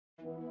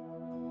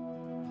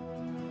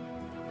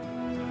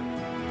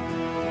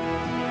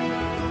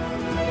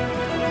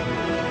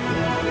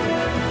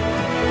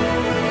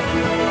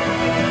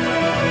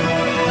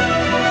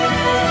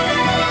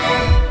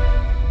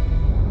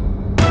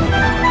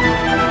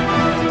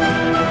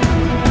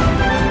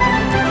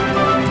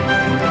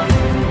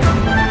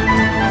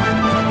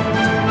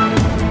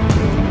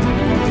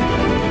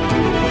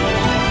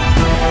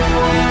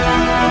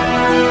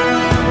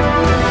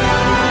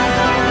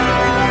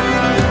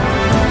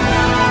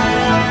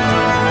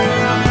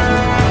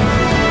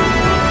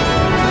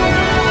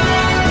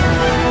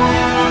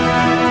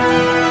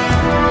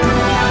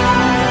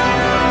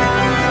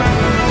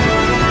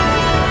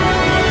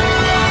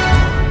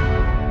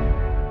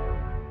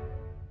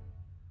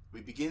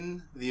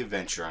begin the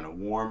adventure on a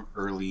warm,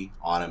 early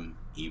autumn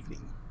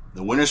evening.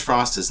 The winter's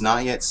frost has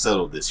not yet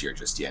settled this year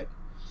just yet,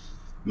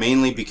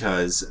 mainly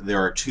because there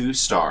are two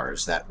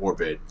stars that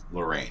orbit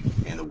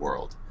Loraeyn and the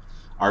world,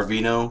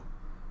 Arvino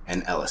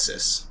and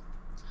Elysis.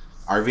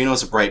 Arvino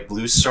is a bright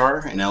blue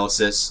star, and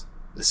Elysis,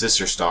 the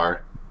sister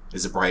star,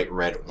 is a bright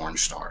red-orange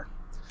star.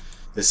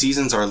 The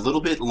seasons are a little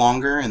bit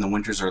longer and the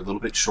winters are a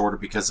little bit shorter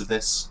because of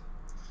this.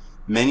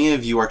 Many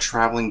of you are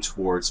traveling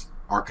towards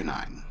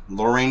Arkanine,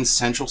 Loraeyn's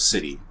central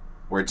city,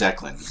 where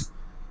Declan,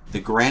 the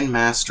Grand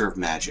Master of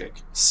Magic,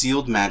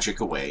 sealed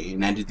magic away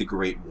and ended the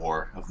Great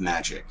War of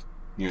Magic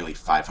nearly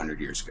 500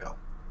 years ago.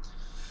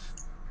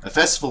 A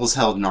festival is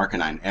held in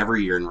Arkanine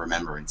every year in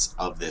remembrance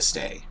of this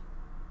day.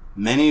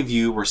 Many of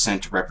you were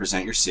sent to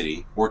represent your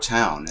city or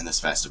town in this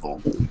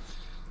festival.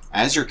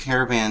 As your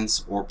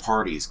caravans or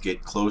parties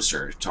get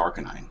closer to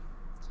Arkanine,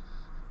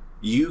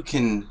 you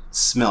can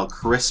smell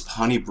crisp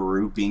honey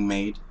brew being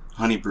made.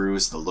 Honey Brew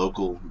is the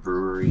local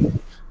brewery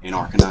in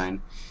Arkanine.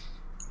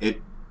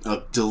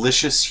 A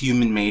delicious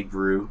human-made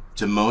brew.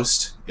 To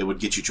most, it would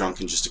get you drunk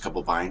in just a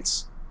couple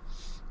pints.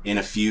 In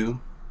a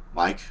few,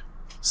 like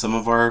some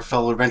of our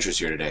fellow adventurers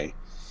here today,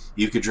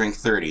 you could drink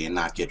 30 and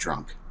not get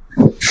drunk.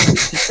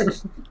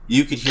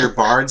 You could hear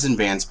bards and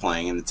bands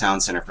playing in the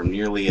town center from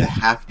nearly a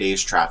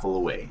half-day's travel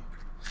away.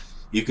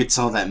 You could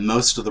tell that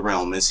most of the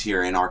realm is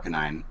here in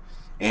Arkanine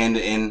and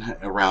in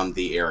around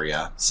the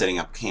area, setting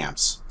up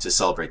camps to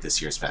celebrate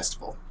this year's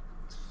festival.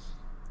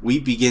 We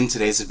begin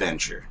today's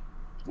adventure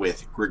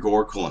with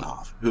Grigor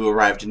Kulinov, who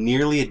arrived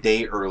nearly a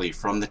day early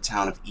from the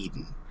town of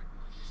Eden.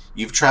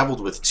 You've traveled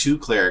with two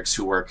clerics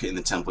who work in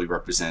the temple you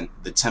represent,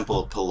 the Temple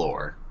of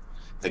Pelor,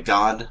 the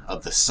god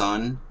of the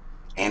sun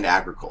and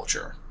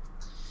agriculture.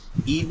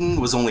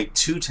 Eden was only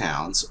 2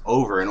 towns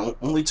over and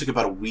only took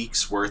about a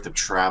week's worth of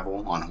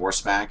travel on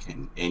horseback,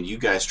 and you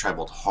guys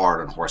traveled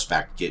hard on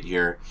horseback to get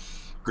here.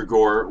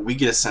 Grigor, we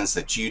get a sense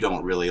that you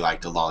don't really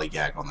like to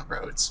lollygag on the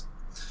roads.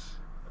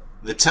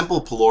 The Temple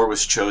of Pelor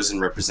was chosen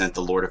to represent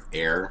the Lord of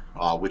Air,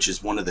 which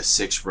is one of the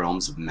 6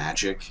 realms of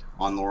magic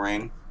on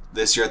Loraeyn.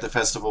 This year at the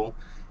festival,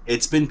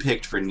 it's been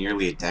picked for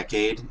nearly a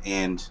decade,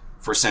 and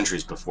for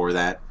centuries before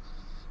that.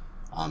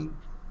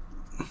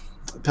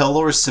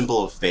 Pelor's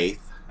symbol of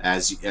faith,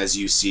 as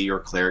you see, your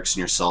clerics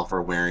and yourself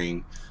are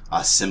wearing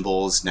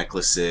symbols,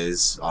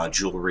 necklaces,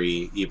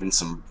 jewelry, even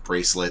some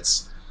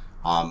bracelets.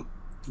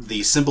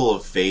 The symbol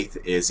of faith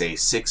is a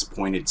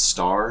 6-pointed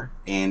star,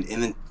 and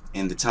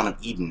in the town of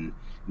Eden,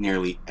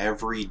 nearly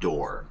every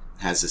door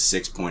has a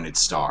 6-pointed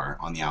star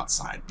on the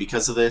outside.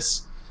 Because of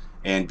this,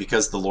 and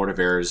because the Lord of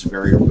Air is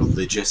very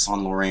religious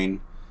on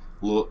Loraeyn,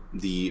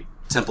 the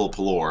Temple of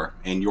Pelor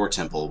and your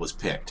temple was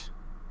picked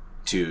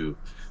to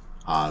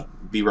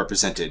be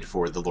represented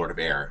for the Lord of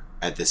Air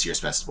at this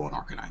year's festival in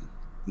Arkanine.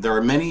 There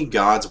are many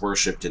gods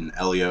worshipped in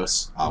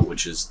Elios,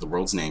 which is the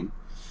world's name,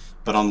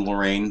 but on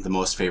Loraeyn, the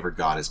most favored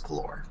god is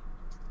Pelor.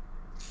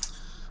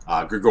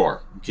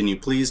 Grigor, can you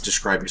please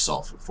describe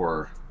yourself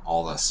for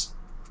all of us?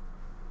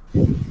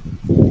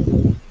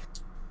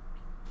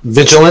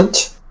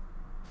 Vigilant,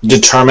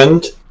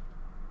 determined,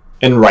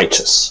 and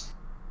righteous.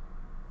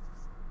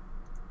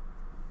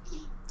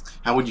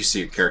 How would you say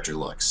your character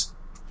looks?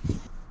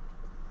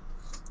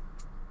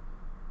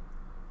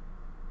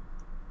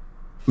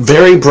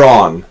 Very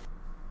brawn,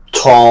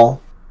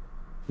 tall,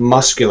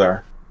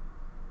 muscular,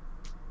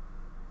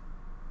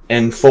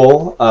 and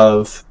full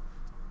of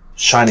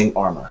shining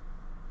armor.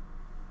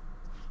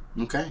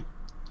 Okay.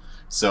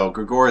 So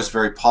Grigor is a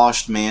very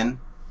polished man.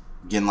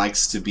 Again,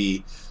 likes to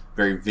be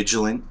very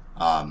vigilant,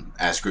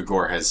 as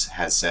Grigor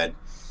has said.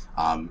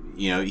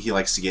 He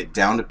likes to get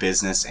down to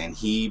business, and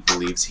he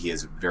believes he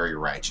is very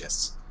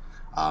righteous.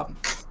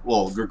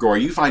 Well,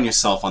 Grigor, you find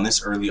yourself on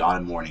this early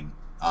autumn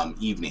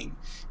evening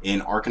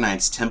in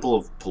Arkanine's Temple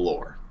of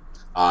Pelor.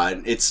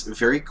 It's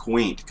very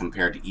quaint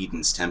compared to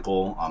Eden's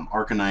temple.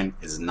 Arkanine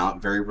is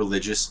not very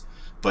religious,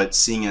 but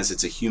seeing as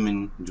it's a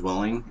human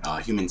dwelling,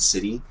 human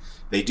city,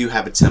 they do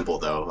have a temple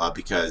though,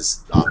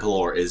 because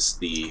Pelor is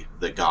the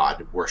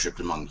god worshipped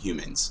among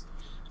humans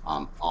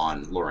on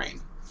Loraeyn.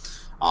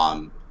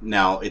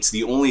 Now, it's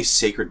the only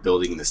sacred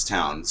building in this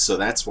town, so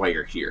that's why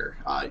you're here.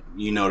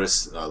 You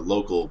notice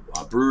local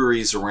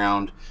breweries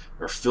around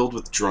are filled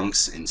with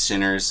drunks and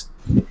sinners.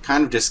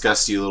 Kind of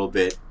disgusts you a little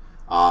bit.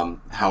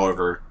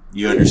 However,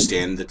 you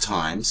understand the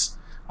times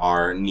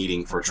are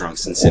needing for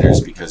drunks and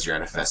sinners because you're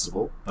at a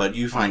festival, but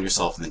you find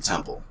yourself in the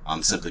temple,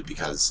 simply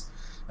because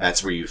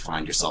that's where you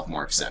find yourself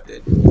more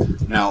accepted.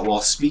 Now,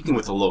 while speaking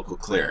with a local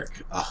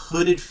cleric, a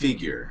hooded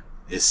figure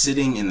is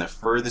sitting in the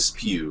furthest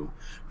pew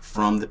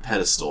from the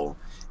pedestal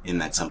in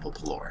that Temple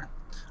Pelor.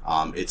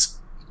 It's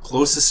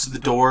closest to the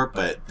door,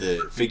 but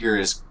the figure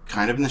is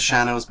kind of in the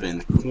shadows, but in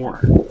the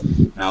corner.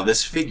 Now,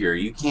 this figure,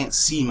 you can't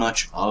see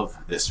much of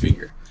this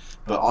figure,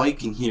 but all you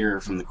can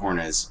hear from the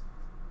corner is,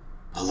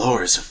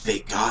 "Pelor is a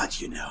fake god,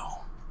 you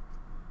know."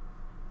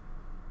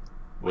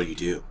 What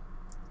do?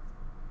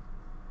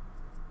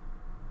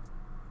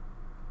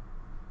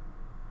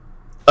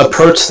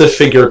 Approach the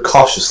figure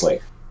cautiously.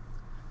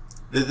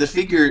 The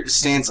figure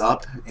stands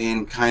up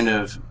and kind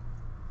of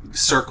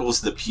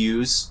circles the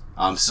pews,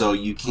 so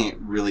you can't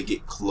really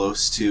get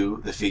close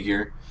to the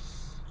figure.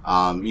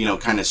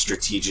 Kind of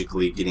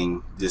strategically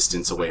getting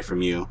distance away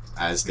from you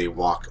as they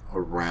walk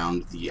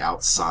around the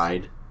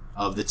outside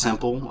of the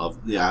temple,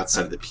 of the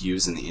outside of the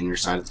pews and the inner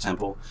side of the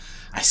temple.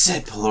 I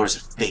said Pelor's a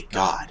fake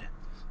god.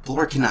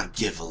 Pelor cannot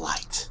give a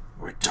light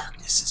where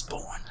darkness is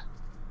born.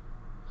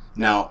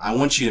 Now, I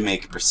want you to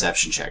make a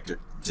perception check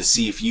to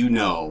see if you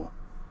know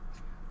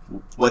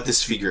what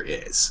this figure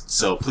is.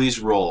 So please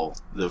roll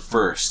the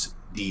first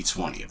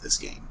D20 of this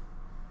game.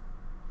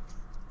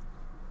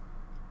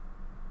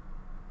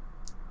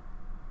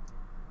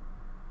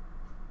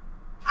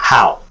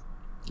 How?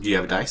 Do you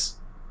have a dice?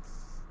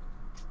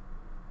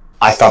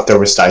 I thought there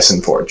was dice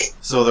in Forge.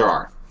 So there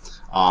are.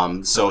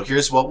 So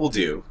here's what we'll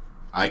do.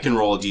 I can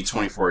roll a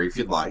D20 for you if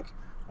you'd like,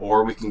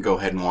 or we can go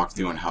ahead and walk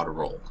through on how to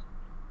roll.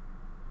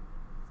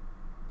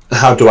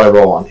 How do I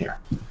roll on here?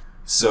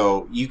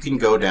 So you can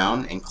go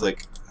down and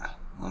click,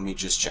 let me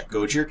just check,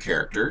 go to your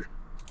character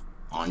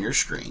on your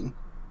screen.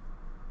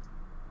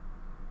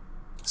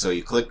 So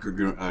you click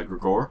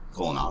Grigor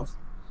Kolonov,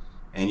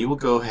 and you will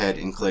go ahead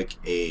and click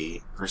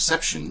a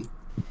perception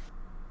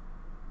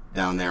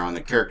down there on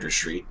the character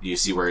sheet. Do you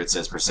see where it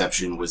says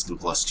perception, wisdom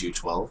plus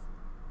 212?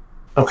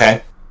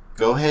 Okay.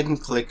 Go ahead and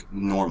click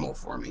normal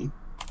for me,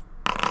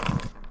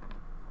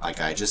 like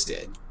I just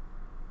did.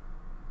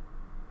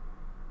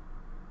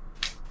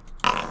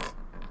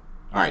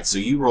 Alright, so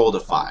you rolled a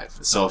 5.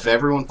 So if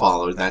everyone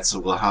followed, that's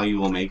how you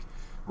will make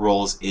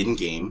rolls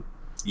in-game.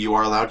 You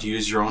are allowed to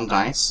use your own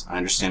dice. I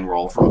understand we're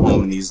all from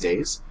home these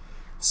days.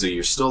 So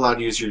you're still allowed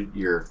to use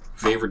your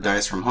favorite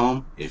dice from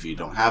home. If you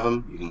don't have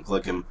them, you can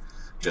click them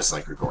just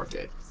like Rigor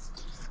did.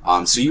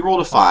 So you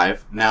rolled a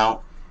 5.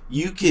 Now,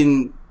 you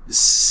can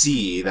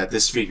see that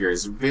this figure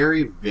is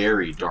very,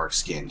 very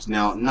dark-skinned.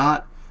 Now,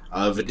 not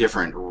of a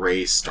different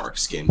race dark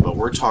skin, but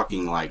we're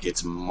talking like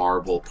it's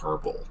marble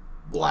purple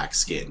black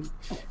skin.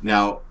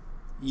 Now,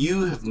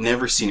 you have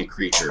never seen a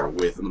creature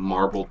with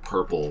marbled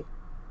purple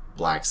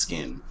black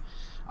skin.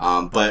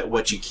 But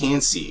what you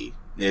can see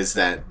is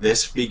that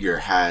this figure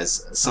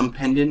has some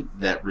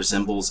pendant that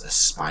resembles a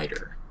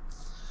spider.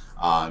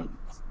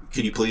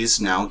 Could you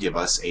please now give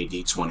us a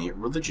D20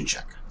 religion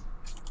check?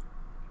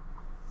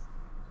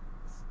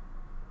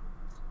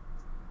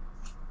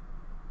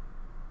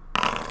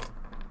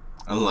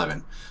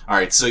 $11.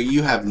 Alright, so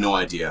you have no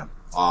idea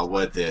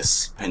what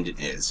this pendant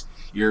is.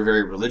 You're a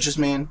very religious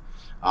man.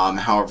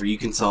 However, you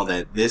can tell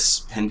that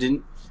this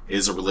pendant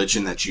is a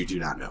religion that you do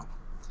not know.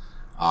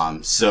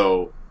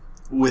 So,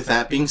 with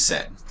that being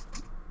said,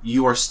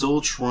 you are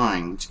still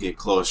trying to get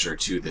closer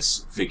to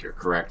this figure,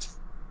 correct?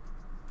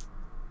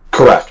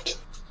 Correct.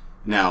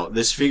 Now,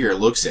 this figure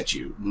looks at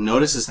you,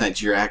 notices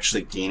that you're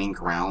actually gaining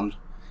ground,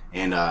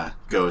 and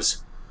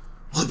goes,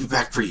 "We'll be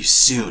back for you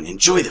soon.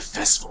 Enjoy the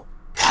festival,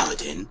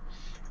 Paladin."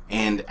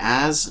 And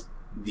as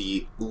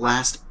the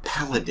last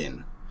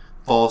Paladin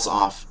falls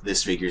off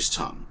this figure's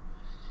tongue,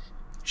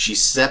 she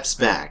steps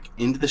back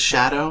into the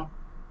shadow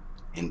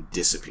and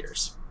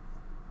disappears.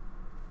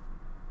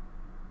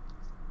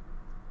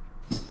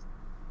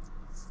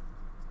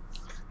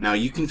 Now,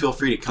 you can feel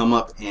free to come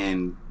up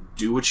and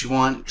do what you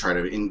want, try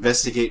to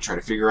investigate, try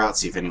to figure out,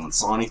 see if anyone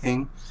saw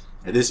anything.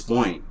 At this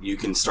point, you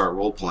can start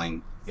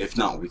role-playing. If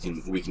not, we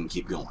can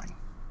keep going.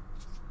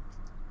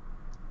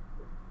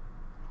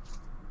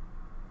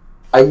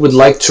 I would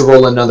like to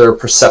roll another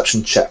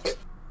perception check.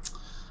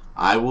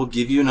 I will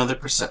give you another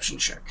perception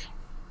check.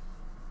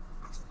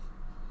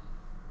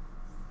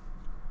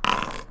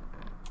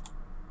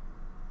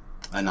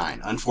 A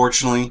 9.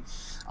 Unfortunately,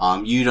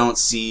 you don't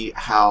see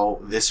how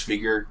this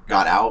figure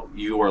got out.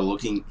 You are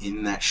looking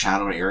in that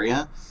shadowed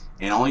area,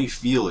 and all you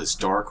feel is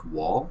dark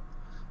wall,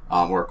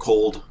 or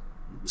cold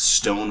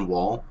stone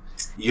wall.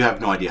 You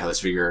have no idea how this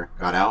figure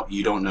got out.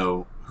 You don't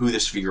know who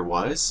this figure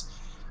was.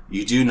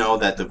 You do know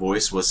that the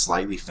voice was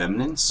slightly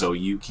feminine, so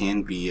you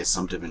can be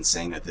assumptive in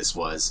saying that this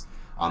was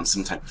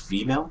some type of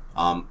female.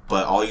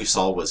 But all you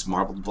saw was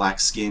marbled black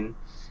skin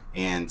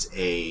and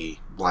a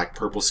black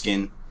purple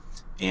skin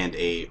and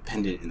a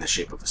pendant in the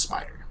shape of a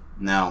spider.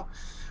 Now,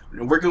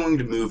 we're going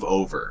to move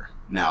over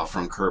now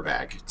from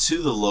Kerbag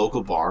to the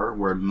local bar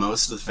where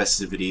most of the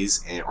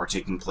festivities are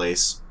taking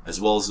place, as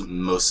well as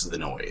most of the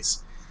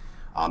noise.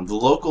 The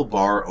local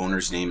bar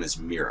owner's name is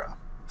Mira.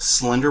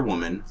 Slender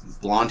woman,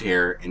 blonde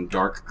hair, and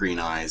dark green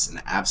eyes,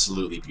 and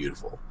absolutely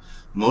beautiful.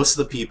 Most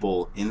of the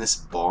people in this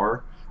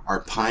bar are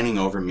pining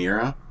over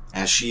Mira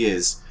as she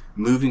is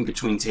moving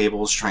between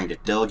tables, trying to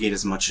delegate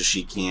as much as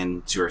she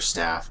can to her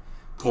staff,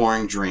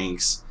 pouring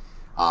drinks,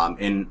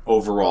 and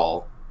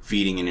overall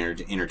feeding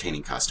and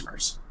entertaining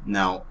customers.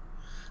 Now,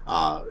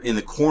 in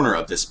the corner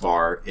of this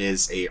bar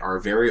is our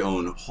very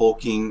own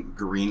hulking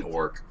green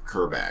orc,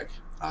 Kerbag.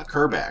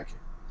 Kerbag,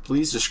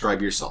 please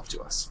describe yourself to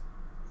us.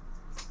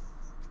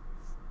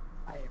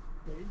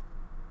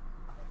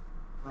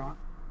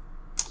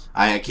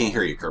 I can't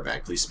hear you,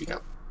 Kerbag. Please speak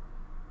up.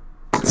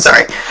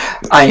 Sorry.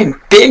 I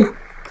am big,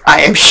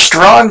 I am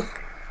strong,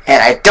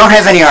 and I don't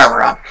have any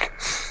armor on.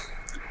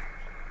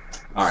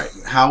 All right.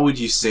 How would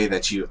you say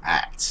that you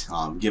act?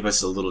 Give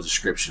us a little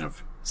description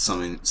of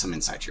some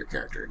insight to your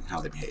character and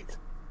how they behave.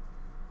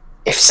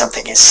 If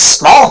something is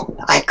small,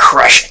 I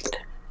crush it.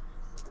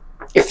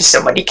 If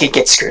somebody can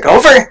get screwed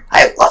over,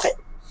 I love it.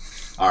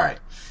 All right.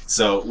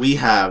 So we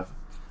have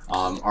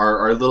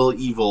our little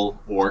evil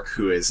orc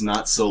who is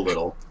not so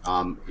little.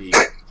 He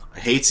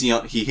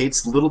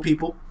hates little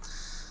people.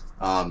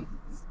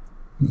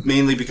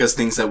 Mainly because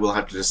things that we'll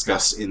have to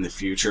discuss in the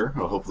future.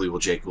 Or hopefully,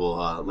 Jake will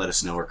let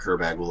us know, or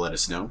Kerbag will let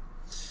us know.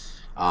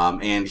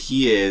 And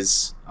he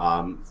is,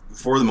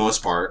 for the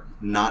most part,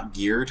 not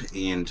geared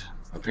and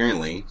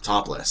apparently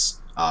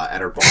topless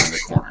at our bar in the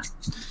corner.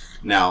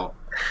 Now,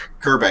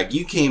 Kerbag,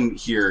 you came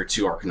here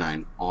to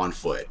Arkanine on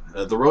foot.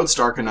 The roads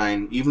to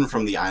Arkanine, even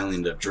from the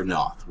island of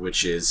Dranoth,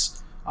 which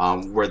is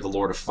where the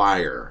Lord of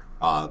Fire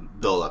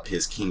built up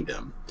his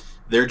kingdom,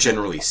 they're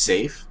generally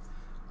safe.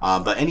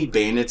 But any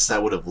bandits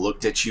that would have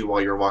looked at you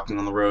while you're walking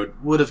on the road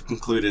would have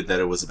concluded that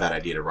it was a bad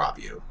idea to rob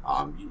you.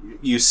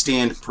 You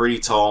stand pretty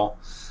tall,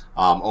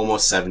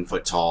 almost 7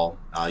 foot tall.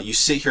 You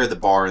sit here at the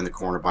bar in the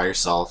corner by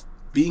yourself,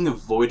 being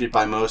avoided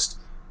by most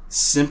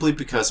simply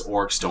because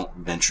orcs don't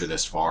venture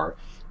this far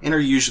and are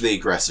usually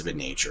aggressive in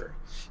nature.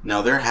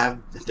 Now, there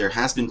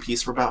has been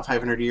peace for about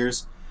 500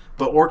 years,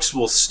 but orcs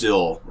will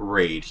still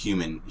raid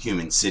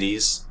human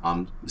cities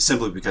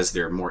simply because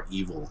they're more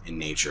evil in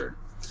nature.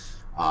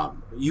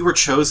 You were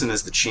chosen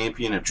as the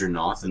champion of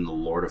Dranoth and the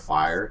Lord of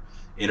Fire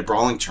in a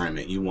brawling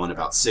tournament you won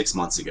about 6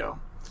 months ago.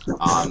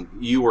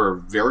 You were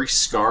very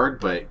scarred,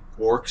 but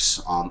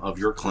orcs of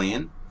your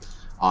clan,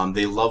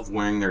 they love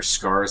wearing their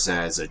scars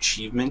as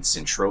achievements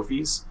and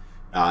trophies.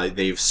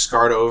 They've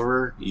scarred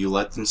over, you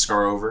let them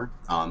scar over,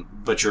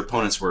 but your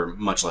opponents were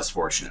much less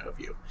fortunate of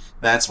you.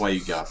 That's why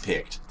you got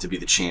picked to be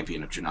the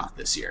champion of Dranoth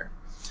this year.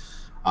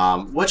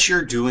 What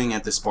you're doing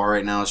at this bar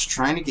right now is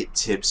trying to get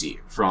tipsy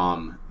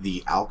from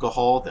the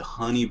alcohol, the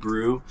honey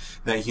brew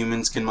that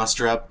humans can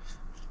muster up.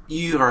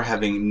 You are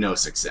having no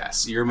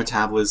success. Your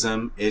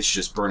metabolism, it's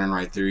just burning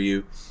right through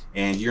you,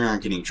 and you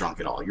aren't getting drunk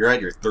at all. You're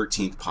at your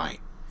 13th pint,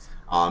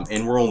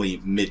 and we're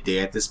only midday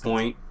at this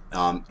point,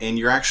 and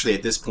you're actually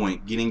at this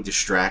point getting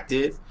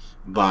distracted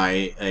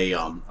by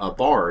a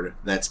bard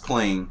that's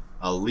playing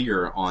a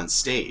lyre on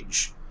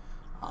stage.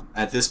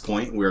 At this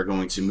point, we're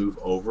going to move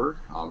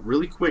over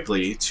really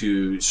quickly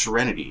to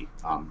Serenity.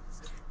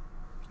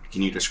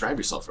 Can you describe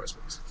yourself for us,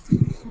 please?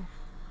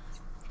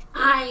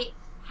 I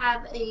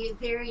have a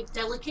very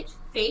delicate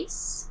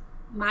face.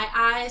 My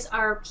eyes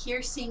are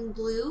piercing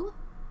blue,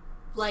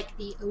 like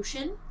the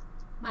ocean.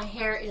 My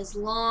hair is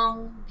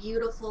long,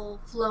 beautiful,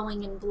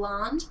 flowing, and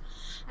blonde.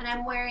 And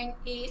I'm wearing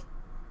an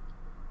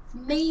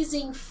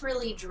amazing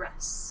frilly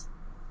dress.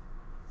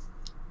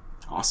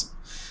 Awesome.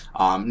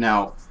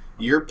 Now,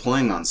 you're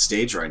playing on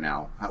stage right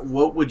now.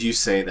 What would you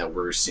say that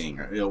we're seeing?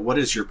 What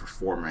is your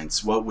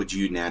performance? What would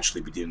you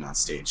naturally be doing on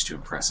stage to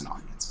impress an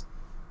audience?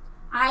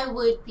 I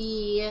would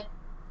be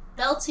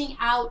belting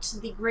out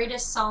the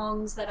greatest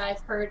songs that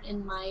I've heard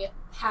in my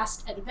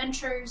past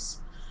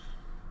adventures.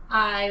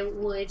 I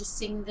would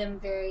sing them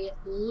very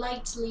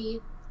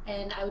lightly,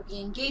 and I would be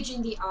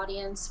engaging the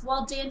audience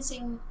while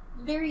dancing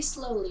very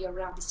slowly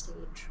around the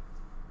stage.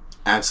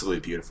 Absolutely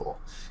beautiful.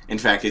 In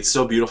fact, it's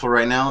so beautiful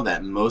right now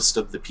that most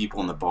of the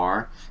people in the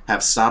bar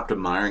have stopped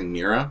admiring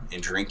Mira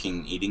and drinking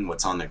and eating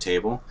what's on their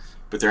table,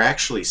 but they're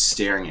actually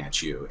staring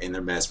at you and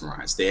they're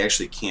mesmerized. They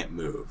actually can't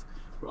move.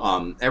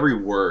 Every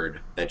word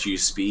that you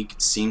speak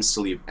seems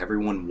to leave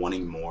everyone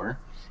wanting more,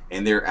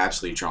 and they're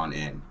absolutely drawn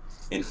in.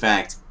 In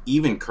fact,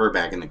 even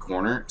Kerbag in the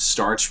corner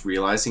starts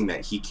realizing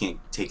that he can't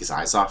take his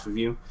eyes off of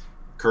you.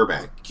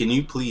 Kerbag, can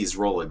you please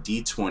roll a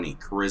d20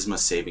 charisma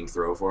saving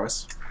throw for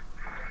us?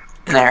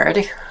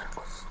 Alrighty.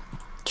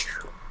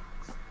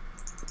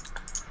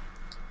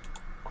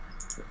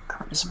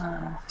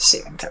 Charisma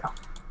saving throw.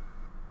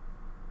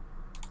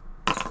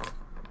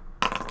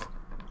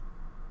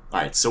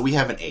 Alright, so we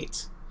have an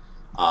 8.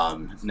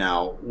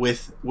 Now,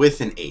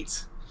 with an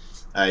 8,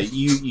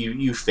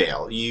 you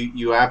fail.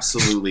 You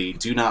absolutely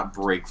do not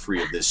break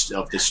free of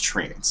this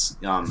trance.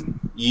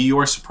 You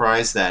are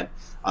surprised that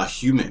a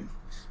human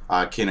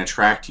can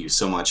attract you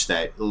so much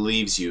that it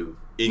leaves you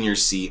in your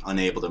seat,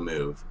 unable to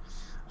move.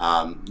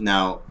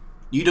 Now,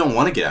 you don't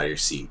want to get out of your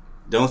seat.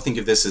 Don't think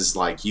of this as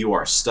like you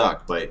are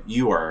stuck, but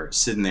you are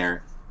sitting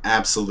there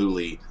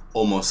absolutely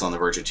almost on the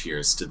verge of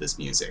tears to this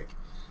music.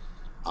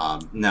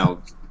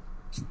 Now,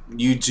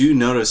 you do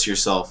notice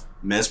yourself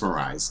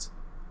mesmerized.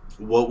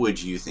 What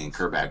would you think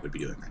Kerbag would be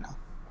doing right now?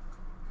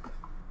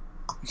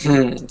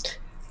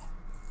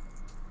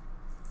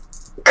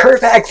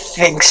 Kerbag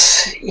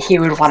thinks he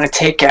would want to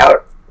take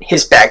out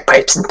his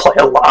bagpipes and play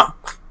along.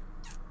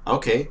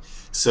 Okay,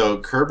 so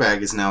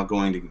Kerbag is now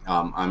going to,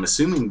 I'm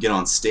assuming, get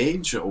on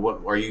stage.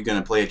 What are you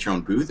going to play at your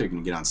own booth? Or are you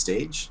going to get on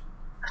stage?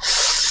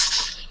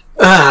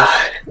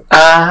 I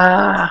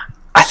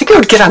think I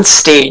would get on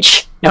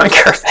stage, knowing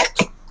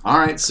Kerbag. All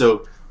right,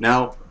 so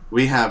now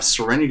we have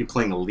Serenity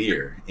playing a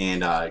lyre,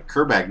 and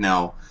Kerbag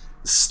now,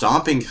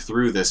 stomping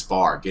through this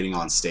bar, getting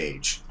on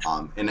stage,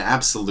 and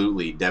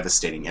absolutely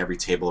devastating every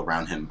table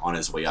around him on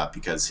his way up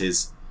because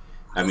his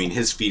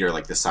feet are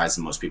like the size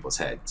of most people's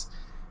heads.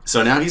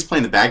 So now he's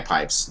playing the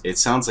bagpipes. It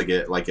sounds like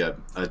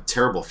a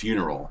terrible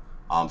funeral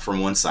from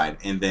one side,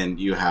 and then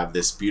you have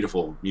this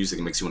beautiful music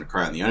that makes you want to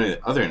cry on the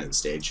other end of the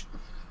stage.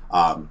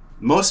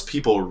 Most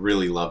people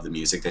really love the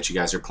music that you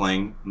guys are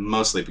playing,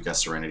 mostly because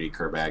Serenity,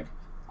 Kerbag.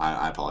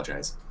 I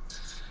apologize.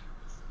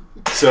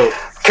 So,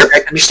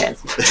 Correct, understand.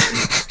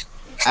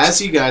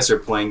 as you guys are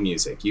playing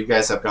music, you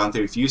guys have gone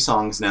through a few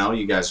songs now.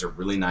 You guys are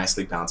really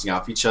nicely bouncing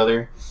off each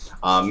other.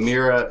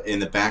 Mira in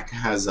the back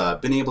has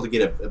been able to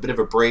get a bit of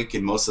a break,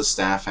 and most of the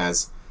staff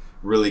has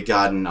really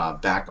gotten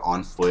back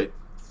on foot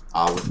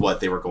with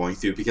what they were going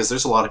through, because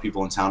there's a lot of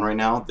people in town right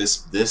now.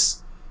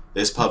 This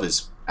pub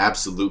is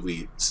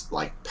absolutely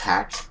like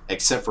packed,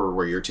 except for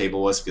where your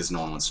table was, because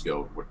no one wants to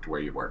go to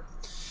where you were.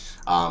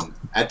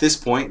 At this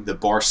point, the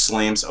bar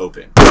slams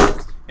open.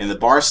 And the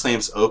bar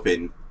slams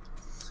open,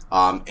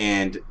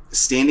 and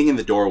standing in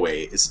the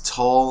doorway is a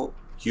tall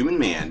human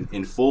man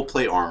in full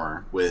plate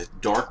armor with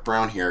dark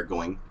brown hair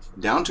going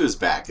down to his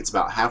back. It's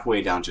about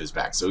halfway down to his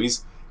back. So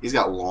he's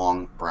got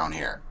long brown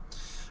hair.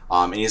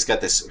 And he's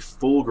got this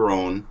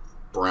full-grown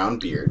brown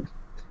beard.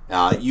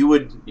 You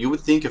would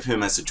think of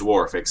him as a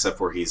dwarf, except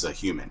for he's a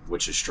human,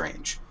 which is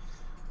strange.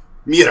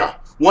 Mira,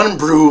 one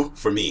brew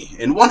for me,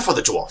 and one for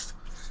the dwarf.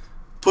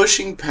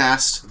 Pushing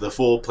past the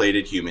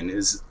full-plated human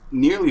is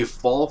nearly a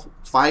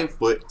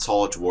 5-foot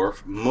tall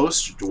dwarf.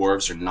 Most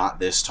dwarves are not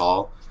this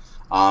tall,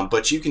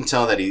 but you can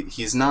tell that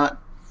he's not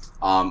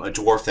a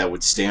dwarf that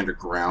would stand or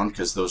ground,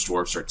 because those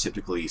dwarfs are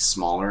typically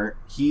smaller.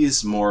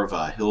 He's more of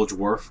a hill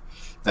dwarf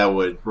that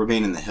would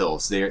remain in the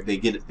hills. They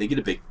get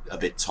a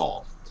bit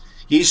tall.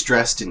 He's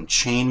dressed in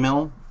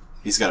chainmail.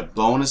 He's got a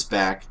bow on his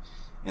back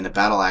and a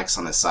battle axe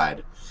on his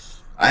side.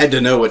 I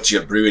don't know what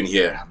you're brewing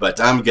here, but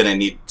I'm gonna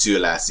need two,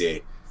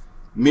 lassie.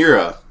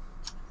 Mira,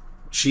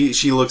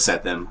 she looks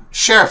at them.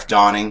 Sheriff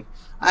Dawning,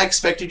 I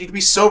expected you to be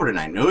sober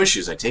tonight. No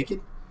issues, I take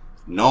it?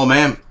 No,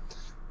 ma'am.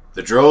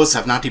 The drows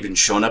have not even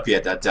shown up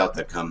yet. I doubt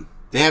they'll come.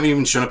 They haven't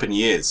even shown up in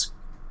years.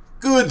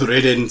 Good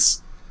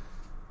riddance.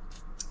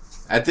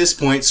 At this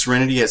point,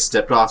 Serenity has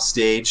stepped off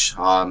stage.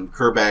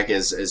 Kerbag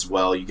as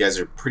well. You guys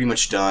are pretty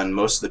much done.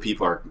 Most of the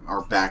people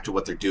are back to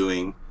what they're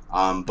doing.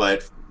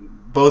 But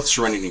both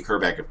Serenity and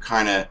Kerbag have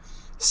kind of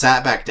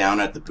sat back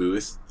down at the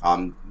booth.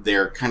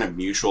 Their kind of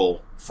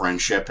mutual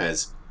friendship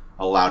has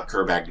allowed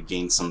Kerbag to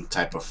gain some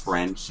type of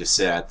friend to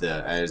sit at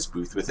his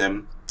booth with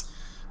him.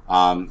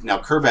 Now,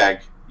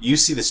 Kerbag, you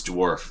see this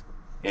dwarf,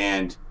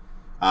 and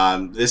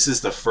this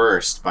is the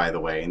first, by the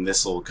way, and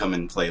this will come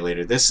in play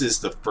later. This is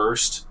the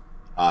first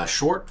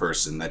short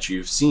person that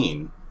you've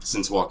seen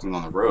since walking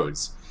on the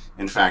roads.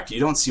 In fact, you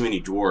don't see many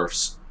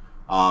dwarfs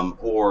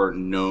or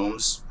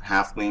gnomes,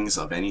 halflings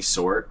of any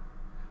sort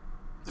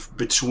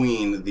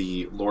between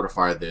the Lord of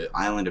Fire, the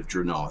island of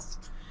Drunoth,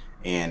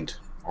 and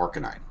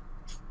Arkanine.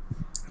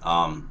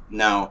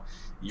 Now,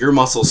 your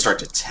muscles start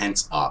to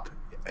tense up.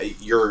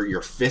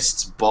 Your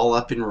fists ball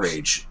up in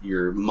rage.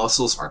 Your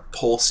muscles are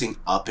pulsing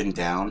up and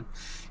down.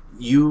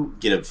 You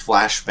get a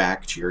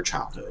flashback to your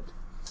childhood.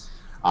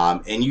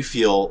 And you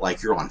feel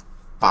like you're on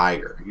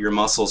fire. Your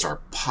muscles are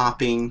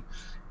popping.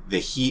 The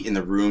heat in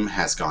the room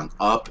has gone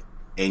up,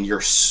 and you're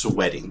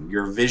sweating.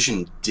 Your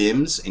vision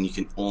dims, and you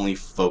can only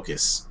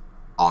focus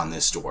on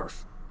this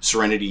dwarf.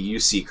 Serenity, you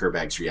see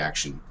Kerbag's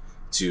reaction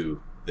to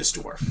this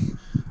dwarf.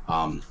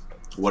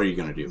 What are you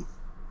going to do?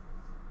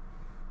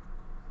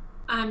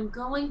 I'm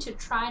going to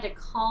try to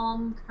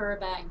calm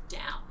Kerbag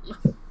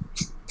down.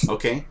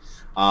 Okay.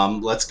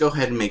 Let's go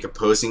ahead and make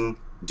opposing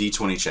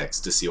D20 checks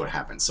to see what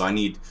happens. So I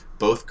need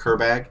both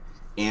Kerbag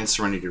and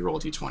Serenity to roll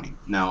a D20.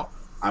 Now,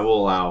 I will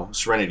allow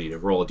Serenity to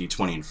roll a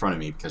D20 in front of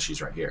me because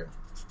she's right here.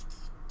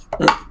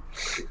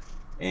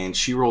 And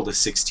she rolled a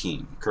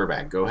 16.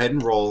 Kerbag, go ahead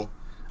and roll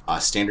a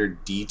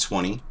standard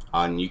D20,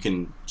 and you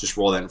can just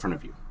roll that in front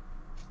of you.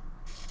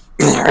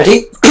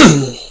 Ready?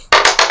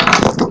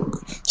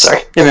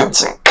 Sorry, give me one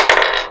second.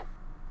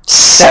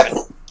 7.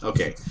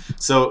 Okay,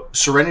 so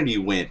Serenity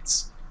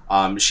wins.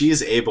 She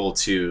is able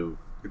to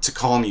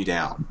calm you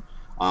down.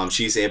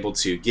 She's able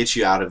to get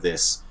you out of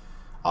this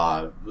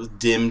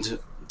dimmed,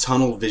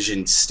 tunnel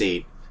vision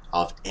state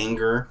of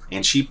anger,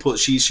 and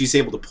she's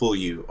able to pull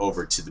you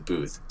over to the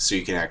booth so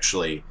you can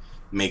actually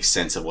make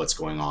sense of what's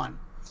going on.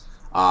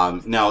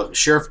 Now,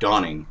 Sheriff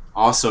Dawning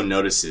also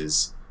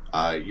notices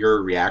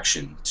your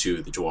reaction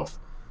to the dwarf.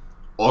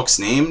 Orc's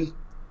name?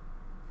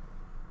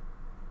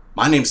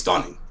 My name's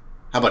Dawning.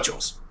 How about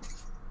yours?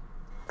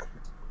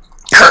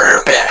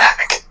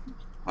 Kerbag.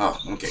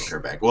 Oh, okay,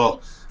 Kerbag.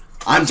 Well,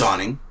 I'm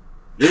Dawning.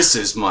 This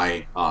is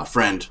my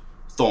friend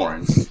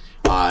Thorin.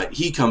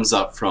 He comes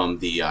up from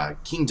the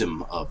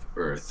Kingdom of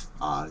Earth,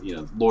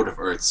 Lord of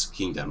Earth's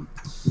kingdom.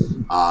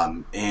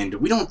 And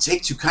we don't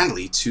take too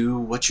kindly to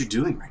what you're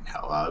doing right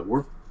now.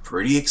 We're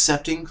pretty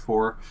accepting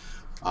for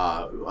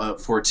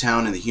a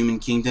town in the human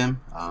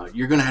kingdom.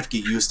 You're going to have to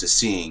get used to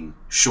seeing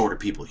shorter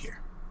people here.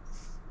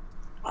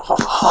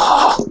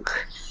 Oh,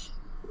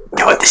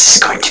 know this is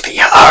going to be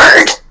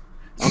hard.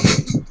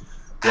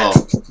 Okay.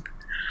 Well,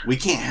 we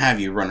can't have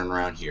you running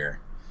around here.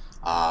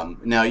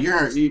 Now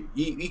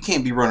you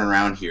can't be running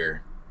around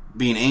here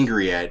being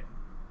angry at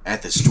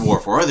this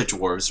dwarf or other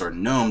dwarves or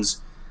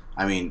gnomes.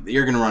 I mean,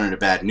 you're gonna run into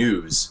bad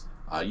news.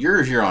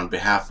 You're here on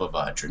behalf of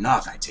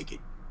Dranoth, I take it.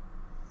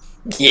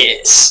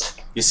 Yes.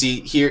 You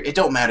see, here it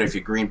don't matter if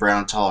you're green,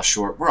 brown, tall,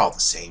 short. We're all the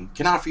same.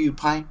 Can I offer you a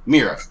pint?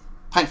 Mira,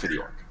 pint for the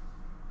orc.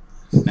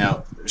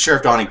 Now,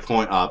 Sheriff Donning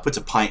puts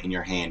a pint in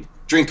your hand.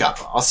 Drink up.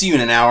 I'll see you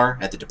in an hour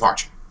at the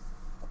departure.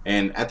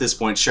 And at this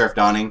point, Sheriff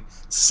Donning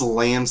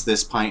slams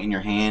this pint in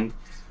your hand,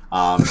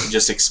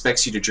 just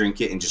expects you to drink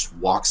it, and just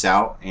walks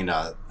out, and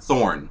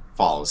Thorn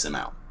follows him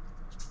out.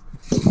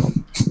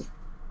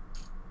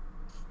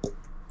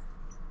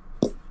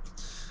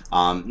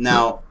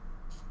 Now,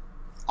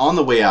 on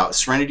the way out,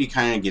 Serenity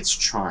kind of gets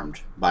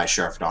charmed by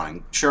Sheriff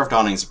Donning. Sheriff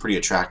Donning is a pretty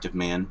attractive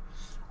man.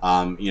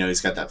 You know,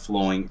 he's got that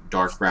flowing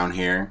dark brown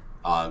hair.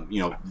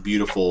 You know,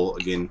 beautiful,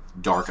 again,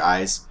 dark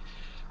eyes.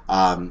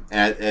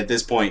 At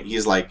this point,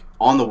 he's like,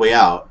 on the way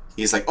out,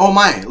 he's like, oh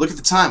my, look at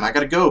the time, I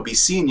gotta go, be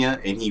seeing ya.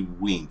 And he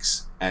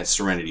winks at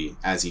Serenity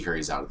as he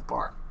hurries out of the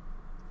bar.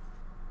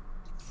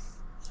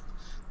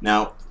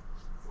 Now,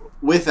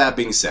 with that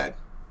being said,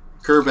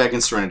 Kerbeck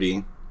and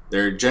Serenity,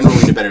 they're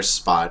generally in a better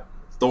spot.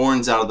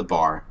 Thorn's out of the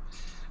bar.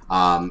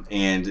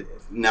 And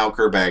now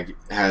Kerbeck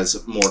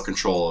has more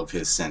control of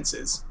his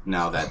senses,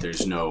 now that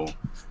there's no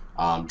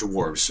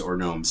dwarves or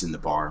gnomes in the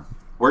bar.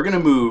 We're going to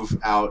move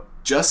out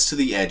just to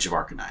the edge of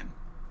Arkanine.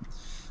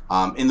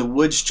 In the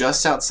woods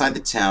just outside the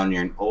town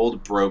near an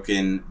old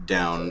broken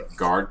down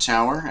guard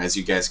tower, as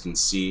you guys can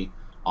see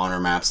on our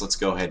maps. Let's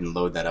go ahead and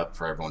load that up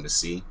for everyone to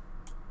see.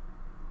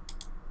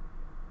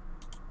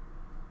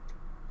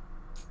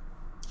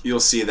 You'll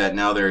see that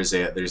now there's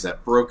that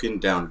broken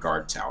down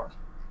guard tower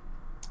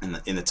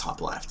in the top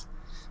left.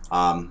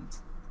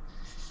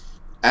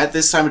 At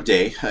this time of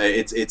day,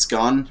 it's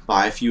gone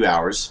by a few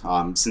hours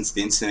since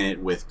the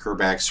incident with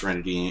Kerbeck,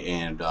 Serenity,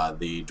 and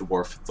the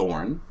dwarf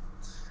Thorn.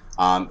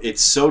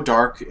 It's so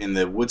dark and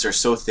the woods are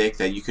so thick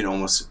that you can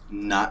almost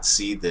not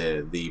see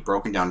the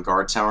broken down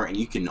guard tower, and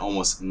you can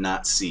almost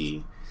not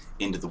see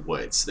into the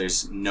woods.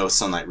 There's no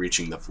sunlight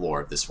reaching the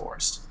floor of this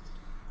forest.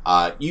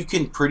 You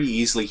can pretty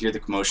easily hear the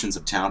commotions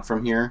of town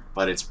from here,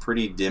 but it's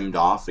pretty dimmed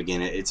off.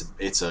 Again,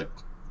 it's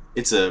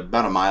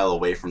about a mile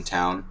away from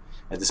town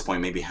at this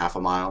point, maybe half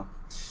a mile.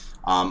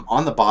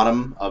 On the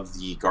bottom of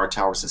the guard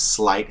tower is a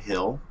slight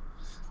hill,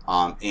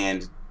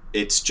 and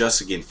it's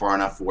just, again, far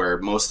enough where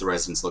most of the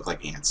residents look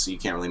like ants, so you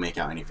can't really make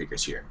out any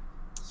figures here.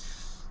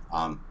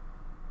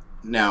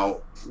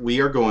 Now,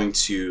 we are going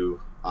to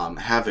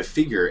have a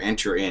figure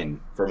enter in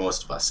for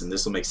most of us, and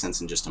this will make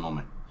sense in just a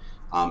moment.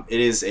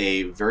 It is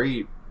a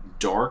very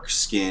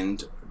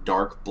dark-skinned,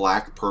 dark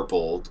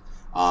black-purpled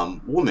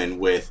woman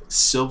with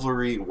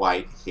silvery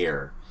white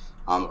hair,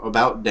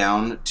 about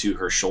down to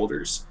her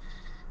shoulders.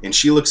 And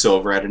she looks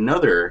over at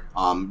another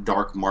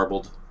dark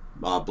marbled,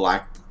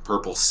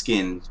 black-purple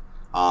skin,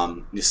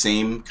 the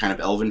same kind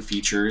of elven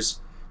features,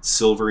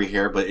 silvery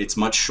hair, but it's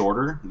much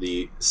shorter.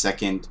 The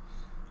second,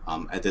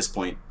 at this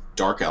point,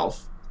 dark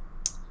elf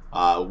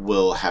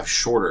will have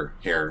shorter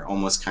hair,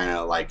 almost kind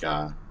of like,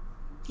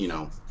 you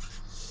know,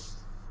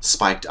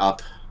 spiked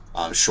up,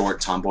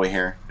 short tomboy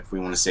hair, if we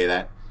want to say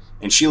that.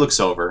 And she looks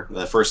over,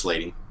 the first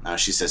lady,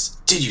 she says,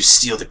 "Did you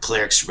steal the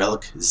cleric's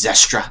relic,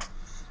 Zestra?"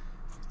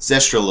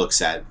 Zestra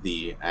looks at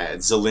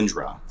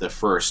Zalindra, the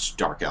first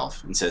dark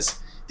elf, and says,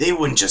 "They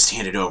wouldn't just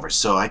hand it over,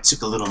 so I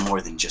took a little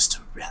more than just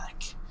a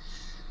relic."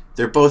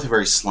 They're both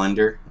very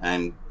slender,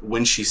 and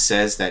when she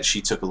says that she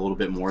took a little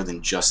bit more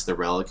than just the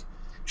relic,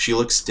 she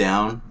looks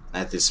down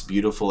at this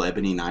beautiful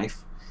ebony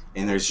knife,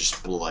 and there's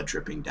just blood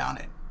dripping down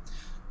it.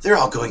 "They're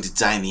all going to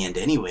die in the end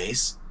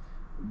anyways."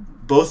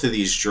 Both of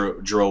these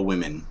drow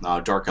women,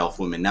 dark elf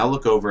women, now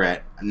look over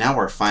at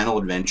our final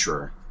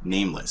adventurer,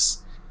 Nameless.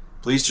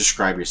 Please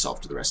describe yourself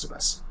to the rest of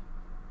us.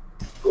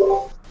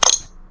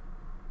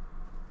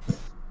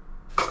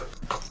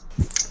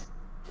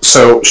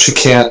 So she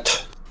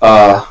can't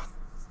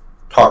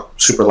talk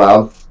super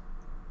loud,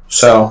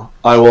 so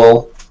I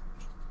will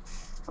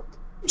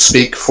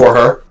speak for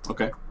her.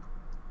 Okay.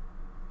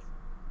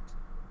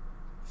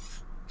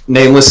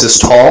 Nameless is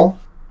tall,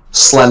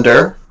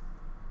 slender,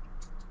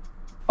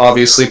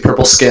 obviously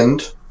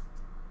purple-skinned,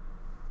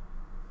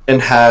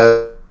 and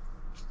has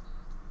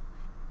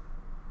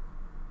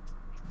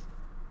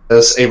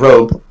a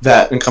robe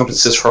that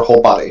encompasses her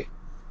whole body.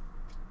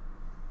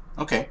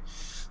 Okay.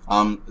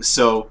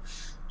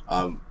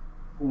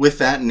 With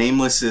that,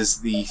 Nameless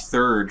is the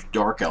third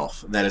dark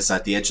elf that is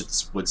at the edge of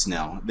the woods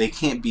now. They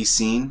can't be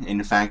seen.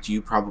 In fact,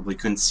 you probably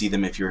couldn't see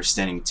them if you were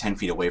standing 10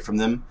 feet away from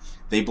them.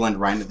 They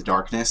blend right into the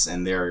darkness,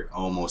 and they're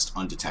almost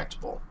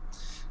undetectable.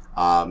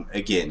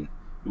 Again,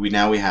 we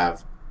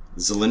have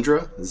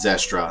Zalindra,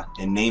 Zestra,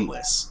 and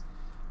Nameless.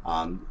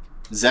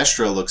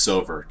 Zestra looks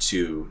over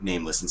to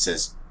Nameless and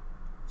says,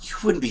 "You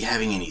wouldn't be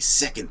having any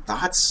second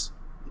thoughts,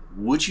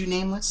 would you,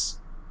 Nameless?"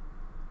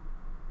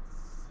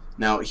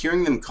 Now,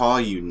 hearing them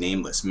call you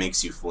Nameless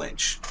makes you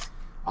flinch.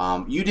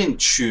 You didn't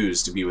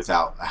choose to be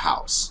without a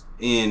house.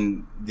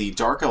 In the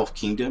Dark Elf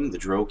Kingdom, the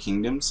Drow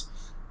Kingdoms,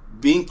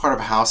 being part of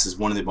a house is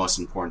one of the most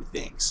important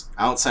things.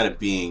 Outside of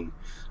being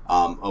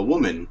a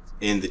woman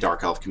in the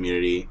Dark Elf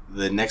community,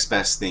 the next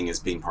best thing is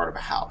being part of a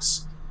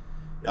house.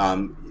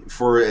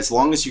 For as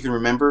long as you can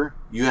remember,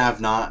 you have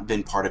not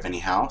been part of any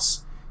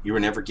house. You were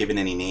never given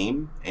any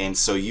name, and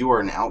so you are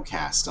an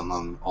outcast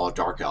among all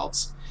Dark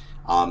Elves,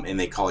 and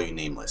they call you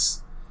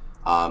nameless.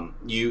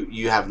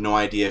 You have no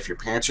idea if your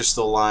parents are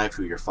still alive,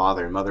 who your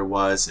father and mother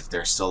was, if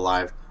they're still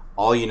alive.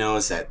 All you know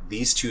is that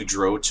these two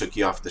Drow took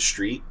you off the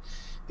street.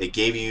 They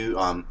gave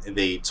you,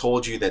 they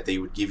told you that they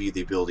would give you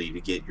the ability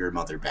to get your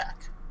mother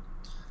back.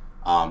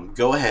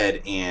 Go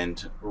ahead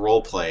and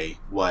roleplay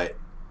what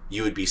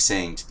you would be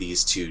saying to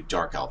these two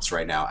Dark Elves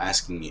right now,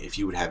 asking if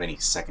you would have any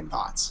second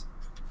thoughts.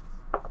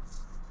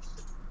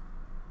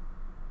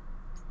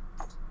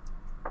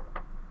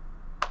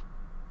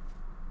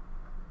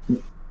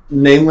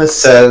 Nameless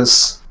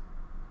says,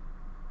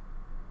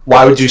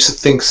 "Why would you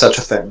think such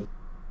a thing?"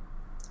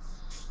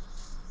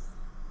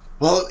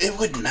 Well, it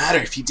wouldn't matter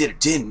if you did or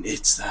didn't.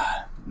 It's the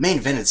main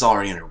event is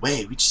already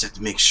underway. We just have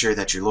to make sure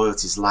that your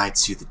loyalties lie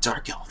to the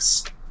Dark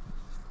Elves.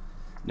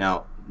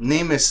 Now,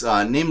 Nameless,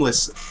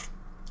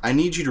 I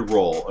need you to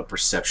roll a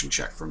perception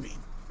check for me.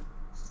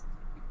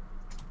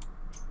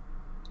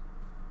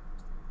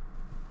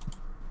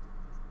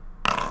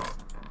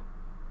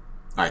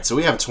 Alright, so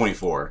we have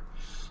 24.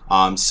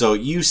 So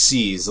you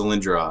see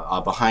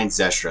Zalindra behind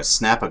Zestra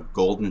snap a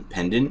golden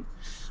pendant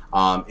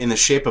in the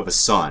shape of a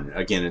sun.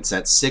 Again, it's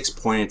that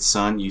 6-pointed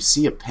sun. You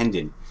see a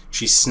pendant.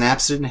 She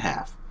snaps it in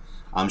half.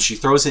 She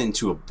throws it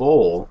into a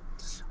bowl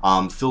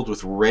filled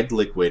with red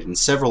liquid and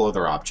several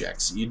other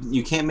objects.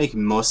 You can't make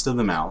most of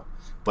them out,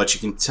 but you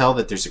can tell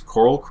that there's a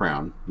coral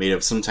crown made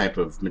of some type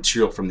of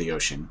material from the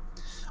ocean,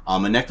 a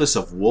necklace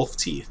of wolf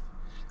teeth,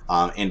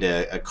 and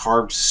a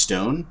carved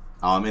stone.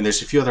 And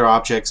there's a few other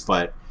objects,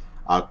 but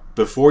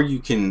before you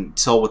can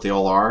tell what they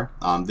all are,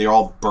 they're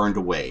all burned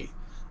away.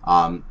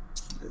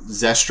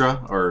 Zalindra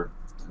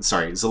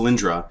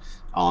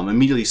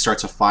immediately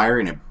starts a fire,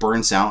 and it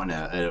burns out in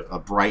a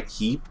bright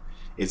heap.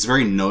 It's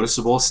very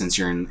noticeable since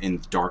you're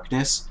in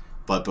darkness,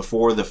 but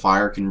before the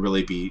fire can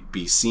really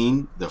be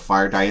seen, the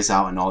fire dies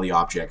out and all the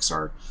objects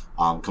are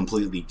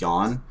completely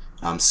gone.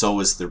 So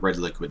is the red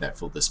liquid that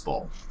filled this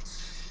bowl.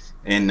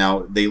 And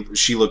now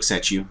she looks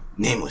at you.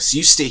 Nameless,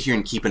 you stay here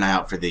and keep an eye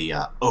out for the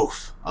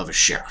oaf of a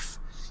sheriff.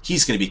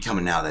 He's going to be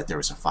coming now that there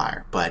was a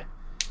fire, but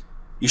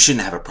you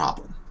shouldn't have a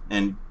problem.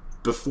 And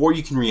before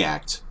you can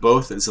react,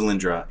 both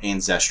Zalindra and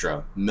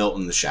Zestra melt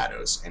in the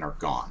shadows and are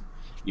gone.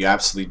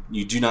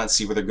 You do not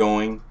see where they're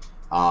going,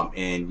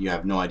 and you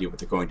have no idea what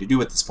they're going to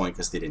do at this point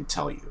because they didn't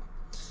tell you.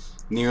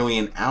 Nearly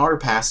an hour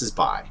passes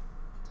by,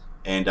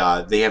 and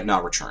they have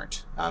not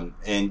returned.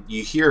 And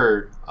you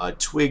hear a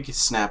twig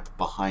snap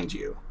behind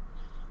you.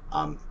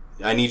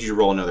 I need you to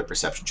roll another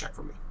perception check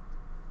for me.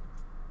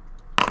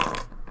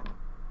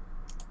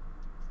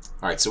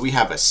 Alright, so we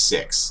have a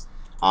 6.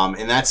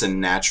 And that's a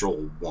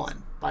natural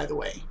 1, by the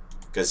way,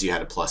 because you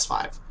had a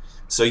 +5.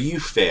 So you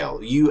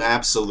fail. You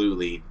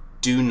absolutely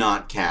do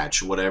not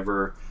catch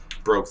whatever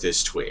broke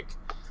this twig.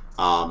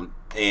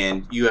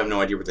 And you have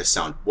no idea what the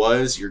sound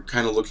was. You're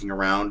kind of looking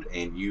around,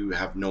 and you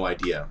have no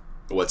idea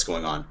what's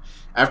going on.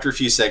 After a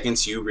few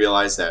seconds, you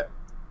realize that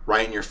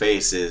right in your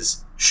face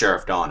is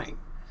Sheriff Dawning.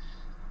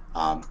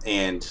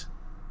 And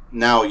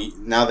now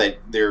that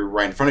they're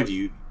right in front of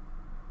you,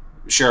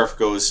 Sheriff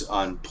goes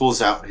and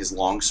pulls out his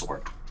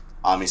longsword.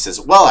 He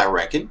says, "Well, I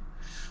reckon.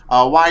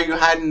 Why are you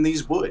hiding in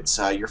these woods?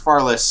 You're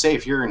far less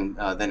safe here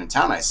than in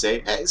town, I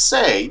say. Hey,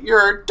 say,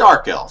 you're a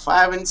dark elf.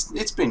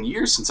 It's been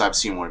years since I've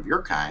seen one of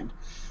your kind.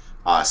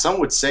 Some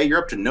would say you're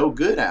up to no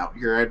good out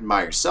here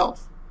by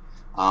yourself."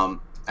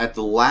 At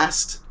the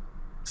last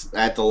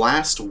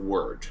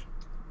word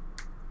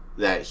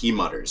that he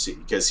mutters,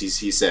 because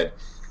he said,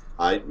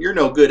 "You're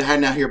no good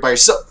hiding out here by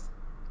yourself,"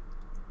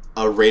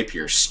 a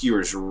rapier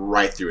skewers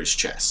right through his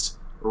chest,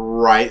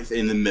 right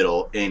in the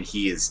middle, and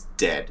he is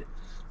dead.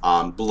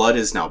 Blood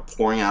is now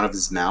pouring out of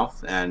his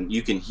mouth, and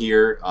you can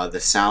hear the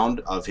sound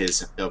of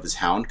his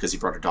hound, because he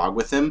brought a dog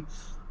with him.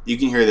 You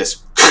can hear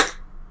this.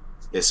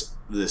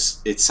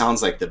 It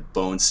sounds like the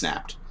bone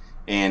snapped.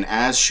 And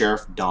as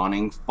Sheriff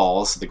Dawning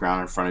falls to the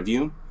ground in front of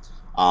you,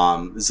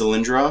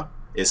 Zalindra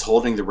is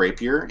holding the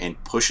rapier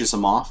and pushes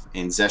him off,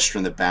 and Zestra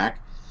in the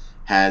back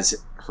has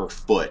her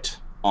foot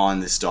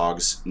on this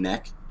dog's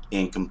neck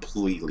and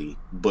completely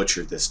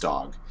butchered this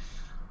dog.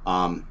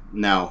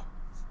 Now,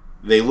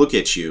 they look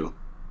at you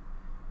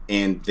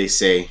and they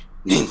say,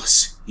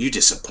 "Nameless, you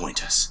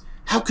disappoint us.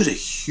 How could a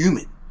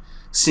human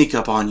sneak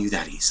up on you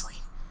that easily?"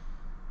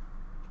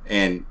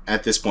 And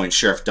at this point,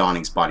 Sheriff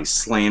Dawning's body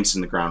slams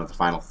in the ground with a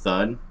final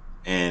thud,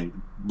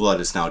 and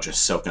blood is now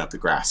just soaking up the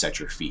grass at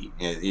your feet.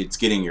 It's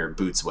getting your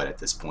boots wet at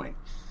this point.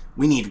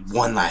 "We need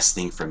one last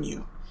thing from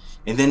you,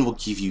 and then we'll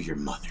give you your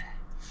mother.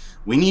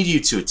 We need you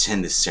to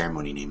attend this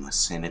ceremony,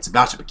 Nameless, and it's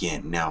about to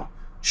begin. Now,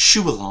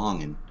 shoo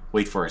along and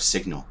wait for a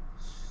signal."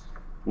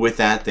 with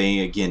that, they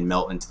again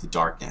melt into the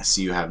darkness.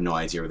 So you have no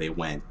idea where they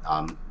went.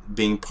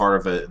 Being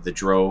part of the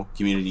Drow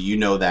community, you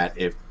know that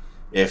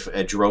if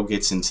a Drow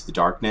gets into the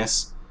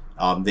darkness,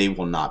 they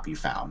will not be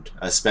found,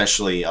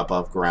 especially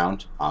above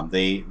ground.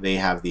 They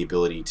have the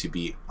ability to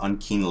be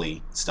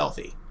unkeenly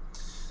stealthy.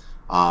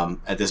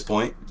 At this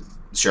point,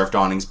 Sheriff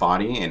Dawning's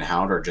body and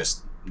Hound are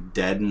just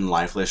dead and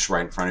lifeless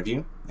right in front of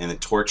you, and the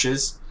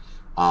torches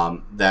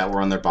that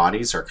were on their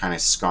bodies are kind of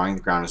scarring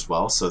the ground as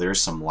well. So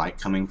there's some light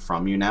coming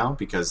from you now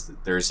because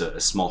there's a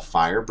small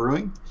fire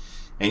brewing,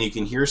 and you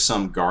can hear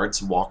some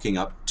guards walking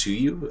up to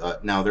you.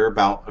 Now they're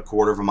about a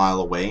quarter of a mile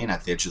away and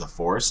at the edge of the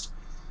forest.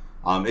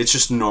 It's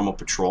just a normal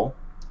patrol.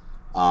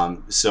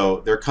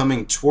 So they're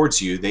coming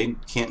towards you. They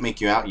can't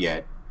make you out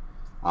yet.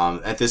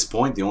 At this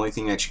point, the only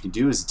thing that you can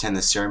do is attend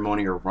the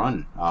ceremony or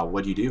run.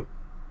 What do you do?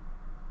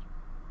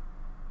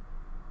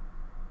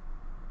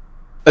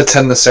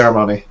 Attend the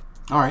ceremony.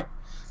 All right.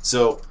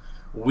 So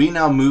we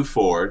now move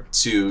forward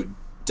to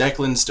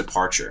Declan's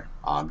departure.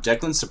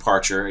 Declan's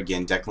departure,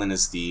 again, Declan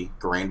is the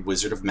Grand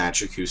Wizard of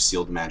Magic who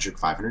sealed magic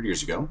 500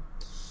 years ago.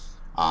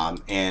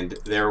 And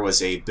there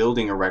was a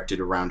building erected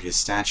around his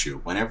statue.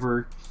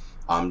 Whenever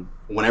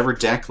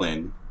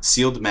Declan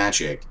sealed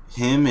magic,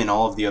 him and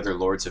all of the other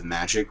Lords of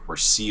Magic were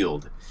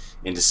sealed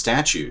into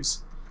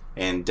statues.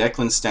 And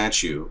Declan's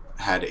statue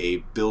had a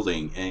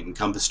building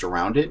encompassed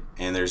around it,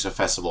 and there's a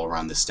festival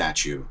around the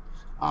statue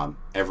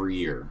every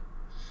year.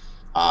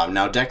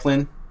 Now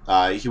Declan,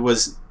 he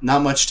was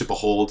not much to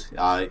behold.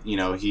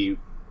 He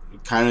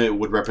kind of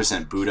would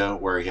represent Buddha,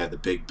 where he had the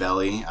big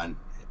belly and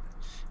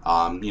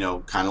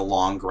kind of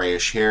long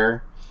grayish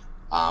hair.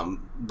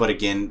 But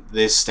again,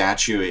 this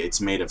statue, it's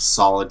made of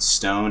solid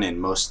stone,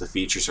 and most of the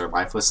features are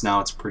lifeless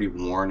now. It's pretty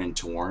worn and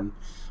torn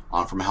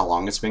from how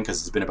long it's been, because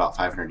it's been about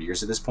 500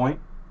 years at this point.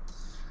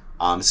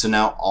 So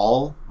now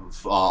all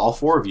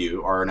four of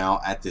you are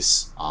now at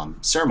this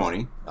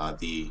ceremony,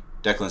 the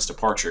Declan's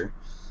departure.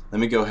 Let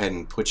me go ahead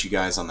and put you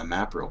guys on the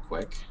map real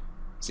quick,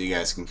 so you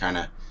guys can kind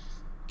of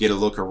get a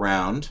look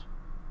around.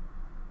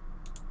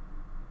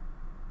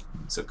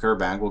 So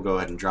Kerbag will go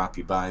ahead and drop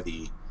you by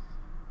the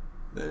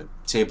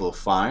table of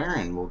fire,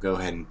 and we'll go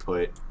ahead and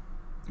put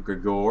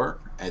Gregor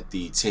at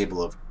the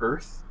table of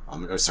earth.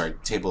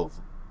 Table of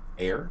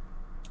air.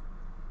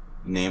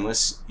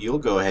 Nameless, you'll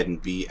go ahead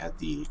and be at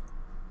the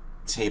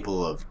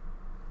table of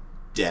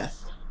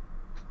death,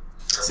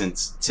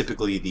 since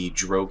typically the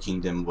Drow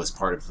kingdom was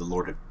part of the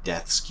Lord of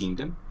Death's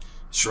kingdom.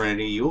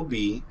 Serenity, you'll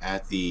be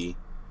at the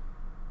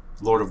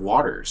Lord of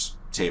Waters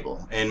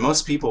table. And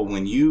most people,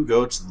 when you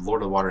go to the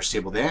Lord of Waters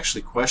table, they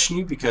actually question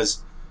you,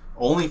 because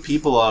only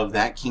people of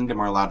that kingdom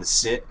are allowed to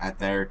sit at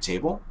their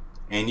table,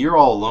 and you're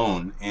all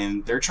alone.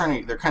 And they're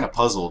kind of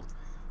puzzled,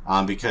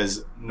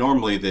 because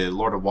normally the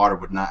Lord of Water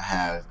would not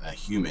have a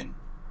human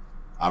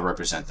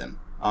represent them.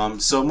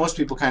 So most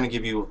people kind of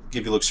give you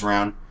looks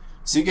around.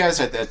 So you guys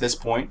at this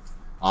point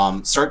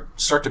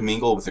start to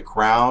mingle with the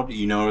crowd.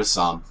 You notice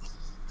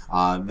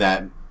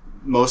that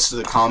most of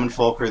the common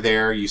folk are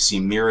there. You see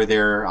Mira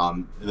there.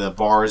 The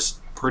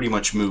bar's pretty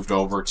much moved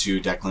over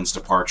to Declan's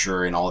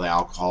departure and all the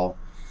alcohol.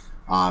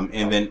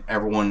 And then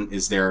everyone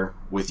is there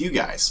with you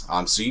guys.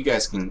 So you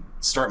guys can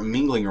start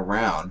mingling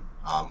around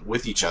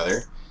with each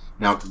other.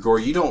 Now, Gregor,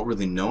 you don't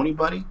really know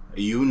anybody.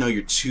 You know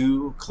your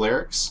two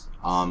clerics.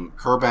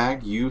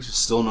 Kerbag, you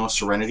still know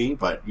Serenity,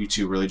 but you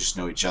two really just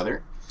know each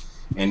other.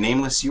 And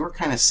Nameless, you are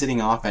kind of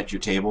sitting off at your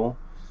table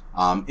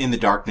in the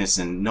darkness,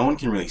 and no one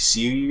can really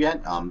see you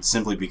yet,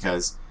 simply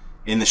because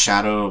in the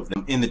shadow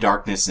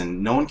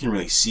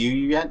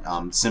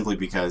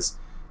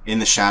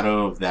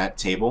of that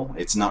table,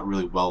 it's not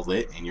really well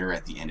lit, and you're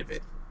at the end of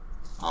it.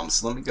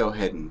 So let me go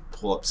ahead and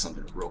pull up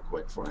something real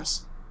quick for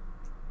us.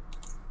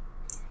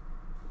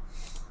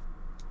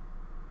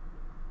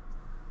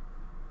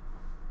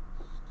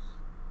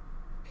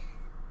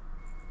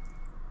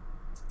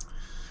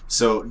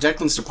 So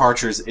Declan's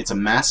Departures, it's a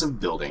massive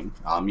building.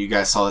 You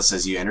guys saw this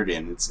as you entered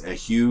in. It's a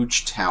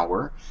huge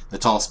tower, the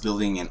tallest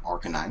building in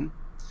Arkanine.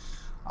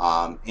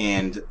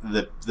 And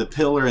the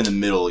pillar in the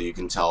middle, you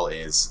can tell,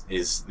 is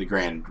the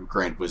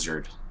Grand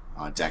Wizard,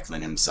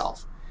 Declan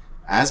himself.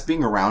 As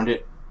being around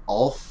it,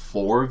 all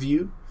four of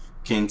you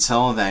can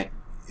tell that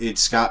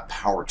it's got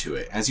power to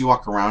it. As you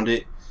walk around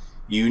it,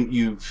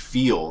 you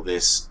feel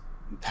this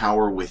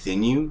power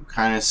within you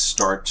kind of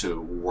start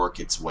to work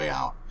its way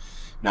out.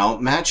 Now,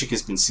 magic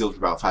has been sealed for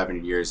about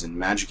 500 years, and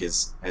magic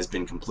has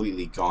been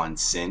completely gone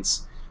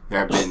since. There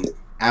have been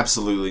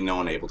absolutely no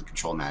one able to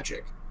control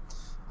magic.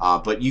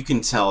 But you can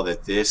tell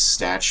that this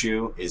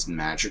statue is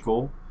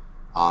magical,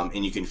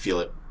 and you can feel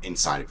it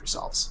inside of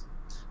yourselves.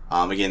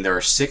 Again, there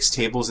are 6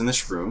 tables in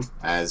this room,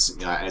 as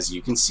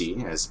you can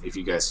see. As if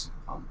you guys,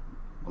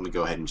 let me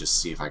go ahead and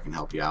just see if I can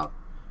help you out.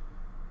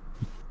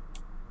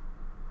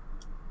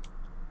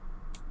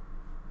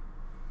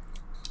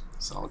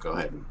 So I'll go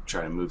ahead and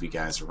try to move you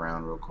guys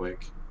around real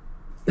quick.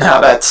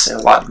 No, that's a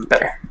lot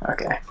better.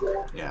 Okay.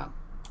 Yeah.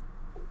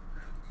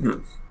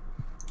 Hmm.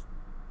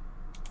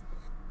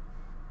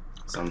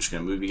 So I'm just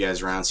going to move you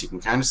guys around so you can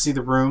kind of see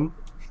the room.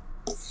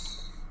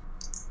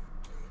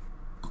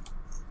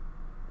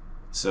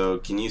 So,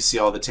 can you see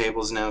all the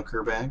tables now,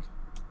 Kerbag?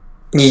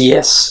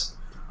 Yes.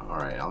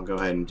 Alright, I'll go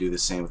ahead and do the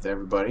same with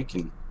everybody.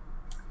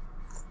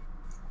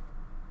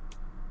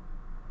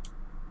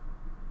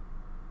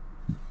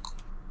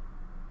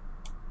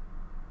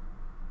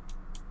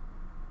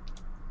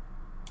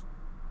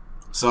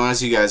 So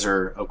as you guys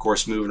are, of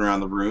course, moving around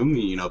the room,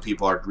 you know,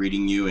 people are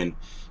greeting you and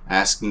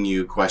asking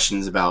you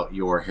questions about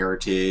your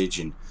heritage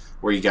and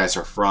where you guys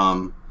are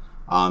from.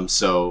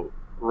 So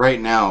right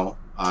now,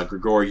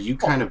 Grigor, you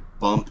kind of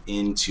bump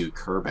into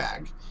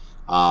Kerbag.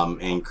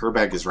 And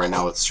Kerbag is right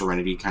now with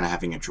Serenity kind of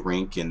having a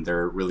drink, and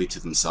they're really to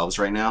themselves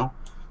right now.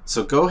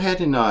 So go ahead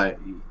and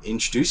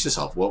introduce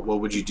yourself. What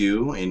would you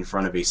do in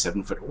front of a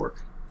 7-foot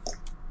orc?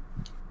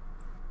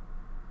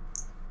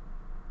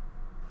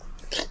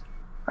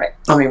 Right,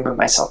 let me move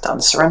myself down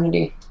to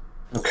Serenity.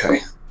 Okay.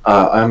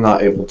 I'm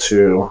not able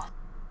to...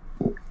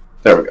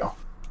 There we go.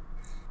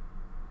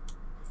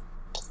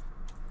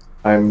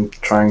 I'm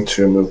trying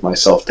to move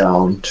myself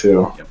down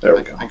to... Yep, there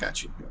we go. I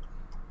got you.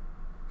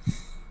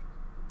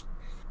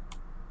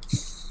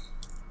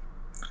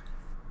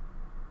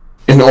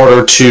 In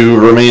order to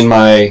remain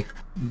my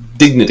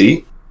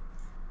dignity,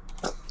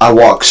 I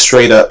walk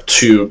straight up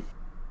to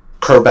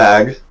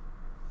Kerbag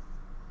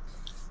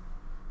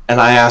and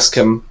I ask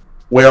him,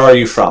 "Where are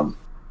you from?"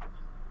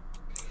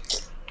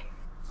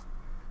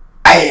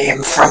 I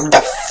am from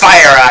the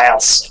Fire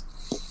Isles.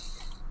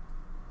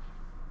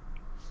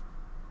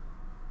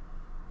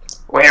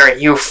 Where are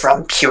you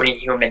from, puny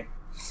human?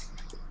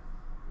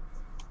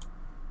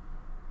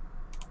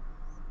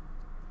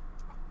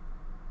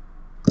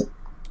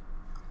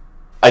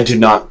 I do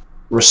not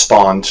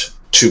respond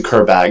to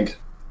Kerbag,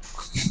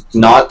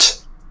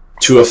 not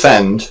to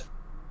offend,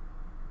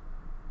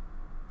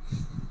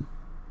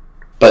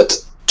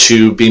 but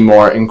to be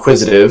more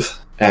inquisitive,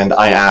 and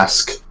I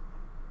ask,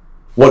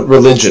 "What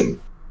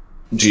religion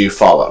do you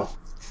follow?"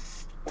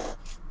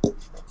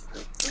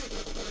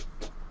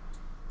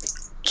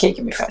 Okay,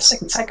 give me 5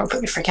 seconds. I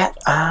completely forget.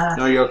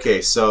 No, you're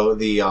okay. So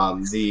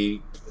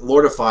the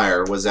Lord of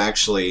Fire was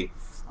actually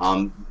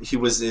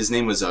his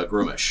name was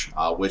Grumish,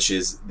 which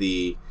is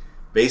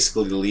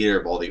basically the leader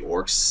of all the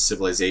orcs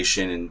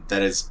civilization, and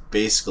that is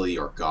basically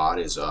your god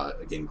is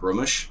again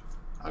Grumish.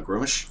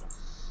 Grumish.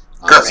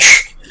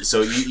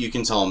 So you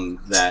can tell him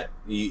that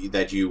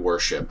you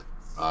worship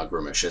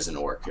Grumish as an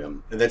orc.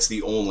 That's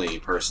the only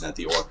person that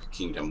the orc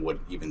kingdom would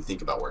even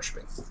think about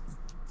worshiping.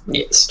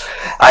 Yes,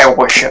 I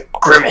worship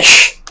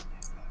Grimish.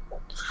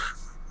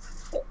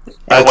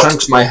 I turn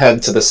my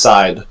head to the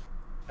side,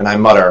 and I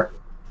mutter,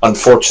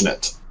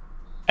 "Unfortunate,"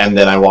 and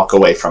then I walk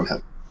away from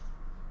him.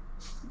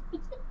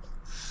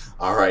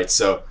 All right,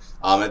 so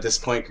at this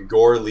point,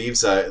 Grigor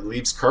leaves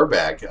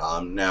Kerbag.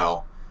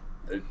 Now,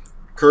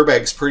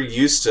 Kerbag's pretty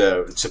used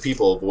to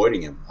people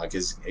avoiding him,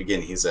 because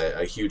again, he's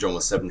a huge,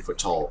 almost 7-foot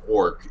tall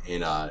orc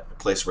in a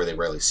place where they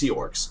rarely see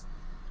orcs.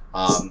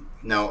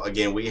 Now,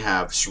 again, we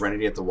have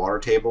Serenity at the water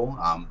table.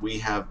 We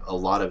have a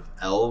lot of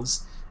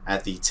elves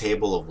at the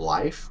table of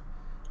life.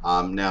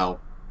 Now,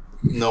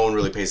 no one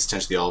really pays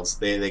attention to the elves.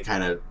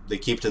 They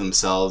keep to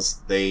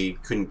themselves. They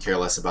couldn't care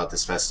less about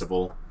this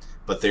festival,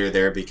 but they're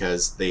there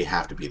because they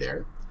have to be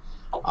there.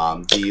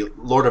 The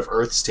Lord of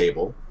Earth's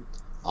table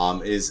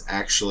is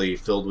actually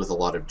filled with a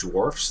lot of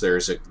dwarfs.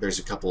 There's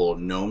a couple of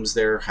gnomes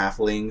there,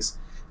 halflings,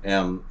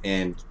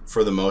 and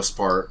for the most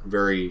part,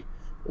 very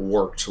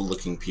worked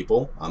looking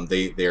people.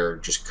 They're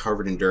just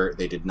covered in dirt.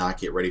 They did not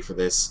get ready for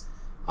this.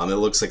 It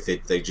looks like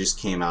they just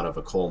came out of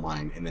a coal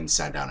mine and then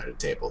sat down at a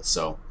table.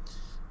 So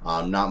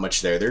not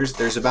much there.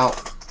 There's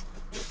about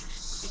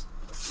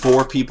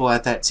 4 people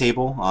at that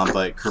table,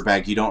 but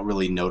Kerbag, you don't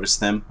really notice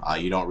them.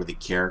 You don't really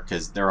care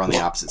because they're on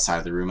the opposite side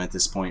of the room at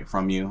this point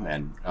from you,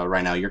 and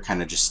right now you're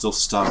kind of just still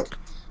stuck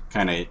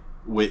kind of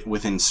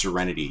within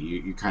Serenity.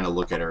 You kind of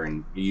look at her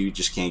and you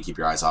just can't keep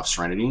your eyes off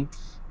Serenity.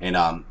 And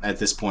at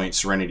this point,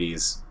 Serenity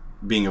is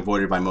being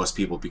avoided by most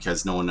people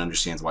because no one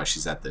understands why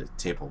she's at the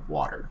table of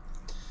water.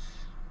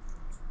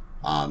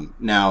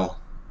 Now,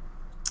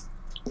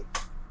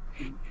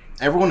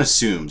 everyone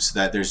assumes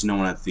that there's no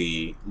one at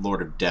the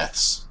Lord of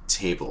Death's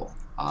table.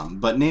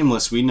 But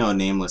Nameless, we know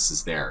Nameless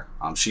is there.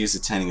 She is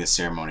attending the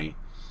ceremony.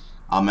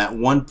 At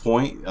one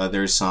point,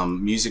 there's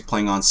some music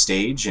playing on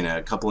stage, and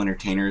a couple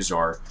entertainers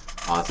are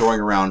throwing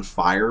around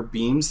fire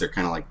beams. They're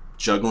kind of like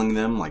juggling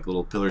them like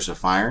little pillars of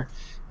fire.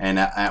 And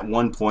at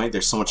one point,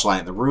 there's so much light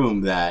in the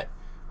room that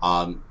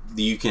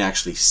you can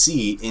actually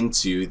see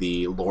into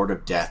the Lord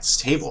of Death's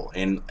table.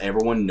 And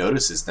everyone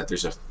notices that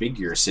there's a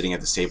figure sitting at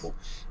this table.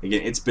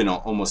 Again, it's been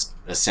almost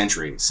a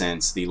century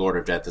since the Lord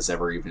of Death has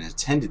ever even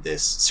attended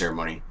this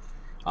ceremony.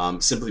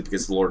 Simply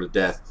because the Lord of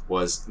Death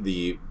was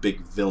the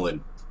big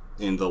villain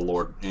in the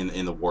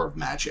in the War of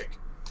Magic.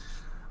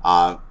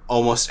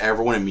 Almost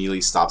everyone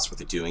immediately stops what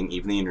they're doing.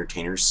 Even the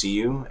entertainers see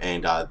you,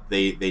 and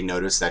they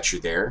notice that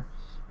you're there.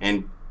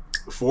 And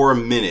for a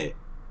minute,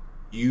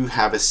 you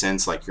have a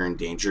sense like you're in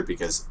danger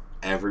because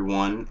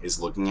everyone is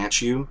looking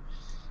at you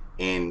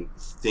and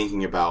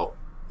thinking about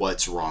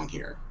what's wrong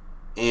here.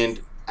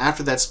 And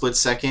after that split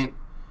second,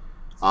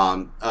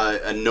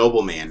 a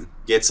nobleman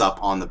gets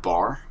up on the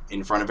bar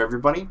in front of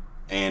everybody,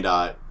 and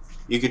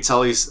you could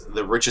tell he's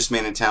the richest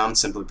man in town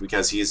simply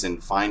because he is in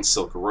fine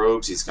silk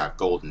robes. He's got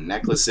golden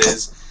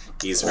necklaces.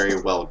 He's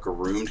very well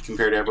groomed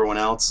compared to everyone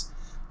else.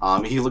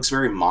 He looks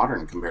very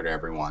modern compared to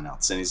everyone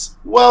else. And he's,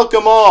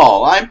 "Welcome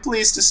all! I'm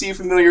pleased to see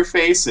familiar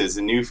faces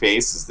and new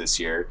faces this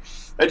year.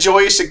 A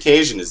joyous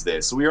occasion is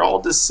this. We are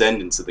all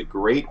descendants of the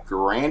great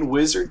Grand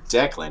Wizard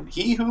Declan,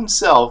 he who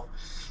himself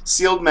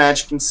sealed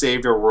magic and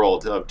saved our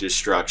world of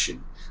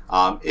destruction.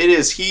 It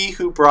is he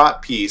who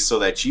brought peace so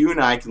that you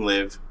and I can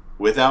live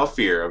without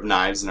fear of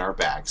knives in our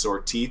backs or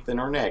teeth in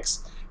our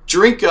necks.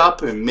 Drink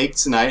up and make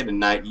tonight a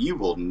night you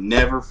will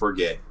never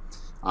forget."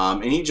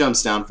 And he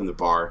jumps down from the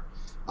bar.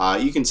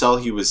 You can tell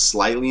he was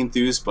slightly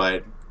enthused,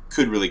 but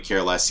could really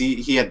care less.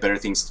 He had better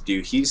things to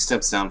do. He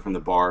steps down from the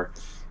bar,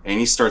 and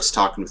he starts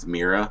talking with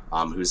Mira,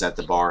 who's at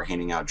the bar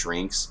handing out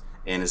drinks,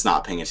 and is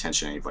not paying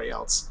attention to anybody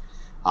else.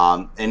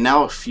 And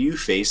now a few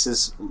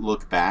faces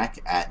look back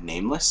at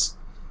Nameless,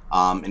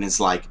 and it's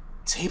like,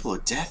 "Table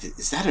of Death,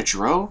 is that a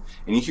dro?"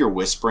 And you hear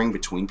whispering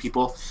between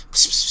people,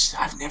 "Psst, psst,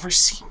 I've never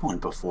seen one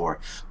before.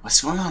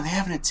 What's going on? They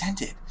haven't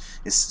attended.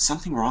 Is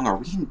something wrong? Are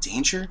we in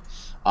danger?"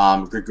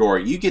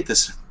 Grigor, you get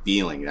this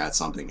feeling that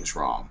something is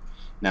wrong.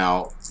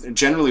 Now,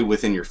 generally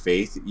within your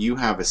faith, you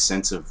have a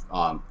sense of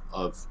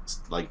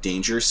like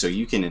danger, so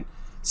you can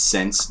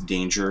sense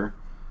danger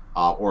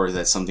or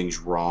that something's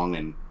wrong,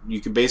 and you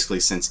can basically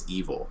sense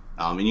evil.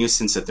 And you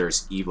sense that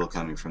there's evil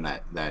coming from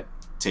that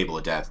Table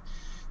of Death.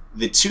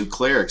 The two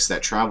clerics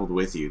that traveled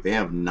with you, they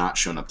have not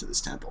shown up to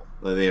this temple.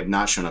 They have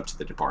not shown up to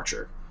the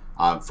departure.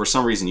 For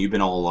some reason, you've been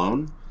all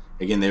alone.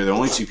 Again, they're the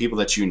only two people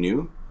that you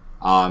knew.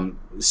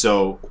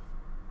 So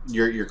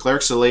your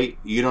clerics are late.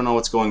 You don't know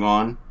what's going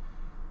on.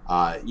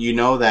 You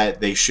know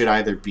that they should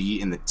either be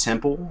in the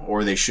temple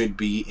or they should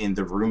be in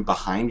the room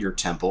behind your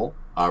temple,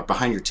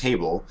 behind your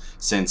table,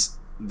 since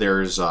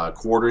there's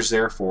quarters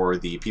there for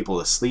the people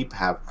to sleep,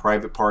 have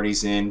private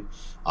parties in,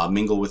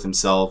 mingle with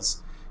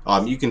themselves.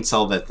 You can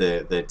tell that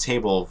the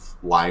table of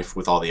life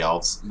with all the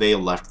elves, they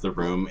left the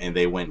room and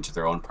they went into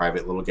their own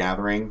private little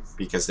gathering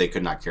because they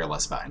could not care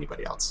less about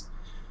anybody else.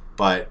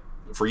 But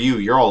for you,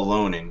 you're all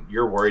alone and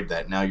you're worried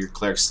that now your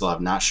clerics still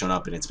have not shown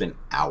up and it's been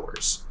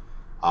hours.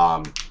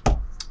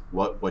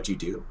 What do you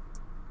do?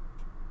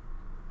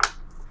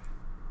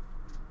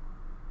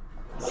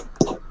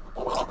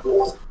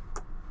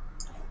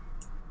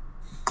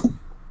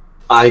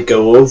 I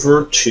go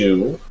over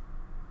to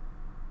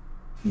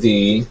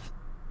the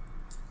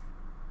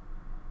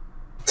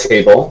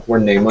table where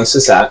Nameless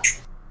is at.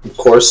 Of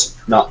course,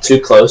 not too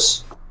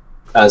close,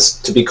 as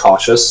to be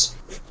cautious.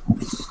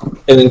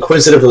 And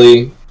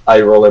inquisitively,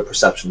 I roll a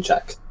perception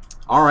check.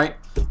 All right.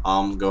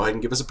 Go ahead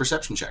and give us a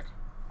perception check.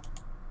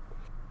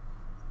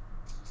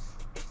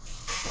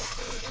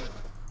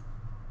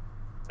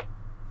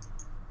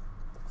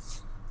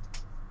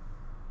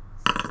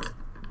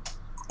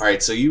 All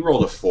right, so you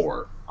rolled a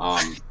 4.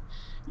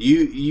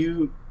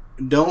 You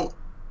don't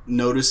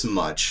notice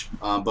much,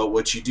 but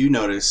what you do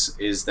notice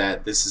is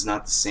that this is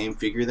not the same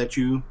figure that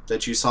you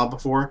saw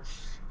before.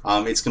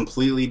 It's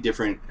completely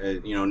different.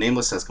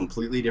 Nameless has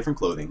completely different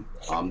clothing.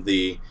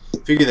 The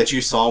figure that you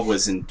saw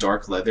was in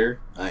dark leather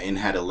and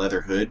had a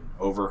leather hood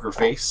over her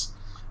face,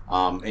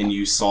 and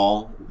you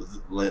saw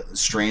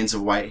strands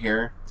of white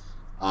hair.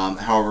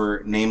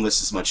 However,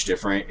 Nameless is much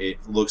different. It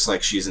looks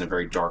like she's in a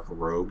very dark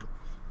robe.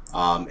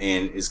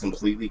 And is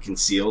completely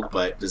concealed,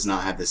 but does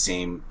not have the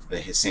same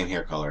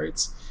hair color.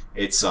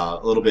 It's a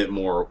little bit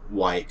more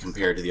white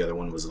compared to the other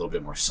one was a little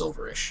bit more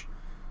silverish.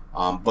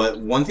 But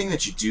one thing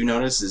that you do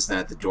notice is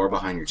that the door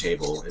behind your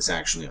table is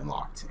actually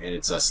unlocked, and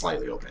it's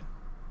slightly open.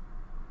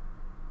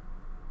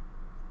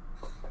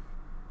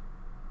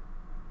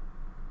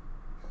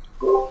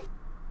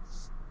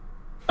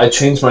 I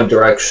change my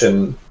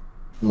direction,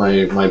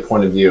 my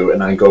point of view,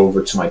 and I go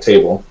over to my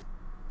table.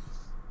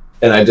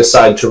 And I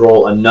decide to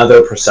roll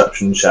another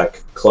perception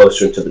check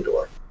closer to the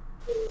door.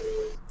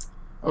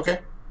 Okay.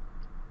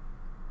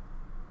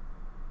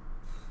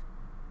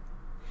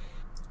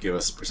 Give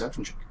us a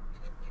perception check.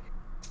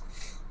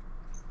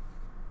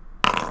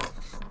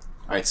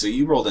 Alright, so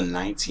you rolled a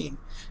 19.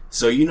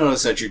 So you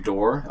notice at your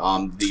door,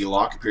 the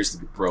lock appears to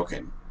be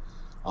broken.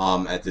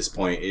 At this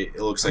point, it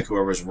looks like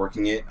whoever's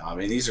working it,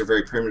 and these are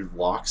very primitive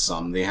locks.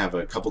 They have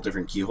a couple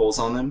different keyholes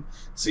on them,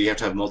 so you have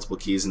to have multiple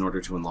keys in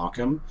order to unlock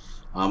them.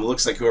 It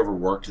looks like whoever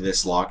worked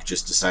this lock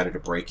just decided to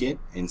break it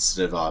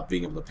instead of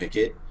being able to pick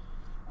it.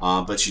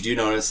 But you do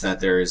notice that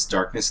there is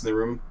darkness in the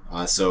room,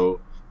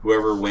 so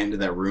whoever went into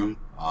that room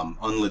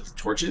unlit the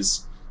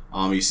torches.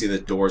 You see the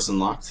door's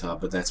unlocked,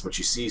 but that's what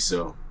you see,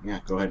 so yeah,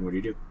 go ahead and what do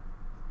you do?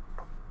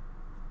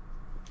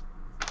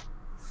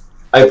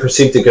 I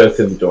proceed to go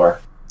through the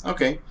door.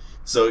 Okay,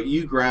 so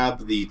you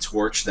grab the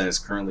torch that is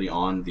currently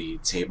on the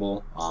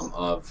table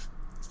of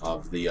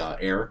the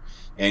air,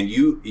 and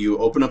you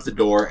open up the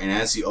door, and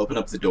as you open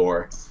up the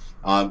door,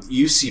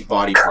 you see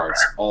body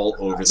parts all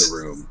over the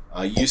room.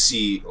 You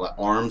see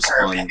arms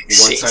on one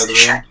side of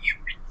the room.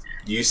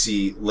 You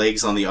see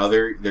legs on the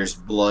other. There's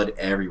blood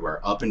everywhere,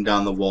 up and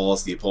down the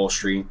walls, the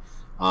upholstery.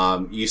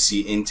 You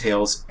see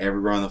entails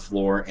everywhere on the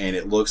floor, and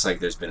it looks like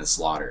there's been a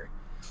slaughter.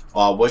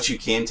 What you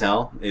can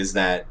tell is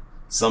that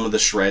some of the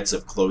shreds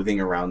of clothing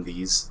around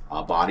these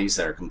bodies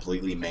that are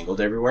completely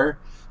mangled everywhere,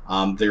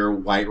 they're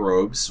white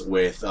robes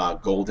with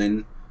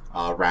golden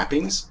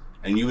wrappings,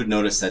 and you would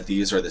notice that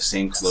these are the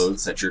same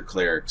clothes that your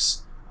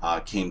clerics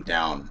came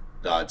down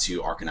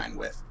to Arkanine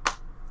with.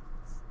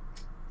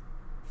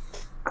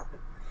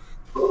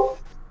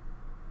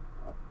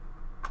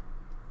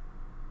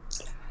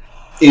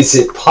 Is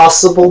it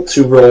possible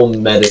to roll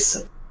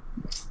medicine?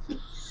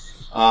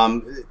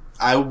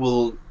 I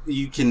will.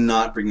 You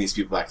cannot bring these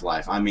people back to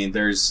life. I mean,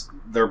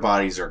 their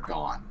bodies are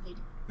gone.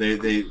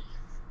 It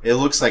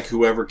looks like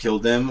whoever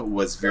killed them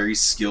was very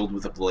skilled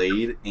with a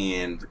blade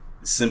and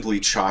simply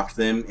chopped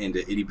them into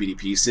itty bitty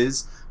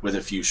pieces with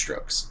a few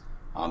strokes.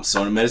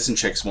 So medicine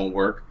checks won't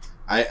work.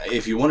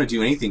 If you want to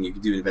do anything, you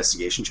can do an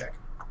investigation check.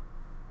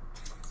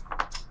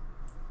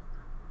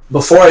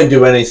 Before I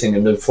do anything,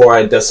 and before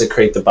I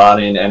desecrate the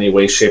body in any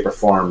way, shape, or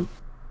form,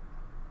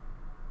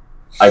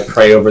 I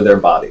pray over their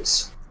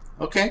bodies.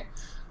 Okay,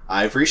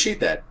 I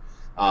appreciate that.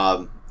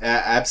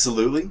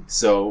 Absolutely.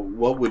 So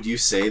what would you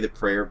say the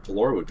prayer of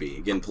Pelor would be?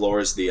 Again, Pelor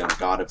is the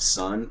god of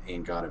sun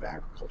and god of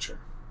agriculture.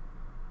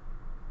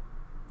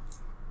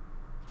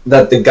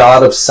 That the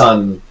god of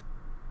sun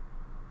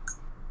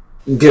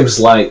gives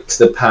light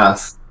to the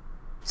path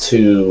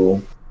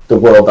to the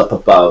world up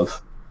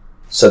above,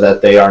 so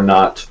that they are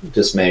not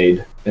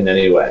dismayed in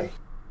any way.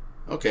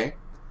 Okay.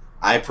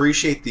 I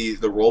appreciate the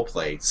role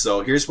play.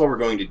 So here's what we're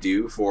going to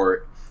do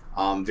for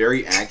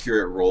very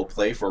accurate role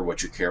play for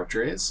what your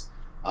character is.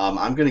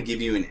 I'm going to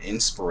give you an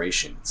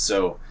inspiration.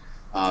 So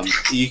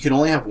you can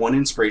only have one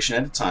inspiration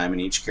at a time, and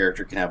each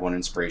character can have one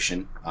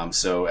inspiration.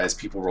 So as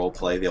people role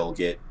play, they'll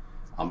get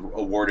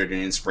awarded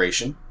an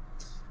inspiration.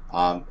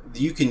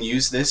 You can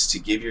use this to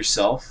give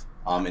yourself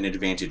an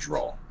advantage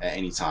roll at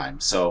any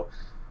time. So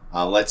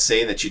let's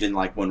say that you didn't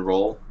like one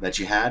roll that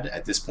you had.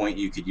 At this point,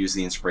 you could use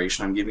the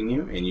inspiration I'm giving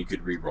you, and you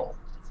could re-roll.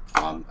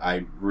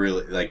 I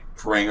really like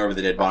praying over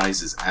the dead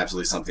bodies is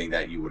absolutely something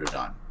that you would have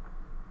done.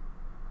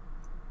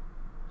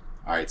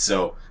 All right,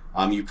 so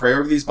you pray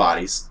over these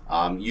bodies.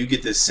 You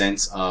get this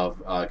sense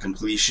of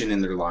completion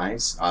in their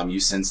lives. You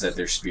sense that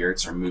their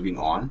spirits are moving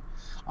on,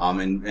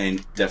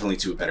 and definitely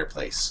to a better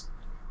place.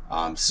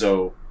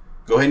 So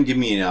go ahead and give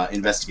me an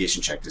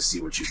investigation check to see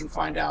what you can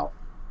find out.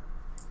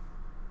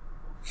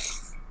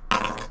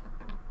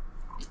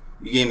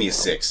 You gave me a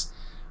 6.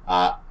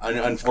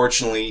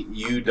 Unfortunately,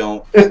 you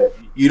don't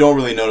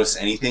really notice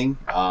anything.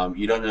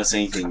 You don't notice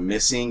anything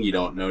missing. You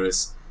don't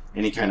notice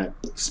any kind of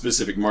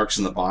specific marks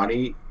on the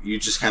body. You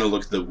just kind of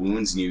look at the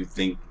wounds and you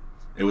think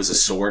it was a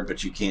sword,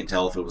 but you can't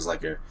tell if it was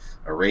like a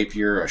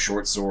rapier, a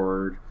short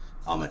sword,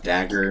 a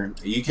dagger.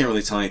 You can't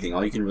really tell anything.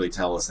 All you can really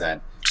tell is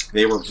that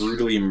they were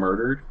brutally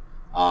murdered,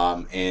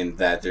 and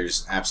that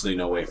there's absolutely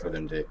no way for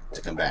them to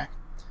come back.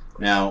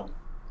 Now,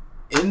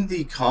 in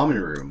the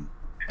common room,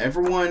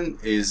 everyone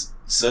is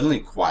suddenly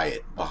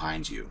quiet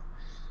behind you.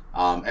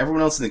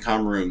 Everyone else in the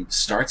common room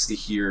starts to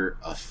hear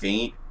a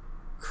faint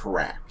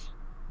crack,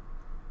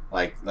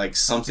 like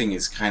something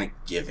is kind of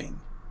giving,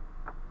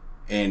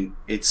 and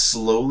it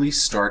slowly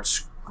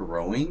starts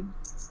growing.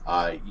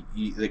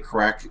 The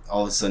crack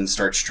all of a sudden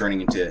starts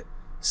turning into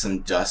some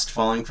dust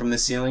falling from the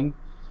ceiling.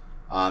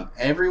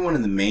 Everyone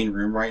in the main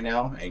room right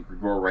now, and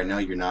Grigor, right now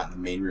you're not in the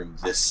main room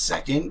this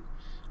second.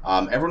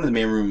 Everyone in the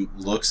main room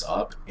looks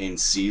up and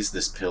sees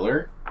this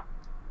pillar.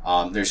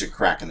 There's a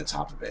crack in the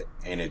top of it,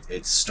 and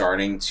it's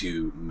starting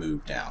to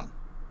move down.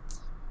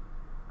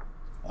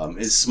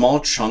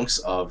 Small chunks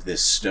of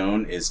this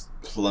stone is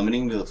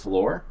plummeting to the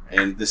floor,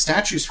 and the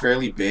statue's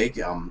fairly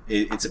big.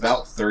 It's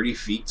about 30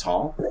 feet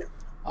tall,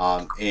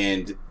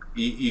 and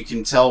you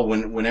can tell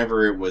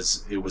whenever it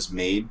was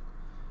made,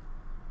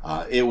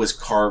 it was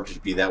carved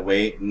to be that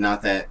way.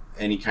 Not that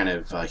any kind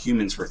of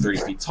humans were 30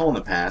 feet tall in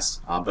the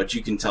past, but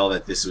you can tell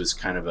that this was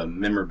kind of a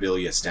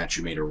memorabilia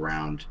statue made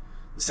around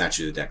the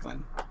statue of the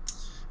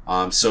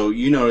Declan. So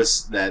you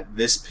notice that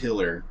this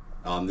pillar,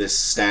 this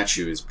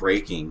statue, is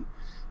breaking,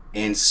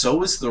 and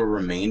so is the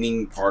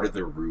remaining part of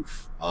the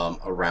roof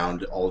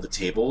around all the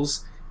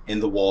tables,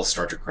 and the walls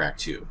start to crack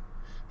too.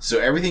 So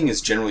everything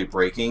is generally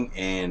breaking,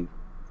 and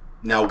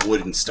now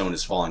wood and stone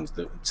is falling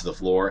to the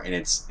floor, and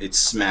it's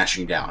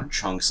smashing down.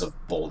 Chunks of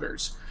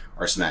boulders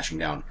are smashing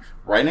down.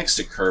 Right next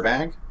to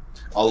Kerbag,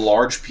 a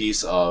large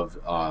piece of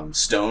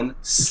stone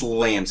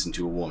slams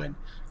into a woman,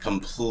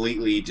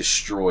 completely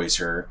destroys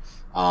her.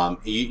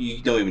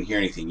 You don't even hear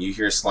anything. You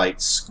hear a slight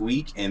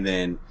squeak, and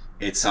then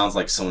it sounds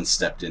like someone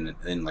stepped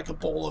in like a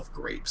bowl of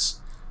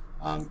grapes.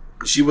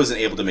 She wasn't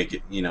able to make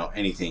it,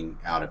 anything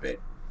out of it.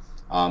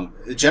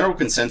 The general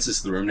consensus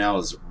of the room now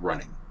is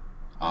running.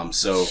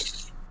 So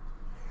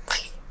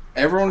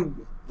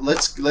everyone,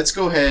 let's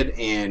go ahead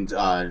and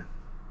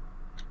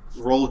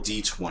roll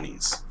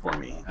d20s for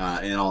me,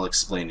 and I'll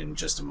explain in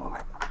just a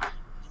moment.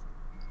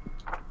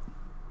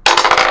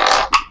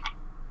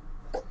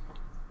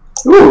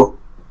 Ooh,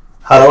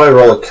 How do I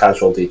roll a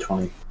casual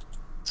d20?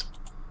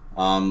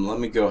 Let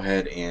me go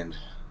ahead and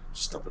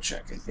just double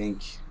check. I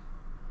think.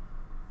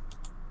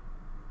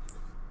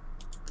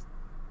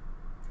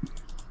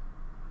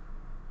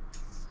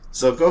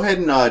 So go ahead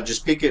and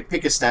just pick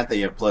a stat that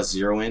you have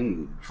 +0 in.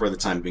 And for the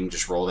time being,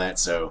 just roll that.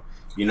 So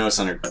you notice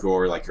on your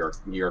Gore, like your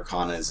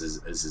Arcana is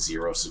a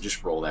 0. So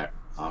just roll that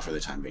for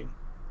the time being.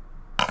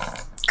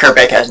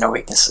 Kerbeck has no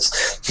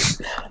weaknesses.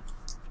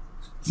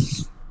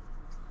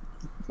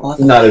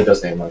 Neither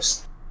does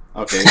Nameless.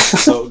 Okay,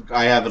 so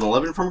I have an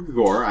 11 from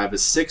Gore. I have a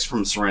 6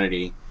 from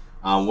Serenity.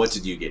 What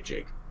did you get,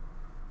 Jake?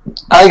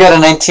 I got a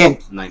 19.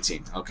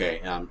 19. Okay,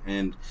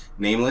 and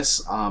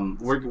Nameless.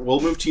 We'll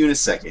move to you in a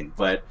second,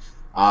 but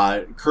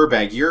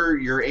Kerbag,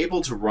 you're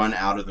able to run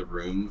out of the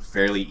room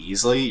fairly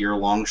easily. Your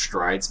long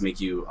strides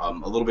make you a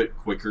little bit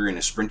quicker in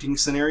a sprinting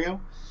scenario.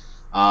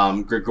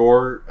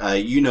 Gregor,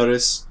 you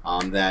notice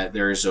that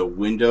there is a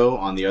window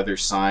on the other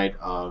side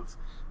of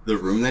the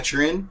room that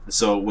you're in.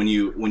 So when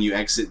you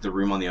exit the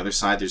room on the other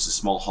side, there's a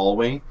small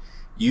hallway.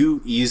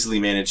 You easily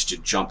manage to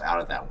jump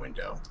out of that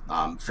window,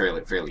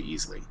 fairly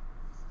easily.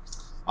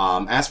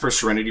 As for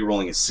Serenity,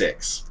 rolling a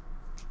 6.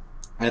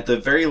 At the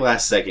very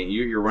last second,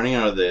 you're running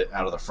out of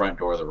the front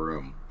door of the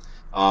room.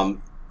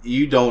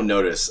 You don't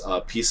notice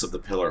a piece of the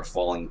pillar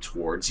falling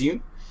towards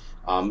you.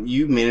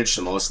 You manage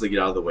to mostly get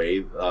out of the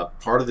way.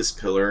 Part of this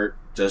pillar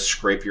does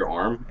scrape your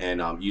arm,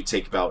 and you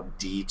take about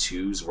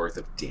D2's worth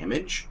of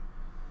damage.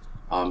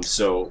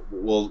 So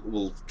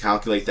we'll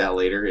calculate that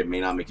later. It may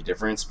not make a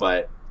difference,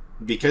 but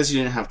because you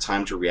didn't have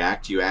time to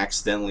react, you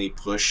accidentally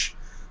push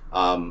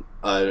a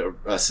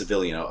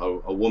civilian,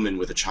 a woman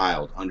with a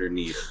child,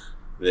 underneath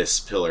this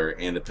pillar,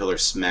 and the pillar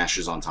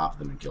smashes on top of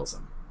them and kills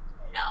them.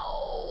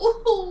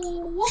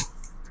 No.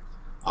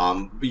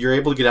 You're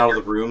able to get out of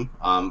the room.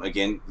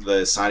 Again,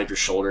 the side of your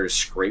shoulder is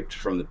scraped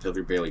from the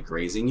pillar barely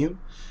grazing you.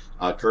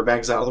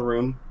 Kerbag's out of the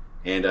room,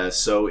 and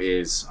so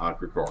is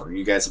Gregor.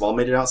 You guys have all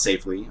made it out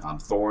safely.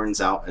 Thorn's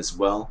out as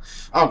well.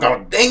 Oh,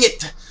 God dang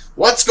it!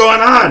 What's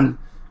going on?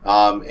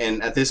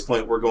 And at this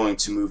point, we're going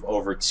to move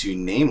over to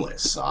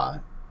Nameless.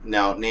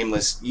 Now,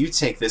 Nameless, you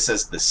take this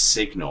as the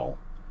signal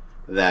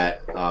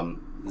that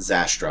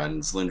Zastra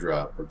and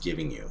Zlindra were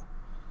giving you.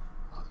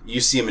 You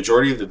see a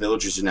majority of the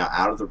villagers are now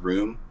out of the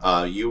room.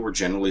 You were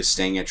generally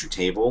staying at your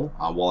table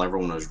while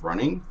everyone was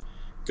running.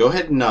 Go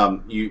ahead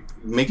and you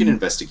make an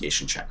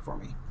investigation check for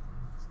me.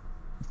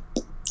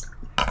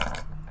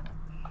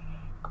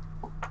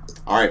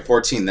 Alright,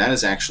 14. That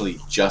is actually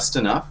just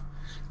enough.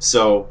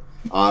 So,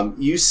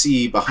 you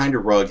see behind a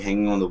rug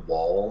hanging on the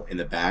wall in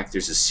the back,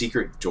 there's a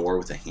secret door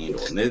with a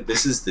handle. And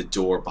this is the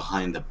door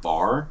behind the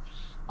bar.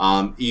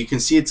 You can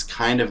see it's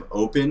kind of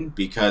open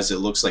because it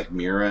looks like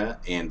Mira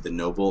and the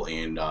noble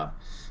and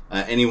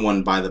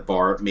anyone by the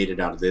bar made it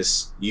out of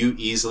this. You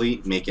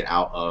easily make it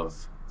out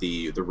of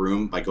the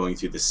room by going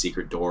through the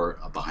secret door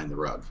behind the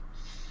rug.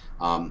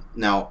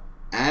 Now,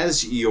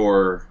 as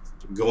you're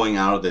going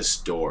out of this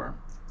door,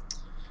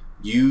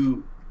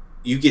 you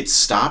get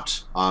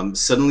stopped.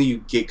 Suddenly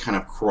you get kind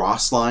of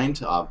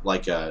cross-lined,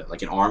 like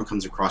an arm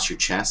comes across your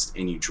chest,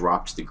 and you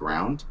drop to the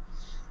ground.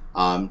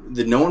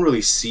 No one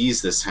really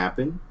sees this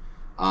happen,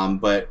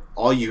 but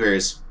all you hear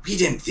is, "We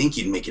didn't think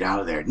you'd make it out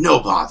of there. No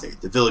bother.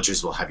 The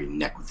villagers will have your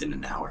neck within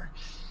an hour."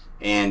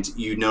 And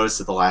you notice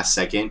at the last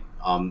second,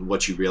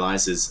 what you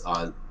realize is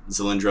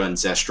Zlindra and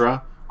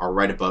Zestra are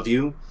right above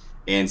you,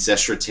 and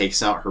Zestra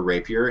takes out her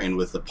rapier, and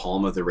with the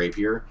palm of the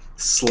rapier,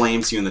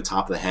 slams you in the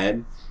top of the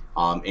head,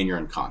 and you're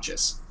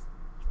unconscious.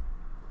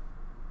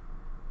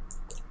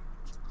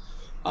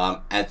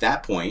 At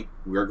that point,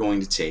 we're going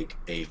to take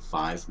a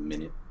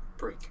 5-minute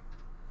break.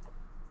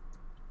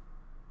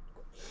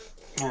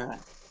 All right.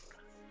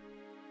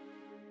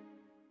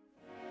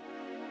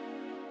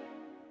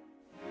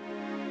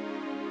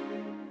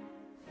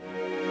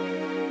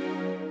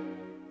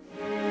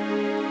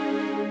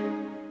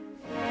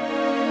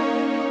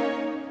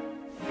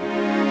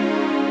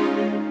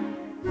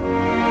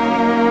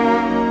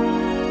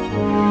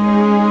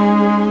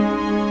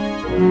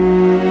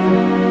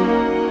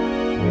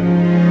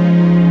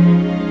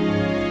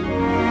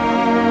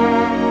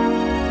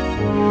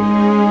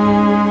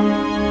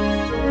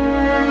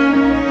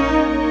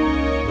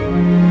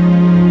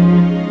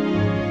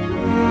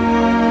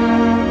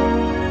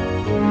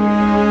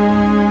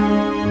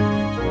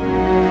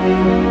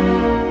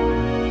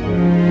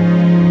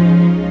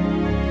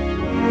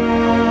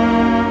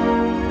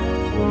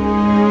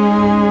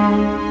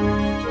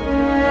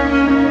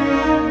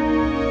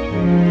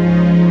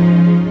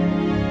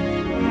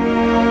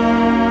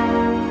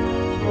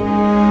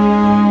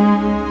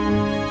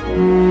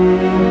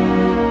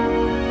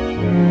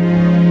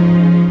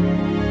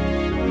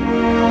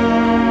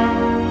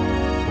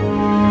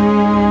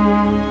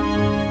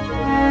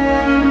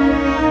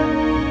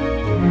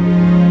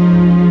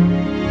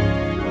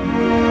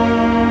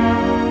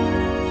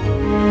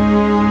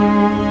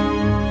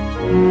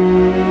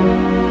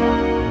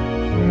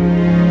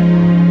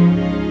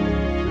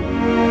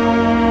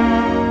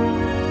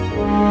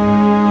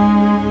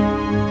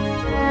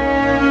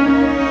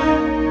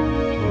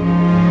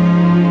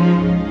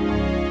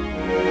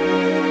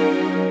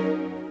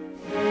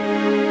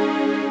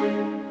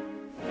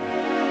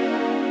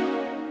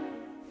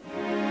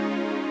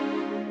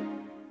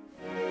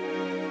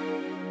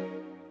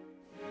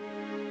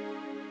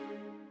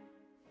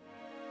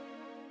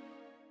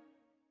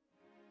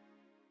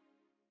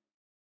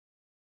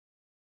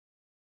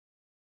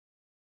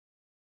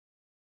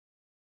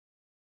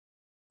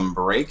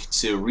 break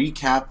to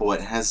recap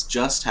what has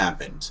just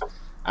happened.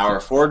 Our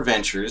four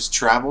adventurers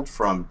traveled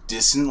from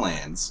distant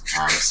lands,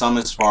 some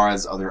as far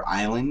as other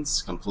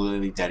islands,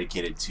 completely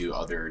dedicated to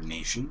other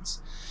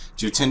nations,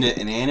 to attend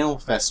an annual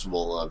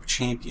festival of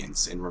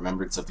champions in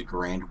remembrance of the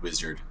Grand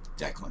Wizard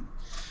Declan.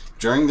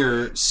 During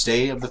their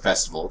stay of the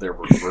festival, there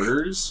were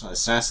murders,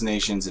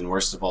 assassinations, and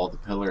worst of all, the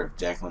Pillar of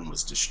Declan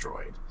was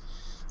destroyed.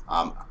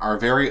 Our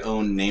very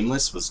own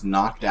Nameless was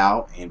knocked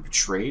out and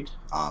betrayed,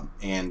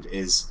 and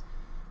is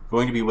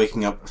going to be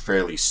waking up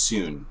fairly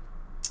soon.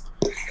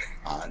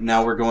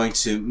 Now we're going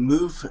to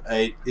move.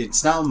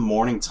 It's now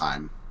morning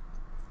time,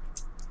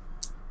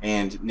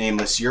 and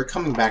Nameless, you're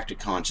coming back to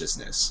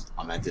consciousness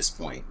at this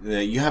point.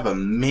 You have a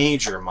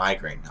major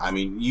migraine. I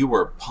mean, you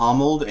were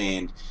pummeled,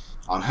 and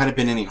had it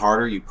been any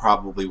harder, you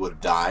probably would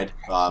have died.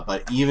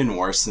 But even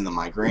worse than the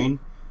migraine,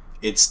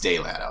 it's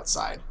daylight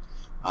outside.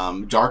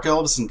 Dark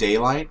elves and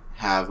daylight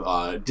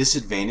have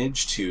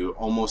disadvantage to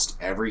almost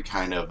every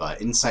kind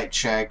of insight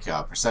check,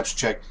 perception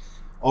check.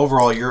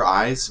 Overall, your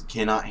eyes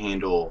cannot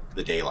handle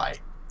the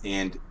daylight.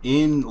 And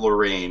in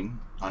Loraeyn,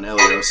 on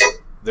Elios,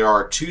 there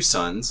are 2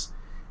 suns,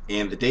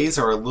 and the days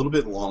are a little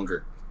bit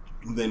longer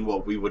than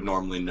what we would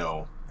normally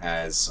know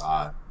as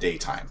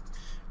daytime.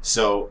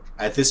 So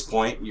at this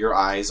point, your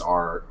eyes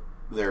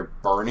they're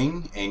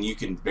burning, and you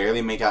can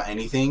barely make out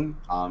anything,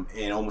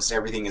 and almost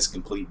everything is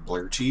complete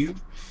blur to you.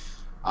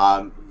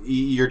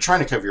 You're trying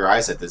to cover your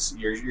eyes at this.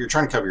 You're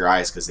trying to cover your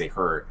eyes because they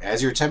hurt.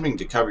 As you're attempting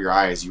to cover your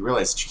eyes, you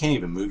realize that you can't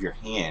even move your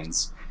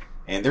hands,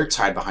 and they're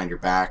tied behind your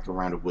back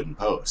around a wooden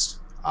post.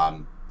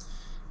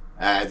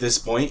 At this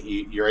point,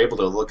 you're able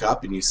to look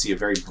up, and you see a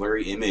very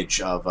blurry image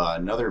of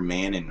another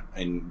man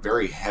in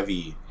very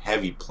heavy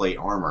plate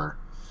armor.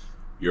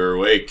 You're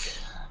awake.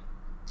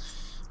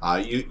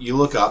 You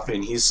look up,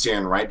 and he's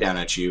staring right down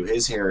at you.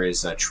 His hair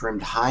is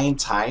trimmed high and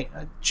tight,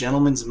 a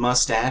gentleman's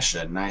mustache,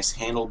 a nice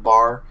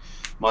handlebar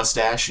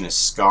mustache, and a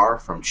scar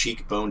from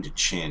cheekbone to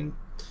chin.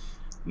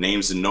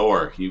 Name's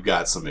Nor. You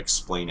got some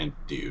explaining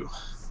to do.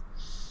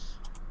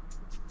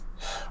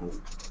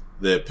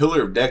 The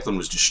Pillar of Declan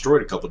was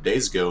destroyed a couple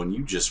days ago, and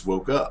you just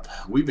woke up.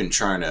 We've been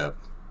trying to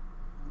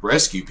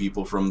rescue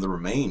people from the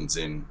remains,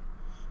 and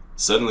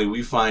suddenly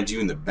we find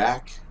you in the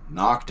back,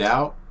 knocked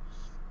out.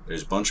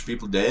 There's a bunch of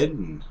people dead,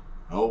 and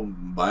oh,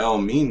 by all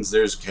means,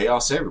 there's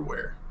chaos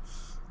everywhere.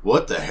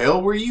 What the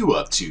hell were you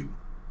up to?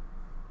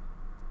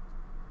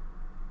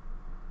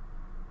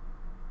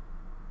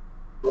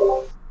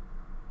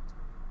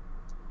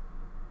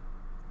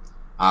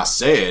 I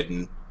said,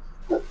 and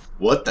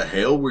what the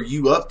hell were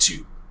you up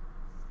to?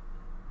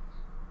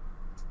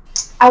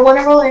 I want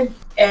to roll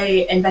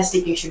a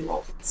investigation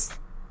roll, please.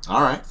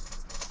 All right.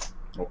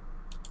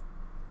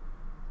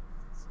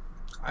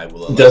 I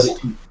will.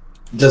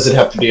 Does it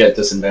have to be at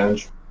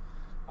disadvantage?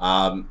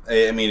 I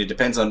mean, it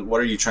depends on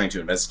what are you trying to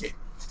investigate.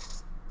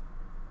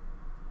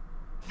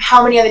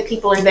 How many other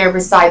people are there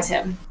besides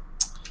him?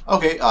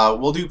 Okay,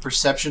 we'll do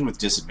perception with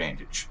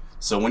disadvantage.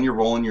 So when you're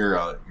rolling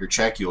your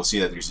check, you'll see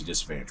that there's a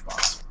disadvantage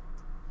box.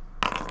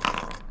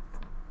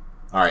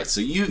 All right,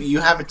 so you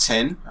have a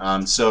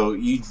 10, so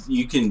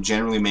you can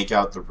generally make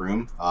out the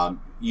room.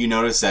 You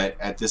notice that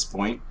at this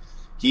point,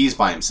 he's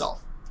by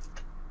himself.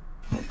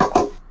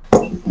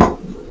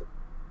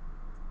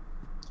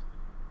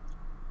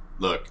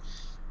 Look,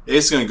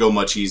 it's going to go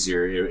much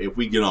easier if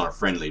we get on a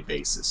friendly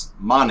basis.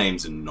 My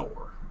name's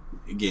Nor.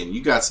 Again,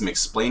 you got some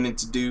explaining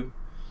to do.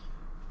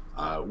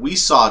 We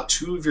saw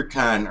 2 of your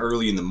kind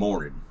early in the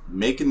morning,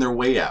 making their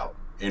way out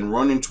and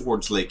running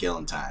towards Lake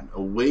Elentine,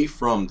 away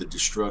from the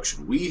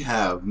destruction. We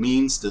have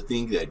means to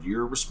think that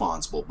you're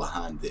responsible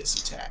behind this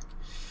attack.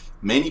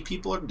 Many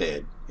people are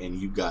dead, and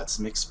you got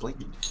some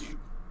explaining to do.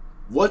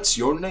 What's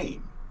your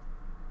name?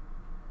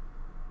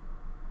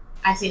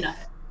 I see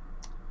nothing.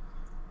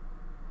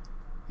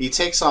 He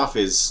takes off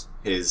his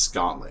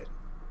gauntlet.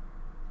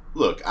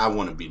 Look, I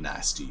want to be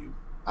nice to you.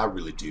 I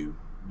really do.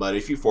 But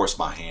if you force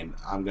my hand,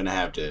 I'm going to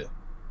have to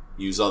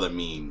use other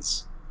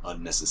means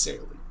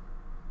unnecessarily.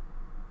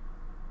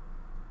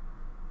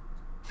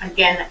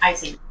 Again, I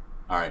see.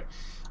 Alright.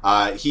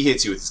 He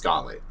hits you with his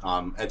gauntlet.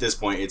 At this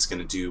point, it's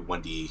going to do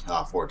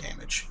 1d4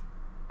 damage.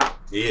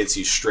 He hits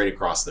you straight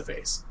across the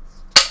face.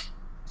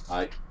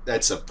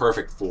 That's a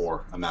perfect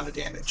 4 amount of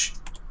damage.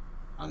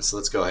 So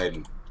let's go ahead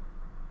and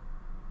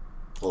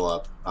pull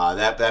up.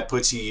 That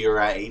puts you, you're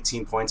at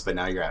 18 points, but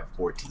now you're at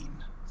 14.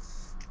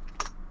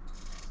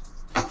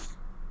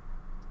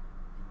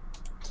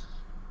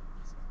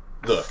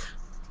 Look,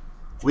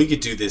 we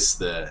could do this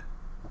the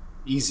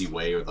easy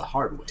way or the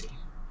hard way.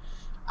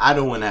 I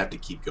don't want to have to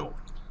keep going.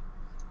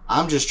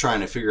 I'm just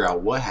trying to figure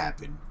out what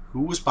happened,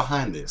 who was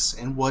behind this,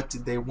 and what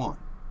did they want.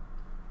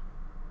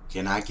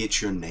 Can I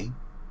get your name?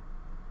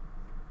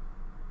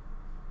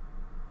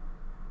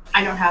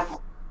 I don't have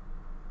one.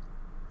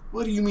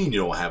 What do you mean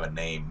you don't have a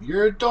name?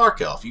 You're a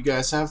dark elf. You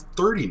guys have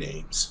 30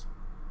 names.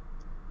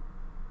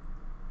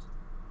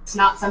 It's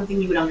not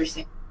something you would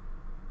understand.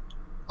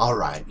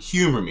 Alright,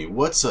 humor me.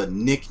 What's a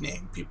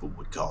nickname people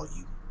would call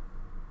you?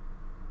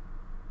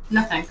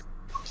 Nothing.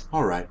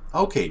 Alright,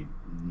 okay,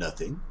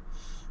 nothing.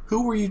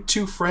 Who were you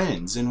two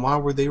friends, and why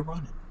were they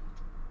running?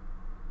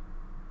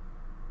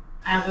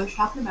 I don't know what you're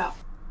talking about.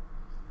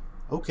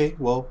 Okay,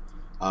 well,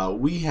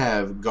 we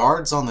have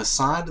guards on the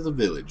side of the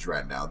village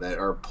right now that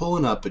are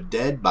pulling up a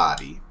dead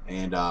body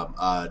and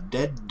a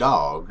dead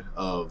dog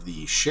of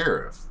the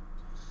sheriff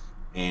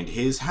and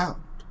his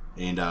hound.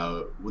 And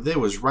they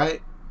was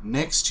right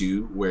next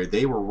to where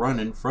they were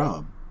running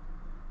from.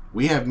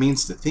 We have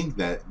means to think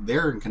that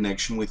they're in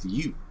connection with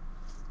you.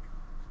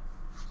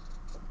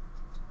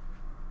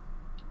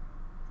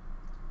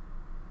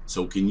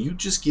 So can you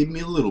just give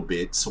me a little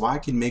bit so I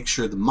can make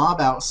sure the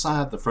mob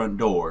outside the front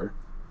door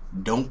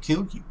don't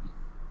kill you?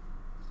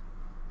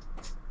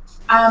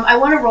 I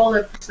want to roll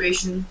a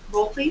persuasion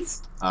roll,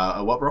 please.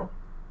 A what roll?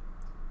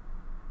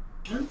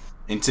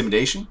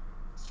 Intimidation?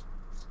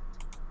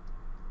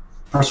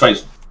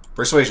 Persuasion.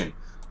 Persuasion.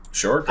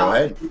 Sure, go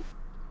ahead.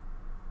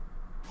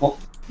 Well,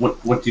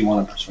 what do you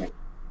want to persuade?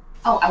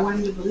 Oh, I want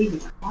him to believe in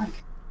my Mark.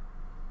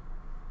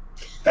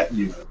 That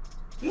you.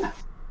 Yeah.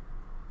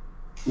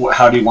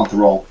 How do you want the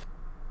roll?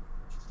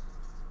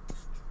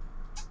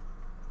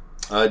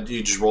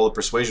 You just roll a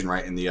persuasion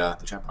right in the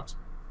chat box.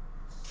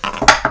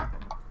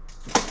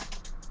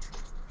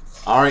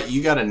 All right,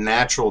 you got a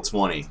natural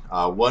 20.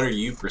 What are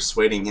you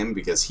persuading him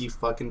because he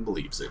fucking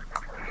believes it?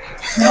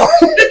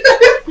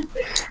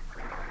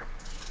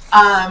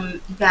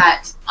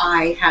 That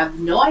I have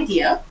no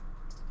idea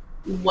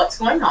what's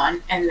going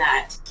on and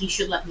that he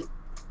should let me.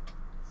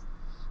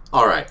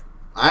 All right,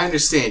 I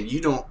understand you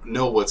don't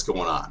know what's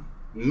going on.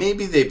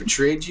 Maybe they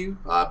betrayed you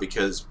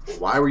because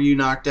why were you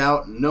knocked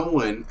out? No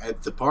one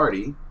at the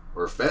party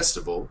or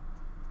festival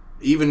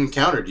even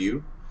encountered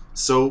you,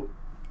 so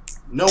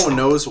no one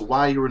knows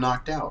why you were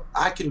knocked out.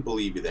 I can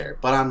believe you there,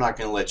 but I'm not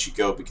going to let you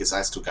go because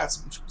I still got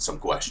some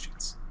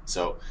questions.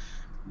 So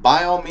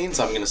by all means,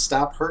 I'm going to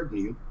stop hurting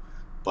you,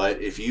 but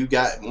if you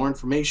got more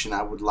information,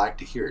 I would like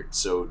to hear it.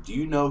 So do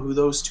you know who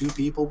those two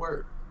people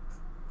were?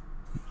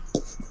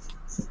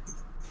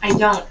 I don't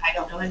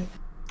know anything.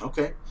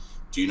 Okay.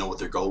 Do you know what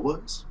their goal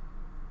was?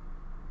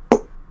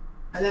 Or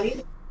that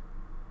either.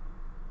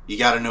 You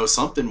got to know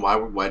something.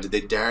 Why did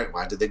they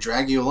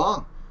drag you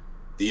along?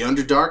 The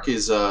Underdark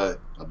is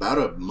about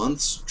a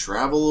month's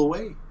travel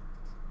away.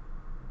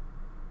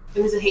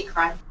 It was a hate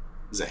crime.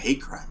 It was a hate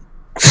crime.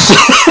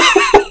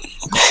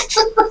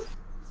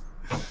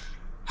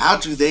 How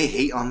do they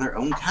hate on their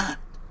own kind?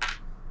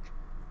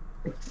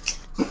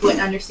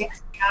 Wouldn't understand.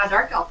 Not a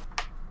dark elf.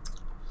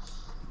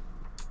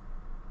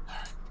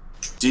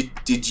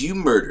 Did you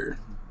murder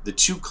the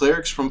two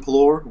clerics from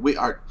Pelor? We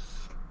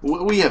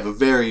have a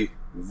very,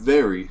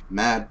 very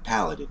mad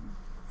paladin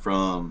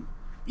from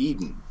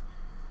Eden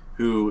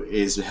who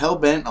is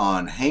hell-bent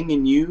on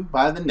hanging you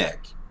by the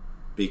neck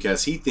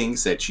because he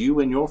thinks that you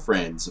and your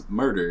friends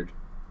murdered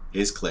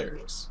his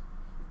clerics.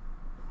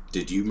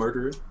 Did you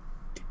murder it?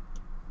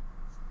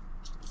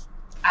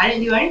 I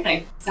didn't do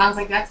anything. Sounds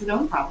like that's his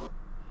own problem.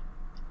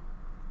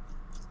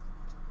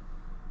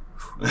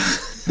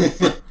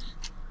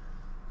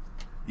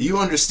 You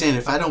understand,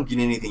 if I don't get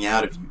anything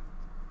out of you,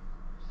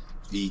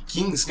 the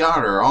King's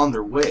Guard are on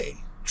their way,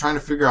 trying to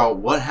figure out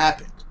what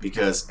happened,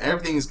 because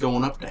everything's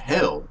going up to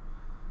hell.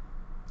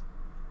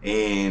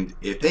 And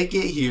if they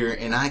get here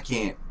and I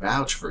can't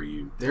vouch for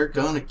you, they're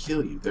going to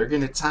kill you. They're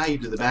going to tie you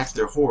to the back of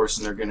their horse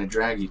and they're going to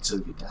drag you till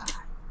you die.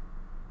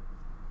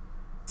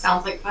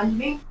 Sounds like fun to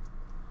me.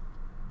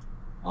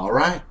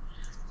 Alright.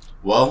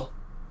 Well,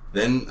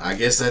 then I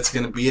guess that's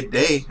going to be a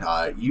day.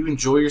 You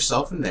enjoy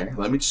yourself in there.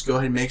 Let me just go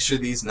ahead and make sure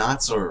these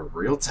knots are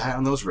real tight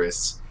on those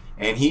wrists.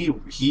 And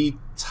he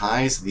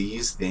ties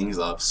these things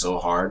up so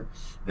hard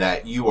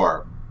that you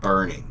are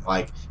burning.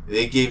 Like,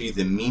 they gave you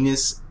the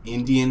meanest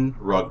Indian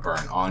rug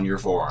burn on your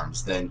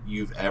forearms than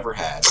you've ever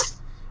had.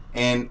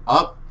 And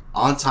up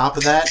on top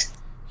of that,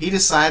 he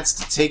decides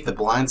to take the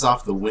blinds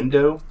off the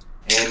window,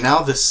 and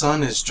now the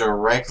sun is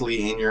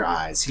directly in your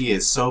eyes. He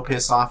is so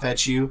pissed off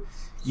at you.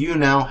 You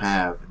now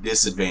have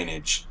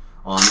disadvantage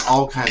on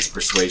all kinds of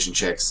persuasion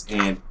checks,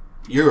 and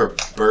you're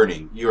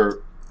burning.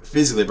 You're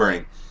physically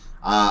burning.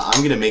 I'm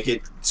going to make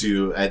it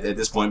to, at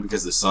this point,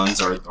 because the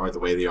suns are the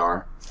way they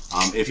are.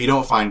 If you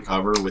don't find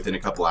cover within a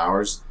couple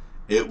hours,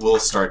 it will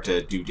start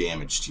to do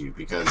damage to you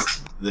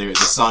because the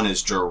sun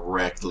is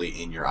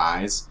directly in your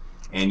eyes,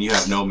 and you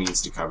have no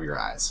means to cover your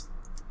eyes.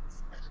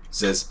 It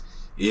says,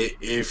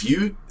 if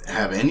you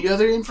have any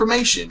other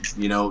information,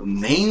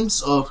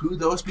 names of who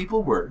those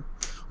people were,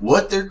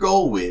 what their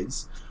goal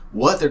is,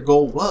 what their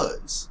goal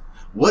was,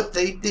 what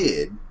they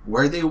did,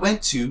 where they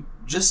went to,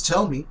 just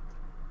tell me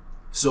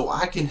so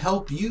I can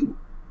help you.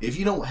 If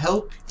you don't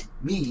help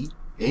me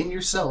and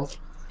yourself,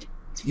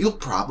 you'll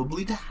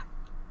probably die.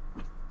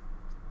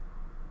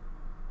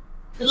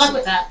 Good luck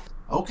with that.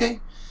 Okay.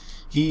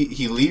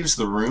 He leaves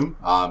the room.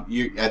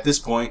 At this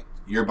point,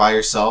 you're by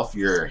yourself.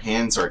 Your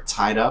hands are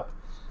tied up.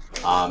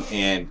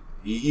 And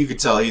you could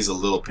tell he's a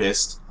little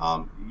pissed.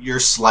 You're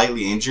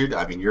slightly injured.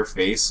 I mean, your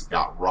face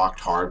got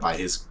rocked hard by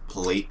his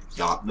plate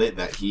gauntlet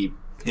that he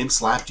pimp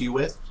slapped you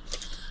with.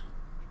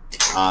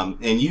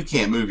 And you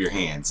can't move your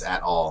hands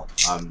at all.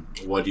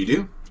 What do you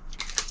do?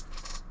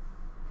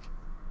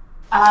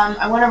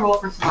 I want to roll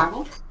for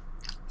survival.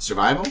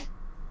 Survival?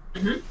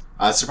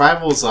 Mm-hmm.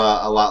 Survival is a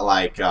lot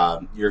like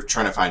you're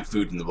trying to find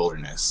food in the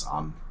wilderness.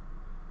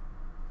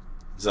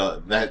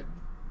 So that's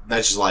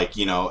just like,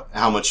 you know,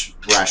 how much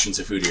rations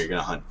of food you're going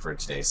to hunt for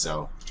today.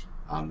 So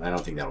I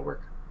don't think that'll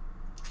work.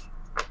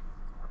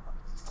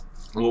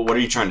 Well, what are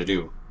you trying to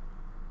do?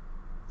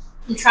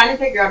 I'm trying to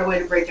figure out a way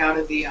to break out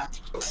of the...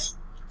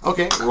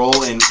 Okay,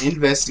 roll an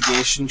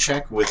investigation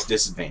check with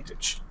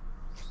disadvantage.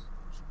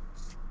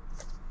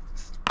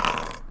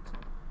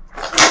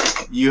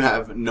 You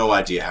have no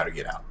idea how to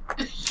get out.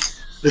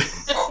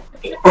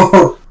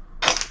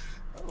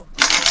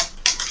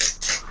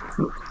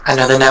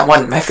 Another nat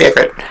one, my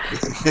favorite.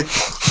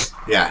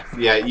 Yeah.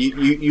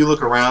 You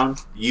look around.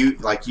 You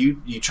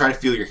try to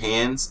feel your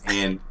hands,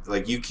 and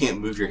like you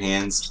can't move your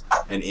hands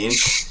an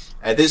inch.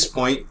 At this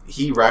point,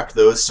 he wrapped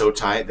those so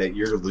tight that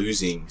you're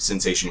losing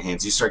sensation in your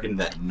hands. You start getting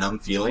that numb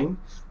feeling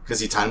because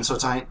he timed so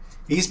tight.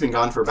 He's been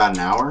gone for about an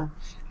hour,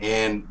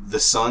 and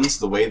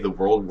the way the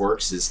world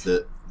works is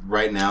that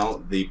right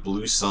now the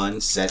blue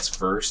sun sets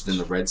first and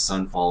the red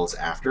sun follows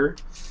after.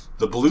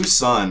 The blue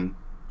sun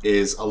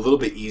is a little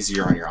bit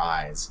easier on your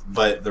eyes,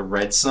 but the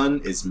red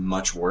sun is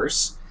much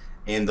worse,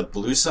 and the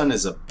blue sun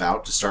is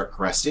about to start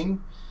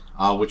cresting,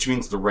 which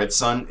means the red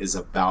sun is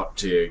about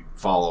to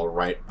follow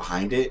right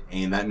behind it,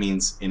 and that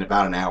means in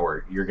about an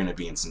hour you're going to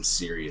be in some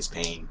serious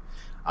pain.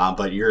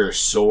 But you're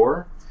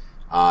sore.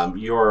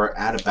 You're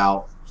at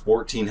about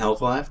 14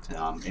 health left,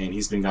 and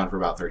he's been gone for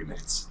about 30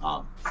 minutes.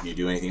 You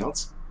do anything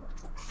else?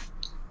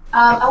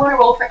 I want to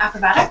roll for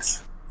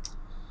acrobatics.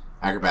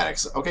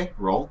 Acrobatics. Okay,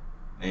 roll.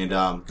 And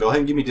go ahead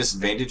and give me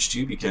disadvantage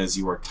too because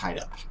you are tied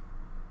up.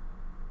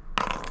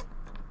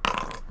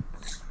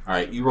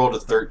 Alright, you rolled a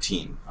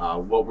 13.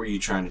 What were you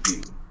trying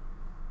to do?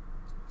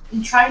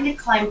 I'm trying to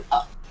climb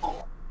up the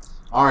pole.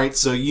 Alright,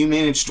 so you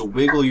managed to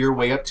wiggle your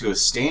way up to a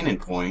standing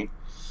point,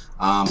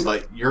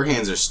 but your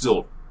hands are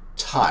still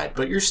tied,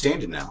 but you're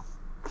standing now.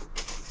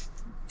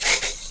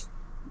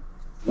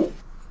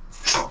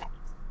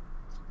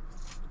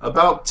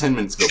 About 10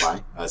 minutes go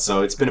by,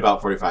 so it's been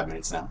about 45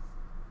 minutes now.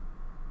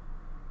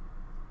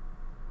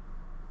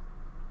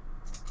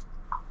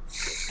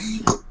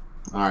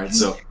 Alright,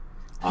 so...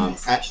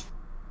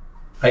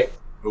 Hey.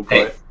 Oh, go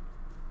ahead.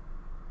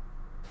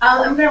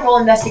 I'm going to roll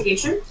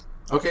investigation.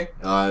 Okay,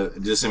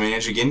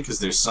 disadvantage again because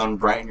there's sun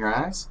bright in your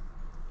eyes.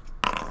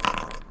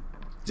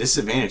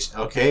 Disadvantage,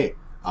 okay.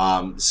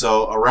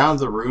 So around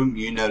the room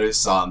you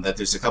notice that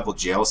there's a couple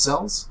jail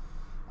cells.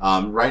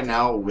 Right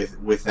now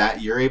with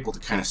that you're able to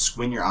kind of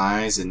squint your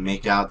eyes and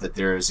make out that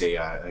there's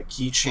a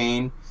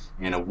keychain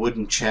and a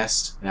wooden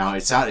chest. Now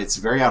it's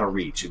very out of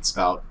reach. It's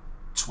about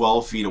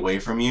 12 feet away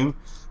from you.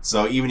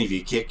 So even if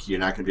you kick, you're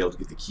not going to be able to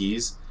get the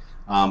keys.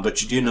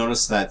 But you do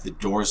notice that the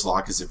door's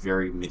lock is a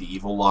very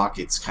medieval lock.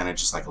 It's kind of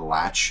just like a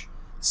latch.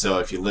 So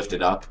if you lift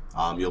it up,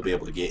 you'll be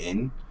able to get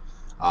in.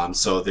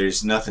 So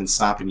there's nothing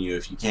stopping you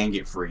if you can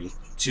get free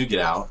to get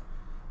out.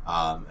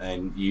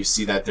 And you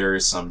see that there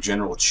is some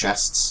general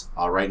chests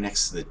right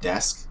next to the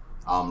desk,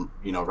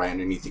 right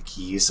underneath the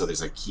keys. So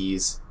there's a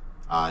keys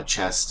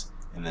chest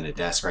and then a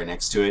desk right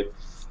next to it.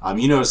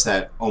 You notice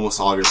that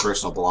almost all of your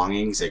personal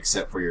belongings,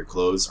 except for your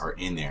clothes, are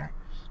in there.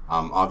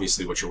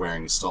 Obviously what you're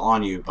wearing is still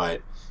on you,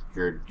 but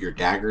your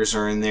daggers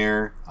are in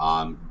there,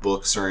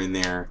 books are in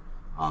there.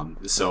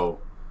 So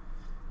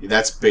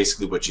that's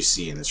basically what you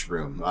see in this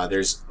room.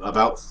 There's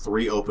about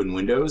 3 open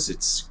windows.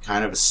 It's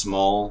kind of a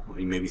small,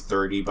 maybe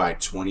 30 by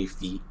 20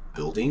 feet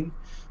building,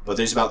 but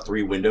there's about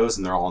 3 windows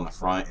and they're all in the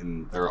front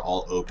and they're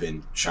all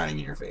open, shining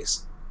in your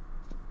face.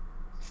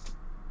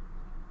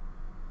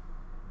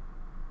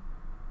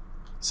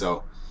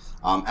 So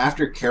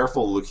after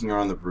careful looking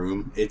around the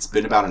room, it's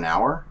been about an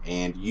hour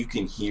and you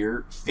can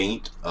hear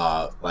faint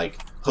like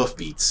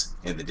hoofbeats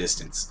in the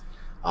distance.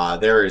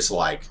 There is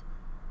like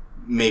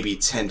maybe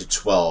 10 to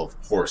 12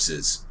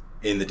 horses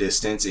in the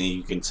distance and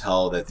you can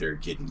tell that they're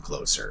getting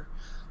closer.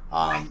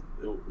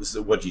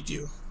 So what do you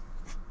do?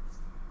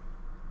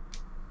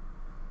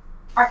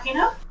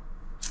 Arcana?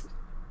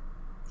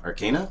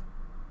 Arcana?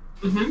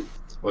 Mm-hmm.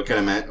 What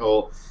kind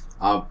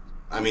of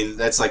I mean,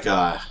 that's like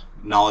a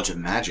knowledge of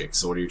magic,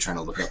 so what are you trying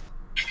to look up?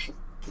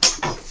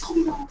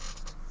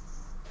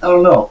 I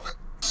don't know.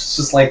 It's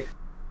just like...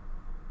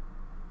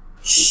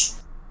 Just...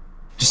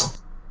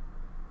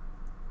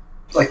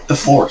 like the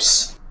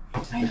Force.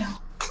 I know.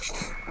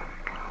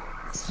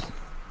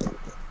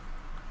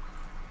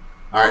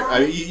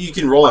 Alright, you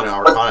can roll an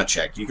Arcana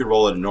check. You can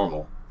roll it in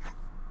normal.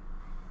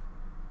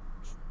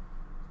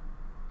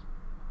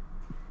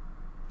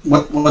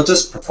 What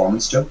does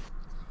performance do?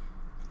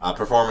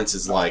 Performance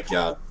is like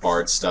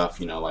bard stuff,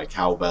 like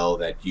how well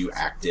that you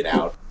acted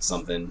out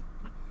something.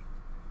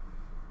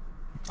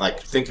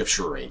 Like, think of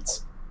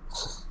charades.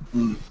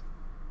 Mm.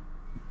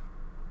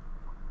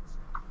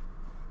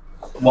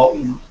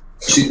 Well,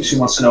 she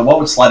wants to know, what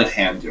would sleight of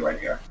hand do right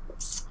here?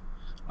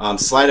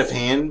 Sleight of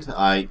hand,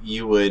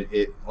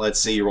 let's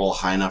say you roll a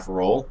high enough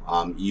roll,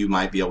 you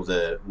might be able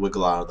to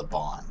wiggle out of the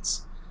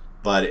bonds.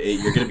 But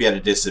you're going to be at a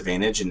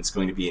disadvantage, and it's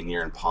going to be a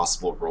near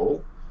impossible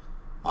roll.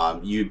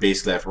 You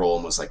basically have to roll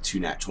almost like 2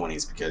 nat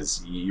 20s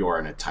because you're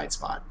in a tight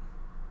spot.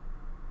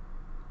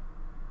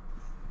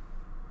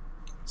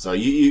 So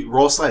you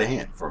roll sleight of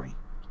hand for me.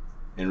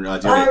 And do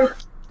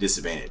it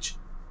disadvantage.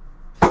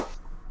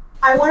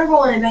 I want to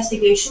roll an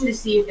investigation to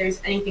see if there's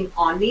anything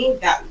on me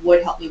that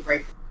would help me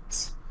break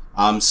this.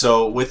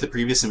 So with the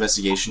previous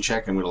investigation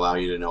check, I'm going to allow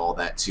you to know all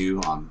that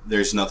too.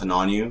 There's nothing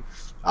on you.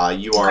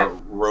 You are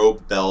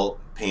robe, belt,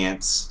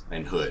 pants,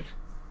 and hood.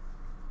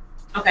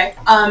 Okay.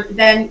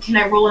 Then can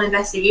I roll an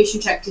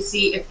investigation check to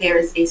see if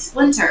there's a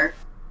splinter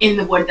in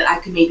the wood that I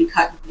could maybe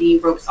cut the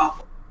ropes off?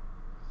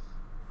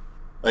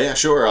 Yeah,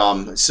 sure.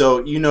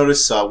 So you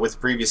notice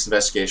with previous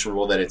investigation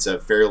roll that it's a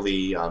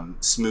fairly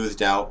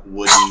smoothed out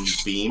wooden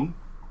beam.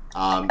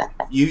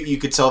 You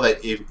could tell that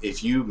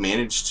if you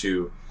manage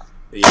to,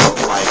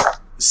 like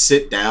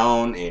sit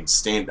down and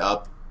stand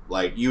up,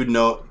 like you would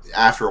know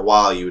after a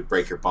while you would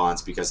break your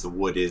bonds because the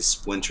wood is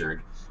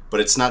splintered. But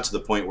it's not to the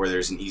point where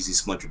there's an easy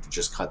splinter to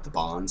just cut the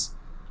bonds.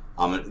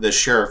 The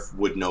sheriff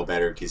would know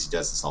better because he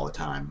does this all the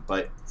time.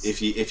 But if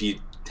you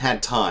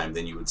had time,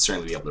 then you would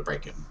certainly be able to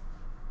break him.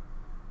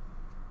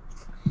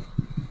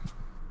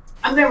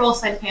 I'm going to roll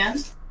sleight of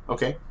hand.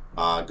 Okay.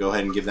 Go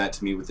ahead and give that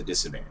to me with a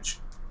disadvantage.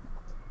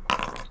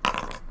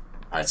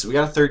 Alright, so we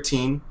got a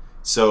 13.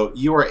 So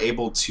you are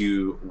able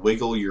to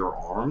wiggle your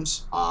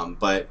arms,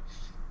 but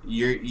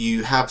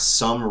you have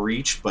some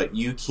reach, but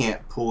you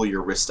can't pull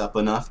your wrist up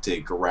enough to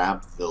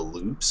grab the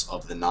loops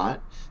of the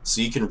knot. So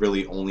you can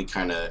really only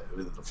kind of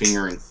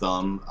finger and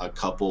thumb a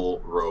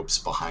couple ropes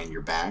behind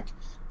your back,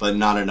 but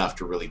not enough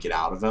to really get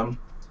out of them.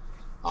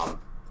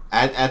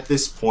 At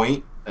this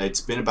point,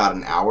 it's been about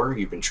an hour.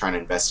 You've been trying to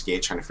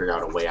investigate, trying to figure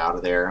out a way out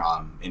of there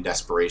in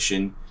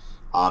desperation.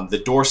 The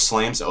door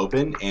slams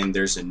open, and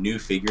there's a new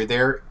figure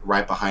there.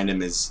 Right behind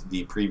him is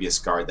the previous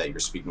guard that you're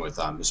speaking with,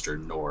 Mr.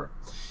 Knorr.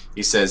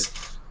 He says,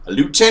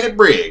 Lieutenant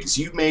Briggs,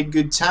 you made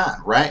good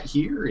time. Right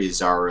here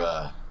is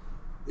our,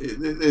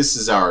 this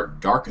is our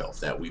dark elf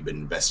that we've been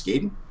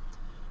investigating.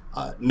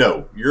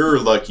 No, you're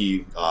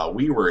lucky.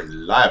 We were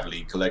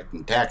lively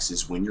collecting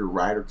taxes when your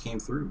rider came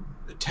through.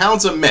 The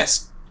town's a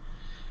mess.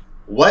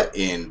 What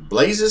in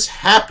blazes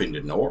happened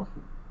to Knorr?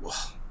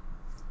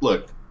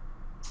 Look,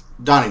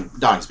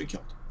 Donnie's been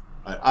killed.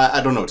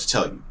 I don't know what to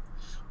tell you.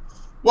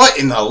 What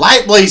in the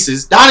light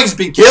blazes? Donnie's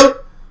been killed?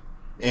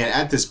 And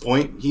at this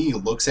point, he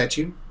looks at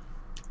you,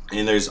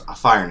 and there's a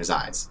fire in his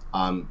eyes.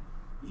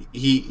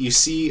 You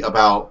see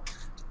about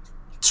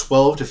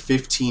 12 to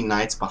 15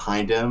 knights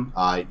behind him.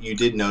 You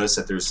did notice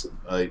that there's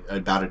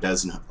about a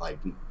dozen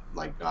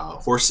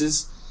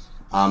horses,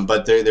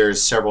 but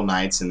there's several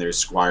knights and there's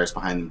squires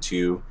behind them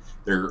too.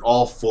 They're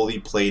all fully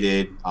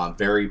plated,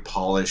 very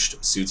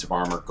polished suits of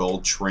armor,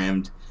 gold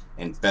trimmed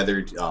and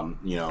feathered.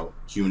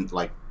 Human,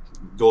 like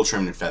gold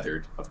trimmed and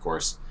feathered, of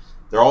course.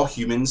 They're all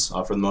humans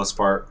for the most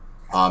part.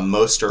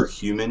 Most are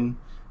human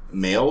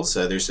males.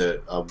 There's a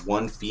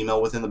one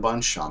female within the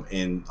bunch,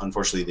 and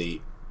unfortunately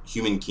the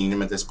human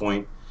kingdom at this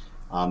point,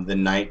 the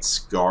Knights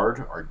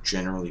Guard are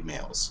generally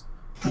males.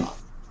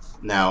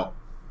 Now,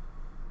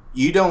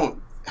 you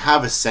don't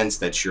have a sense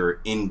that you're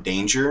in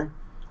danger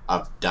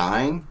of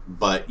dying,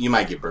 but you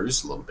might get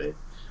bruised a little bit.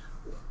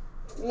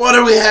 What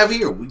do we have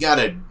here? We got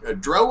a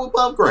drow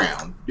above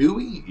ground, do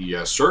we?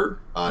 Yes, sir.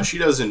 She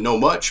doesn't know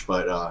much,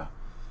 but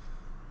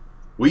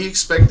we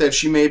expect that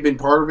she may have been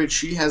part of it.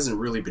 She hasn't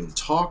really been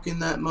talking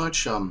that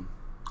much.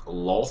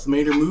 Loth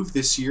made her move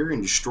this year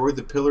and destroyed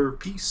the Pillar of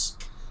Peace.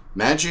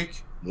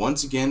 Magic,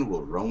 once again,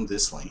 will roam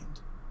this land.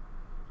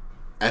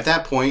 At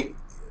that point,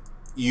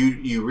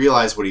 you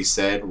realize what he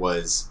said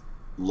was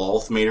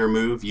Loth made her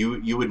move.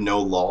 You would know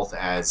Loth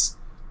as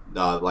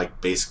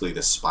like basically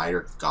the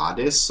spider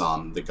goddess,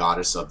 the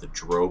goddess of the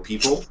drow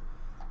people.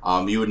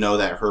 You would know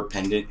that her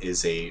pendant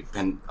is a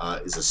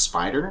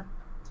spider.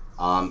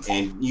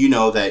 And you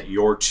know that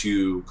your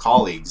two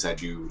colleagues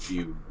that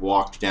you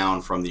walked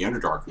down from the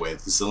Underdark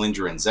with,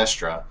 Zylindra and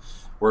Zestra,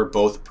 were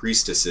both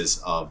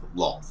priestesses of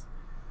Loth.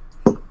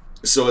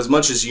 So as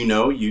much as you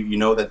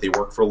know that they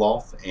work for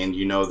Loth, and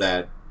you know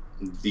that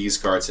these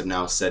guards have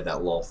now said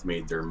that Loth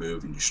made their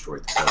move and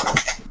destroyed the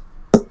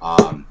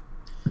pillar.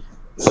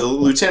 So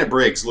Lieutenant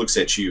Briggs looks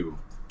at you.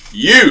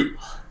 You!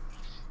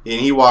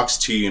 And he walks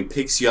to you and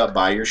picks you up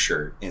by your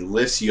shirt and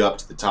lifts you up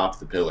to the top of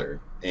the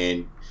pillar.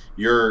 And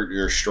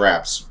your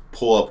straps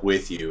pull up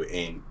with you,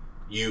 and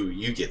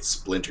you get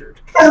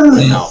splintered from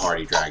how hard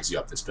he drags you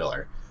up this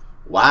pillar.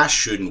 Why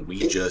shouldn't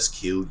we just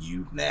kill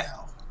you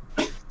now?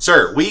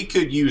 Sir, we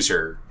could use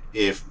her.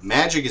 If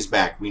magic is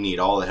back, we need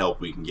all the help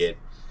we can get.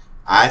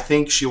 I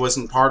think she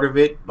wasn't part of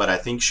it, but I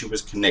think she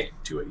was connected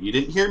to it. You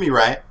didn't hear me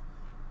right.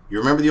 You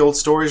remember the old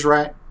stories,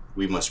 right?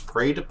 We must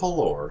pray to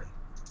Pelor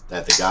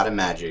that the god of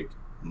magic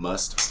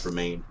must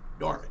remain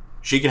dormant.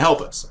 She can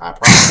help us, I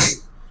promise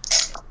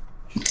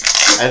you.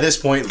 At this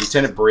point,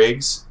 Lieutenant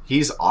Briggs,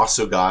 he's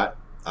also got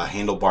a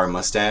handlebar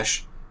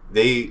mustache.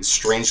 They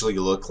strangely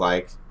look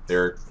like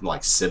they're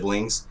like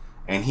siblings,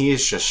 and he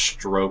is just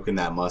stroking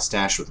that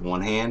mustache with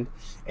one hand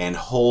and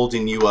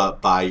holding you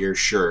up by your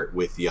shirt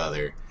with the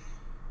other.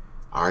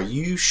 Are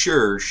you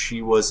sure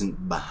she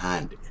wasn't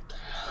behind it?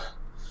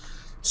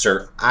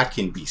 Sir, I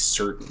can be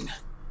certain,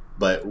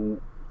 but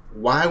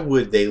why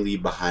would they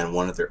leave behind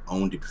one of their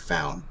own to be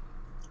found?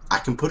 I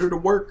can put her to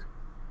work.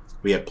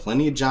 We have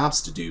plenty of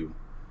jobs to do,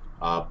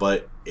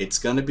 but it's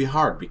going to be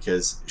hard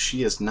because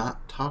she is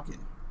not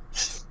talking.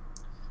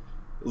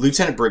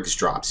 Lieutenant Briggs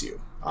drops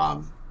you.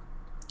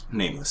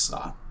 Nameless.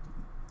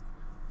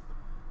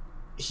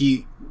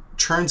 He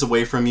turns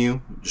away from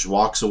you, just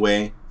walks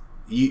away.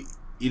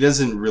 He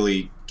doesn't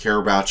really care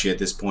about you at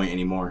this point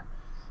anymore.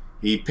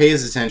 He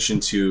pays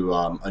attention to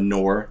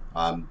Anor,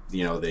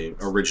 the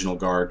original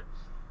guard.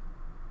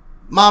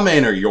 My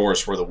men are yours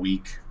for the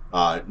week.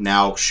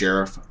 Now,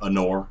 Sheriff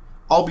Anor,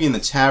 I'll be in the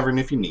tavern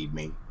if you need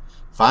me.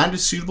 Find a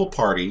suitable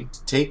party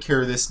to take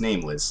care of this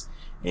Nameless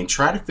and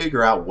try to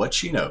figure out what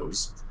she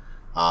knows.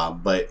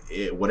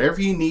 Whatever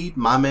you need,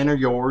 my men are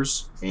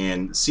yours,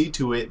 and see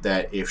to it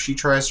that if she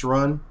tries to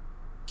run,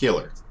 kill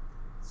her.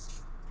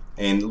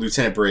 And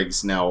Lieutenant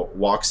Briggs now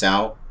walks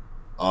out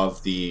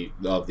of the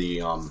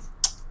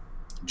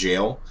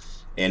jail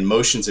and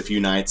motions a few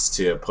knights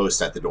to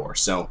post at the door.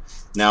 So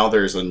now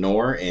there's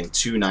Anor and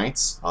 2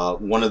 knights.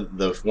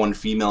 One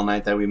female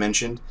knight that we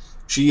mentioned,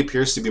 she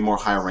appears to be more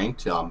high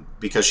ranked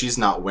because she's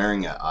not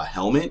wearing a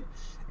helmet,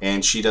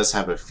 and she does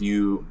have a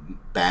few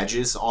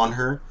badges on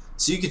her.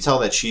 So you can tell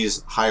that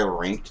she's higher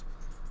ranked,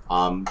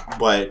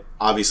 but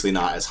obviously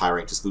not as high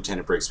ranked as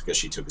Lieutenant Briggs because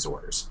she took his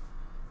orders.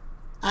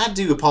 I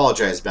do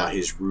apologize about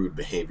his rude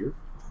behavior,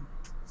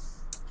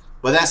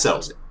 but that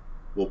settles it.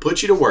 We'll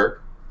put you to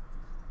work.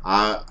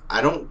 I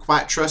don't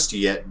quite trust you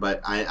yet,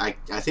 but I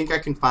think I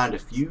can find a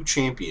few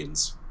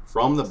champions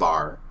from the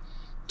bar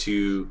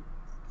to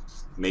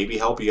maybe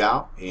help you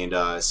out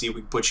and see if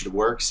we can put you to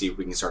work, see if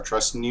we can start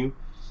trusting you.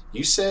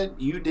 You said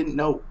you didn't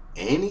know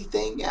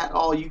anything at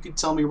all you could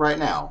tell me right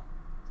now.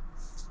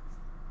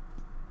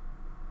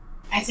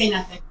 I say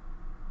nothing.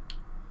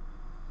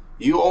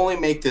 You only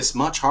make this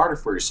much harder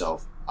for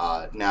yourself.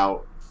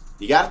 Now,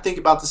 you got to think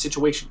about the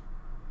situation.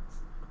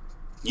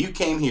 You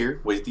came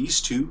here with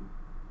these 2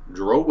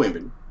 drow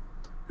women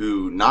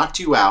who knocked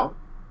you out,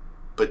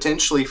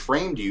 potentially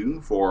framed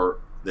you for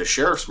the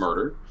sheriff's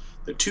murder,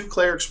 the 2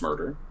 clerics'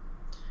 murder.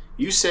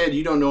 You said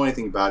you don't know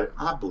anything about it.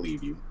 I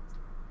believe you.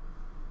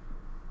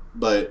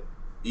 But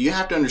you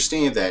have to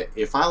understand that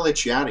if I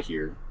let you out of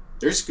here,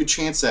 there's a good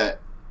chance that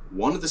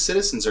one of the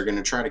citizens are going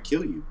to try to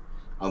kill you,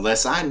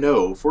 unless I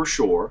know for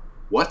sure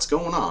what's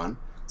going on.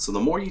 So the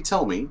more you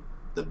tell me,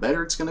 the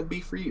better it's going to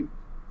be for you.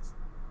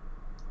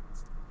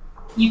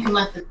 You can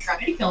let them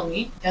try to kill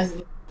me. It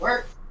doesn't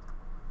work.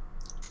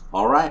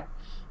 All right.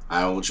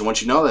 I want you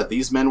to know that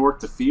these men work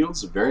the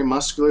fields, very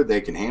muscular.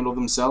 They can handle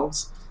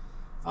themselves.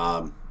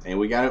 And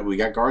we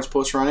got guards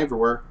posted around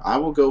everywhere. I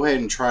will go ahead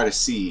and try to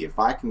see if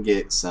I can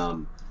get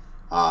some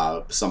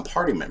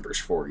party members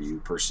for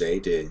you, per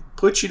se, to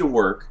put you to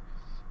work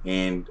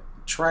and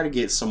try to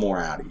get some more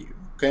out of you.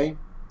 Okay?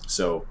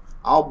 So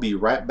I'll be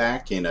right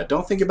back, and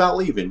don't think about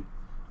leaving.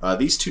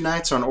 These 2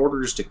 knights are on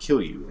orders to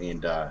kill you,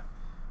 and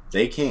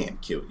they can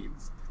kill you.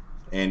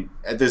 And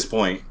at this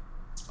point,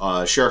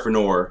 Sheriff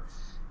Anor,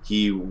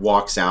 he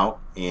walks out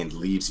and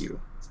leaves you.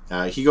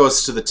 He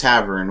goes to the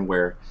tavern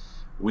where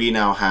we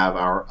now have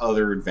our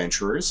other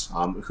adventurers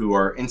who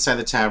are inside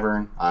the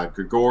tavern.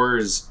 Grigor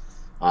is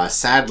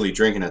sadly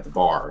drinking at the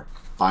bar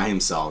by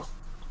himself.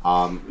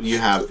 You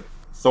have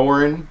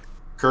Thorin,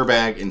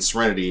 Kerbag, and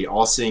Serenity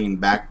all sitting in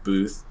back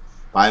booth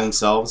by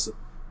themselves,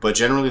 but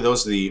generally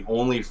those are the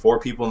only 4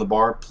 people in the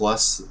bar,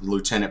 plus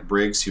Lieutenant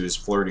Briggs, who is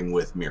flirting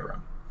with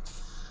Mira.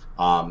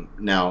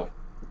 Now,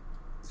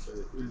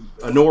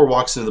 Anor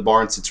walks into the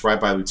bar and sits right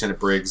by Lieutenant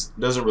Briggs.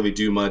 Doesn't really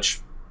do much,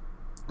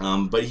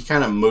 but he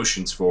kind of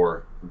motions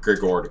for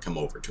Grigor to come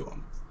over to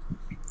him.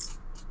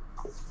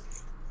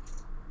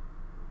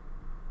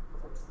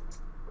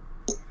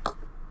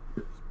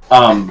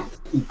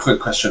 Quick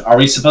question. Are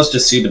we supposed to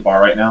see the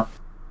bar right now?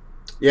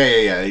 Yeah.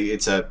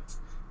 It's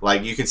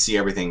you can see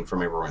everything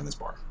from everywhere in this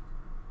bar.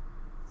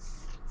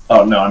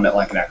 Oh, no, I meant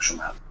like an actual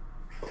map.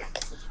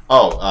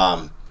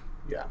 Oh,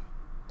 yeah.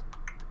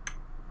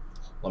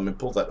 Let me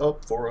pull that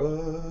up for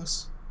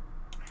us.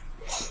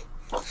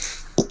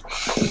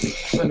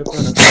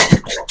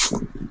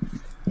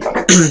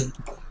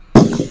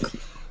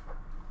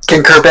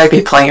 Can Kerbag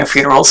be playing a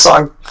funeral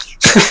song?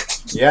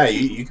 Yeah,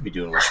 you could be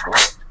doing what you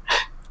want.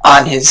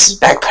 On his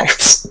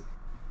bagpipes.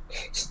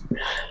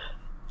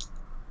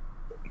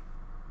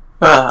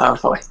 Oh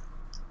boy.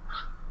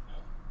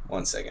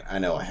 1 second. I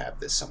know I have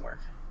this somewhere.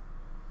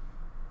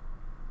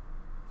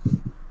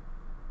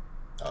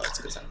 Oh, it's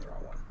because I'm the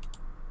wrong one.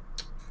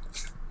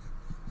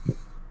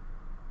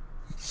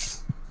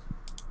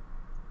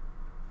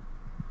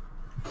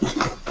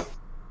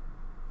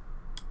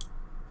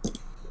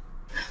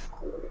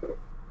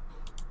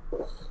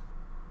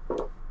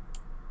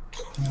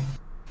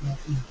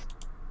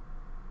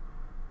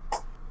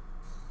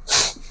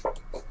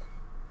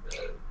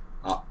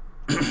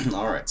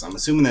 Alright, so I'm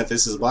assuming that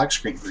this is black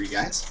screen for you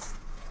guys.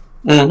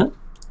 Mm-hmm.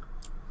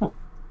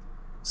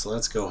 So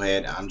let's go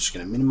ahead. I'm just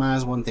going to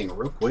minimize one thing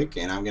real quick,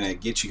 and I'm going to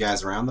get you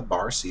guys around the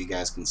bar so you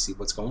guys can see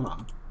what's going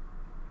on.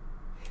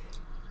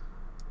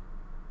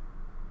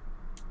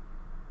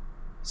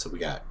 So we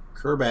got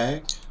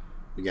Kerbag,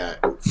 we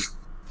got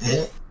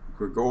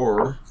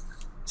Gregor,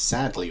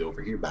 sadly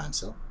over here by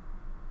himself.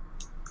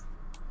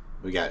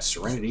 We got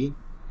Serenity,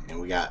 and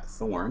we got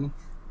Thorn.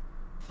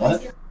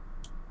 What?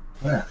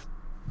 Where?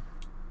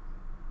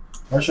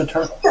 Where's your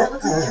turtle?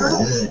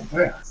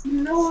 Where?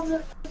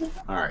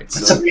 Alright,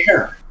 It's so up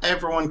here.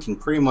 everyone can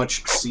pretty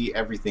much see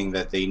everything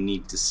that they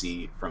need to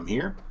see from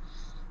here.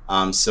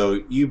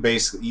 So you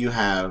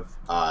have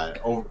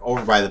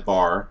over by the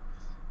bar,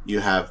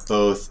 you have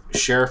both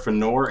Sheriff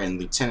Honor and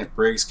Lieutenant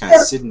Briggs kind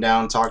of sitting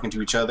down talking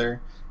to each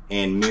other,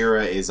 and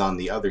Mira is on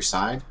the other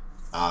side,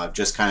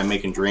 just kind of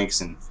making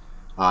drinks and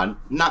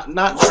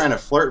not trying to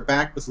flirt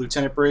back with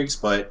Lieutenant Briggs,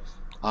 but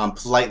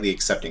politely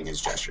accepting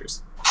his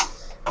gestures.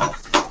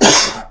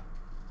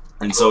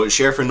 And so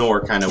Sheriff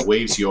Honor kind of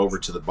waves you over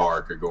to the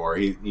bar, Gregor.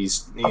 He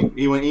needs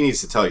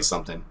to tell you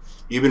something.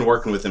 You've been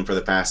working with him for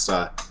the past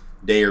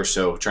day or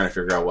so, trying to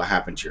figure out what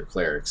happened to your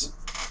clerics.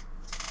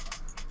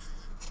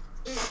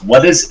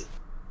 What is it?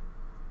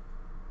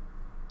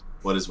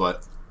 What is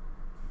what?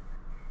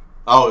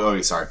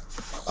 Oh, sorry.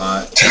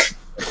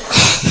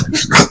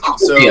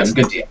 So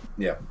Good DM.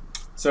 yeah.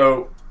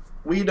 So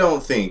we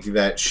don't think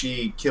that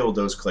she killed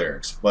those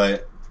clerics,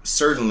 but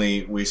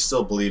certainly we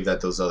still believe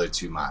that those other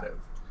two might have.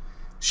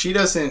 She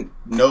doesn't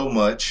know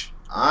much.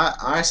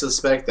 I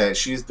suspect that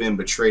she's been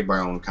betrayed by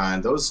her own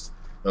kind. Those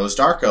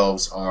dark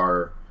elves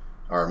are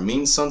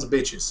mean sons of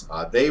bitches.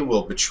 They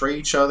will betray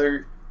each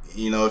other.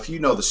 You know, if you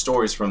know the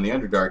stories from the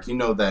Underdark, you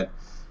know that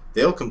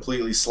they'll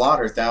completely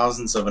slaughter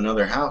thousands of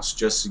another house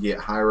just to get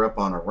higher up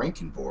on a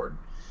ranking board.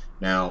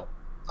 Now,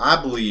 I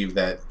believe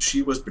that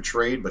she was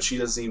betrayed, but she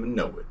doesn't even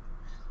know it.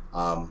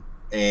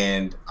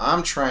 And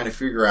I'm trying to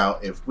figure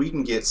out if we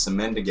can get some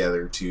men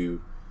together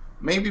to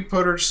maybe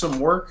put her to some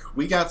work.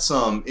 We got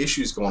some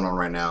issues going on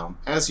right now.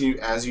 As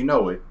you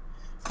know it,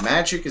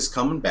 magic is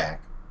coming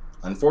back.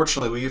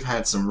 Unfortunately, we've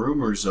had some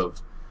rumors of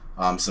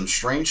some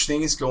strange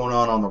things going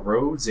on the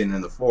roads and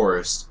in the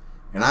forest,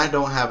 and I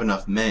don't have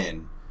enough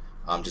men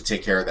to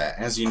take care of that.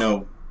 As you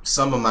know,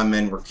 some of my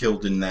men were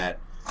killed in that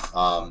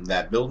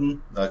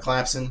building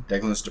collapsing,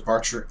 Declan's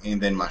departure,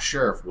 and then my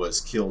sheriff was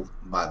killed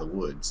by the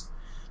woods.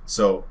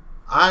 So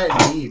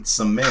I need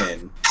some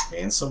men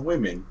and some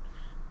women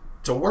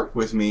to work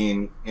with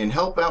me and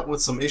help out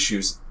with some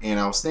issues, and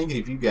I was thinking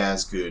if you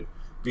guys could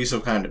be so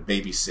kind to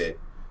babysit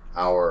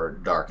our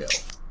dark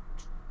elf.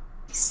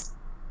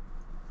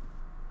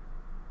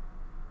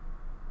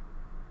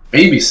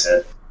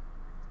 Babysit?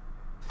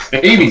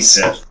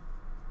 Babysit?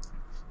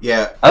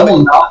 Yeah. I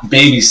will not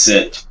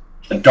babysit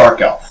a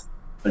dark elf.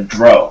 A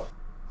drow.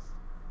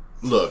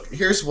 Look,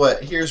 here's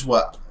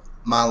what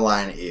my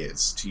line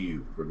is to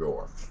you,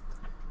 Gregor.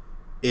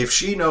 If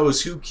she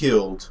knows who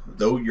killed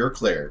your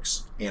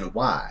clerics and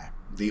why,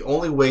 the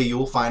only way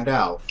you'll find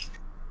out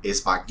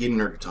is by getting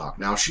her to talk.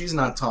 Now, she's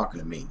not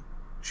talking to me.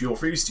 She will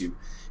refuse to.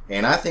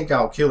 And I think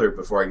I'll kill her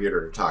before I get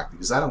her to talk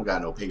because I don't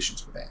got no patience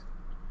for that.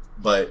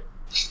 But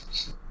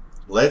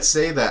let's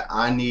say that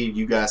I need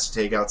you guys to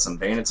take out some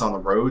bandits on the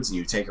roads and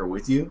you take her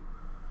with you.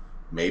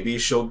 Maybe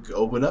she'll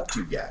open up to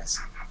you guys.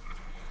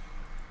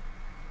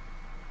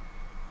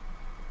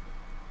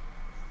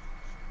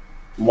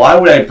 Why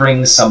would I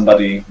bring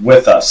somebody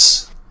with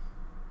us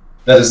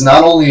that is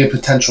not only a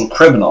potential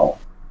criminal?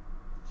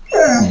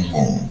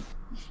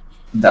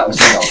 That was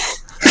no.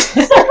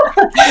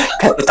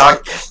 Pet the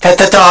dog. Pet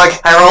the dog.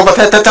 I rolled a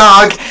pet the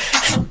dog.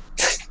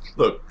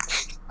 Look,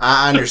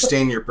 I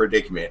understand your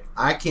predicament.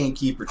 I can't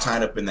keep her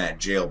tied up in that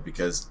jail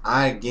because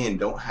I, again,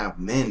 don't have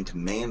men to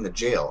man the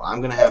jail. I'm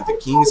going to have the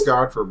King's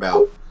Guard for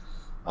about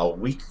a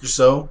week or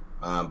so,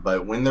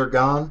 but when they're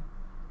gone,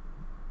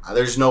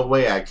 there's no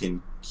way I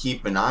can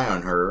keep an eye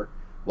on her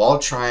while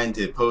trying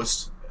to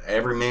post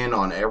every man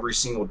on every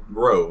single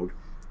road,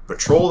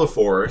 patrol the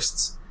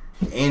forests,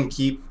 and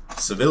keep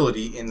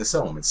civility in the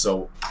settlement.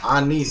 So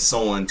I need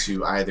someone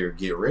to either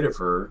get rid of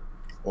her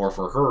or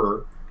for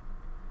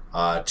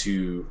her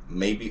to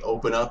maybe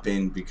open up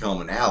and become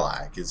an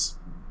ally, because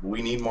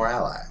we need more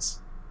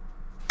allies.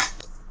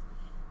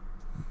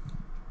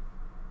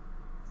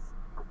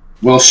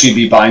 Will she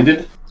be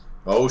binded?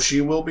 Oh,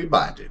 she will be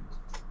binded.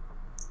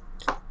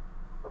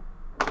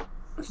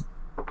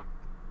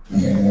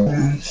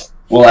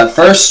 Well, at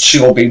first she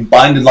will be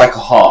binded like a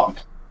hog,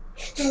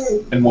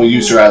 and we'll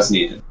use her as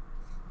needed.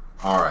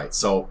 Alright,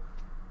 so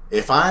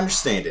if I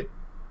understand it,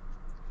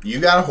 you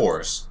got a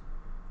horse.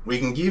 We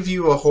can give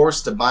you a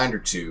horse to bind her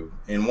to,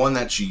 and one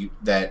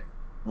that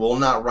will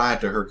not ride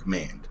to her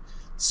command.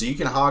 So you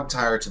can hog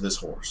tie her to this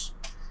horse.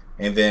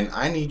 And then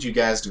I need you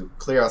guys to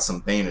clear out some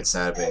bandits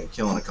that have been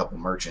killing a couple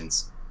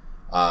merchants.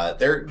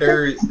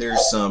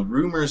 There's some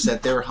rumors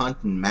that they're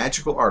hunting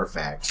magical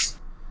artifacts.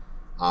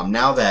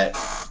 Now that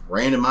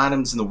random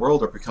items in the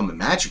world are becoming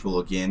magical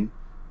again,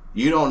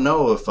 you don't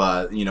know if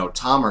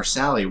Tom or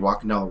Sally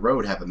walking down the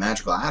road have a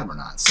magical item or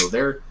not. So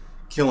they're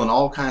killing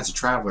all kinds of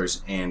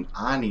travelers, and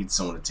I need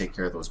someone to take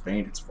care of those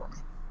bandits for me.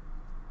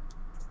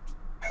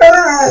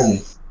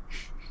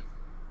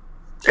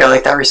 You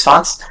like that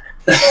response?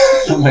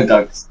 Oh my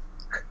ducks.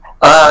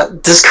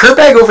 Does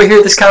Kerrbag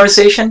overhear this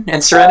conversation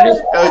in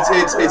Serenity?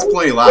 It's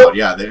plenty loud,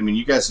 yeah. I mean,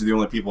 you guys are the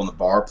only people in the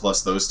bar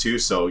plus those two,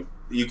 so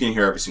you can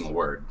hear every single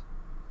word.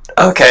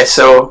 Okay,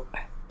 so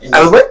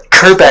I would like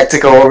Kerrbag to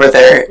go over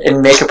there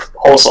and make a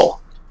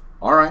proposal.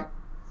 Alright.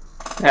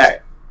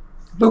 Alright.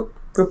 Boop,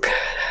 boop.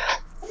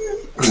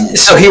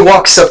 So he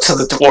walks up to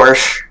the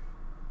dwarf,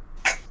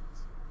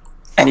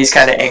 and he's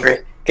kind of angry,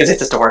 because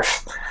it's a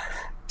dwarf.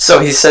 So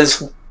he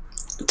says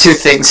two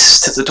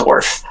things to the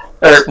dwarf,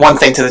 or one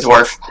thing to the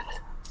dwarf.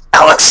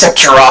 I'll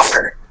accept your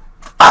offer,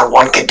 on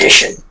one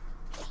condition.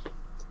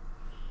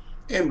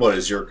 And what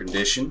is your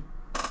condition?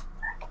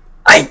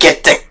 I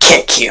get to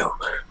kick you.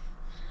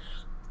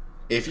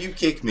 If you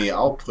kick me,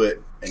 I'll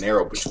put an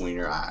arrow between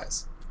your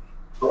eyes.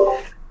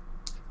 Oh.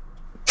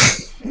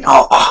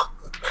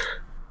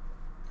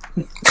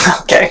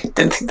 Okay,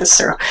 didn't think this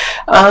through.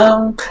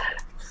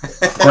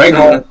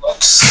 Gregor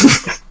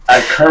looks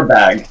at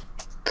Kerrbag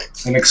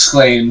and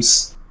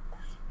exclaims,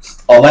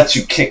 I'll let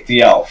you kick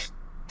the elf.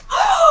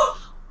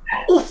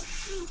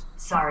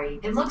 Sorry,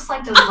 it looks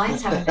like those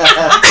lights haven't been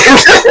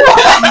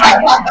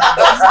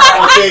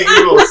Okay,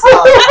 you will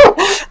stop.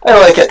 I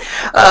like it.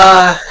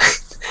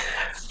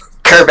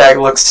 Kerrbag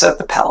looks at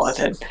the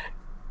paladin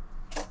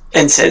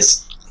and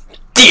says,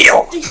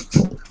 "Deal."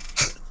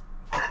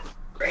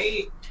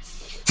 Great.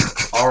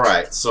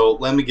 Alright, so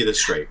let me get this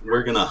straight.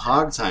 We're gonna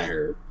hog tie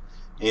her,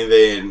 and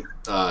then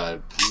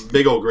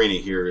big old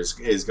Greenie here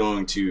is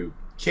going to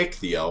kick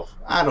the elf.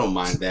 I don't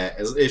mind that.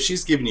 If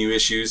she's giving you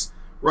issues,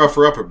 rough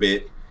her up a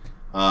bit.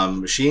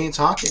 She ain't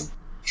talking.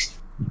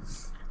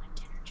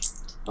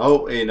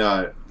 Oh, and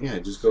yeah,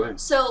 just go ahead.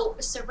 So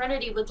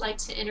Serenity would like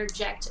to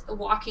interject,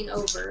 walking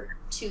over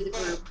to the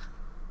group.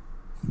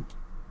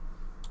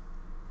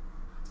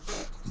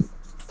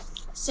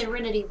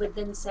 Serenity would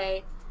then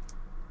say,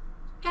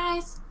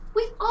 "Guys,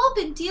 we've all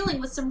been dealing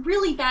with some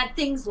really bad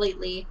things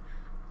lately.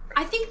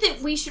 I think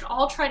that we should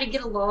all try to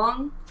get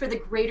along for the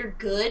greater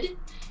good,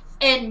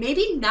 and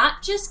maybe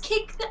not just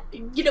kick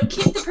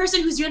the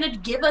person who's going to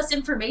give us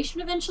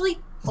information eventually.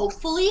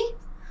 Hopefully,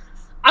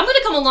 I'm going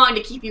to come along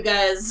to keep you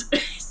guys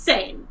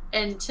sane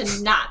and to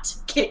not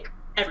kick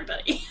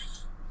everybody."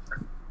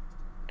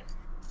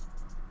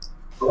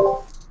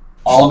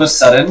 All of a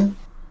sudden,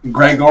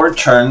 Gregor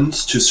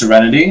turns to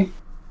Serenity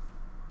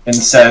and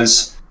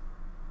says,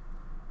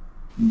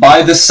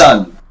 by the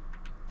sun,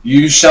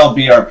 you shall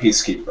be our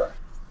peacekeeper.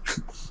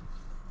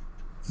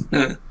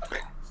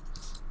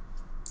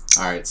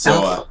 Alright,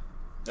 so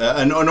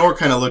Honor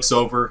kind of looks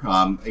over.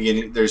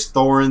 Again, there's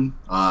Thorin,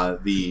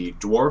 the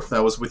dwarf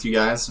that was with you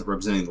guys,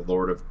 representing the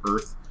Lord of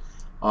Earth.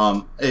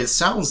 It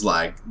sounds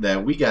like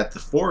that we got the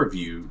four of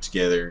you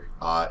together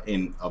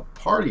in a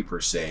party, per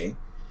se,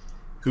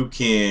 who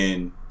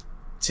can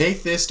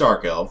take this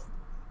Dark Elf,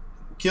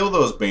 kill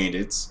those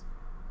bandits,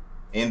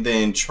 and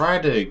then try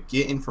to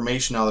get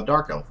information out of the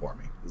Dark Elf for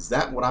me. Is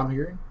that what I'm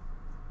hearing?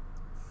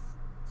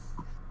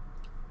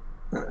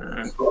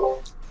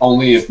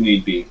 Only if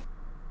need be.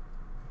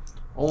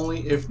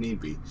 Only if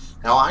need be.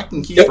 Now I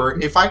can keep her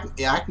if I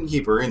can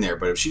keep her in there,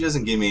 but if she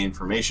doesn't give me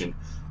information,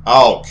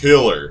 I'll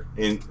kill her.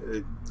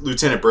 And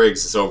Lieutenant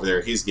Briggs is over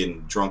there. He's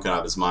getting drunk out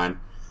of his mind.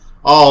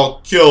 I'll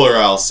kill her.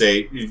 I'll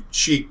say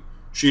she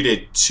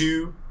did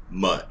too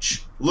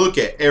much. Look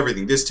at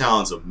everything. This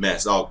town's a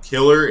mess. I'll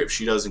kill her if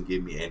she doesn't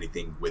give me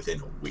anything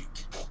within a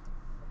week.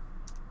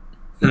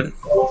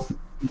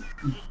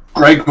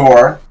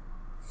 Gregor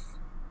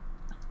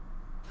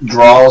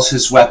draws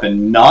his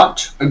weapon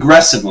not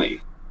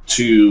aggressively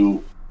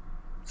to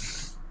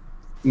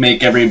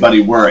make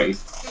everybody worry.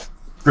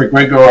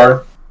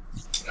 Gregor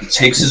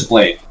takes his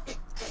blade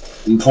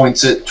and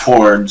points it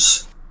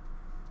towards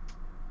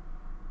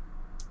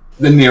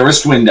the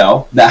nearest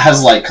window that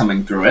has light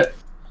coming through it.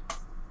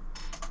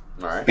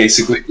 All right.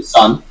 Basically the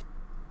sun.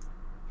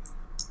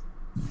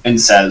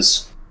 And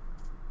says,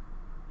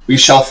 we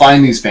shall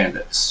find these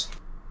bandits.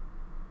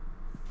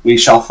 We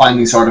shall find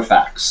these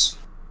artifacts.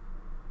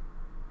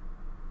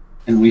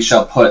 And we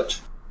shall put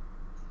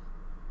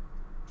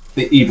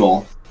the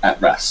evil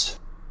at rest.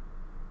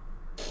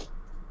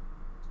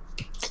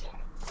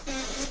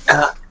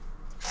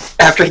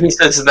 After he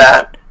says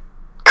that,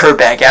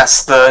 Kerrbag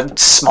asks the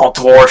small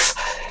dwarf,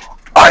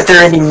 "Are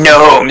there any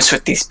gnomes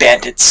with these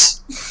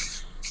bandits?"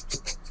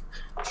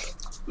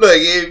 Look,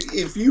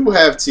 if you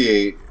have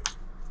to,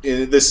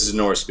 this is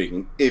Nora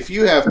speaking, if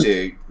you have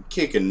to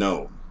kick a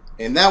gnome,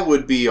 and that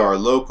would be our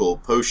local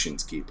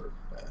potions keeper,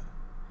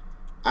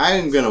 I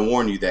am going to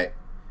warn you that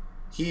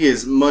he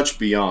is much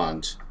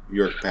beyond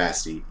your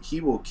capacity.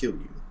 He will kill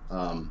you.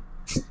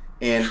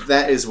 And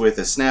that is with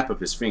a snap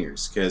of his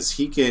fingers, because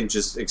he can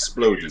just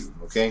explode you,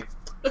 okay?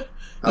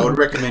 I would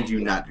recommend you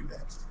not do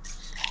that.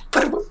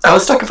 But I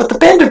was talking about the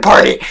bandit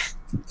party.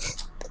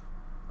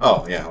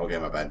 Oh, yeah, okay,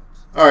 my bad.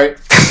 Alright,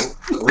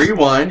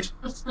 rewind.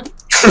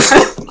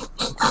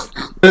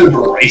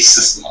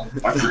 Racist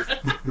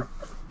motherfucker.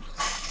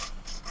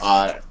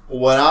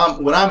 What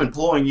I'm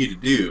imploring you to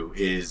do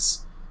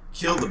is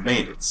kill the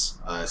bandits.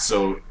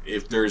 So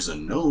if there's a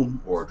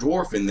gnome or a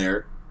dwarf in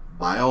there,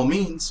 by all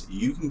means,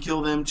 you can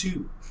kill them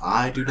too.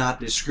 I do not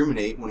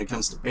discriminate when it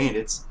comes to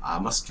bandits. I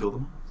must kill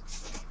them.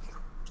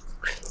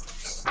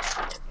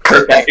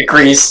 Kirkback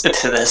agrees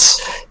to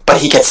this, but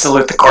he gets to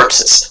loot the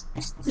corpses.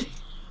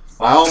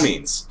 By all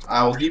means,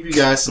 I will give you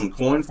guys some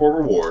coin for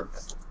reward.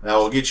 That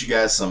will get you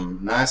guys some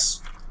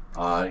nice,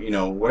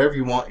 whatever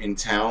you want in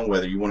town,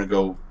 whether you want to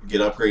go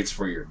get upgrades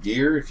for your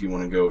gear, if you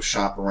want to go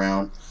shop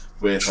around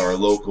with our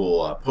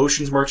local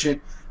potions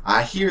merchant.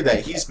 I hear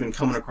that he's been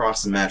coming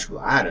across some magical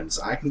items.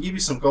 I can give you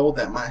some gold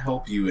that might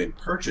help you in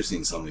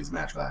purchasing some of these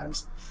magical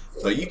items.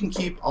 But you can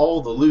keep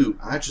all the loot.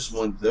 I just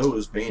want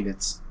those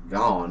bandits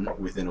gone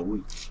within a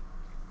week.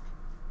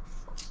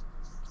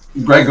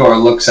 Gregor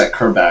looks at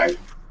Kerbag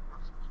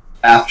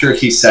after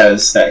he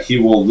says that he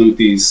will loot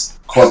these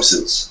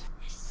corpses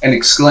and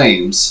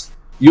exclaims,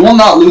 "You will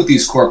not loot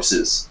these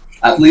corpses,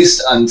 at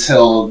least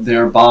until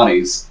their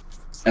bodies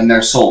and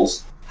their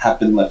souls have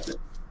been lifted."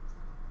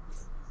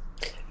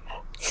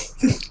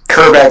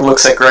 Kerbag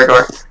looks at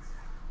Gregor.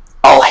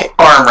 I'll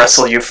arm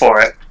wrestle you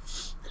for it.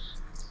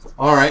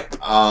 Alright,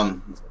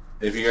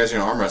 if you guys are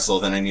going to arm wrestle,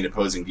 then I need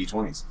opposing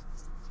d20s.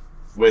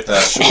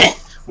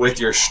 With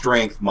your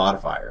strength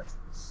modifier.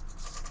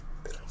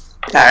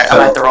 Alright,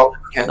 I'm at the roll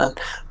here then.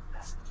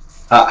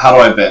 How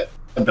do I bet?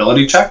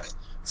 Ability check?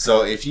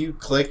 So if you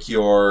click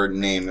your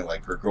name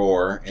like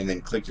Gregor and then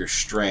click your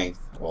strength,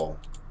 well,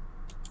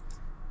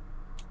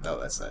 no,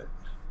 that's not it.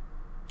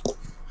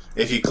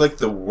 If you click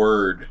the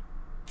word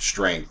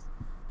strength,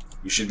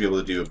 you should be able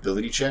to do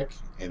ability check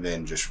and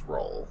then just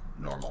roll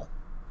normal.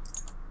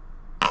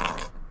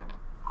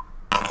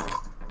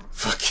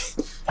 Fuck.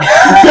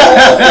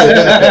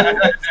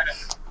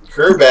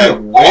 Kerbag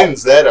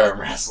wins that arm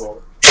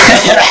wrestle.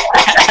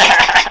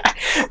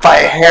 By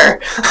a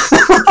hair.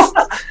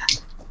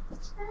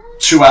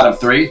 2 out of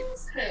 3.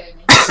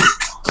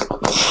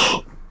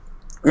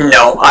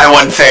 No, I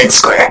won fair and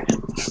square.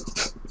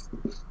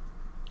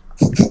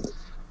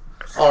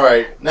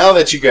 Alright, now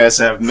that you guys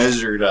have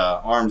measured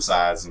arm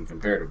size and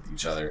compared with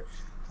each other,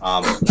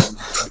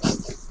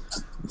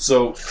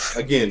 so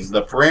again,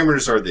 the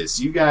parameters are this.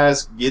 You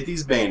guys get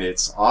these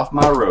bandits off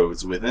my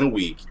roads within a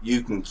week.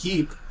 You can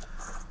keep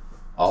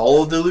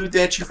all of the loot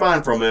that you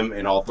find from him,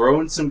 and I'll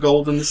throw in some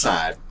gold on the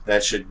side.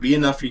 That should be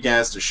enough for you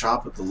guys to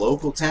shop at the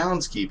local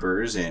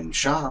townskeepers and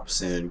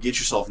shops and get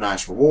yourself a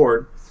nice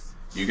reward.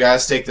 You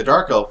guys take the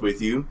Dark Elf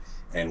with you,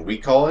 and we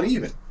call it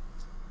even.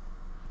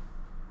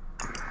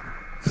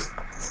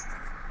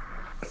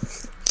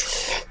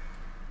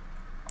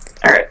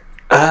 Alright.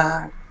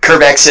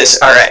 Kerbag says,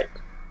 alright.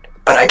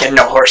 But I get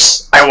no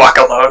horse. I walk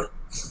alone.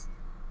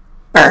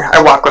 Or,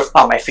 I walk with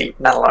on my feet,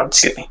 not alone,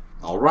 excuse me.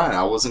 Alright,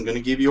 I wasn't going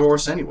to give you a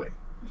horse anyway.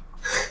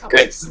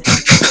 Good.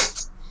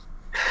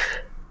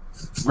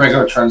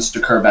 Gregor turns to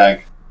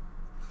Kerbag.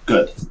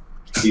 Good,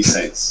 he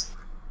says.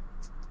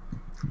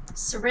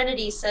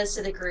 Serenity says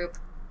to the group,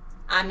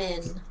 I'm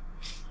in.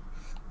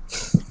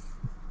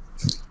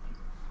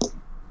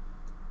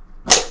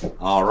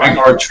 Alright.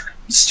 Gregor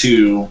turns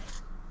to...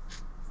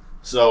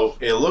 So,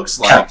 it looks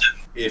like, Captain.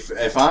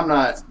 if I'm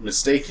not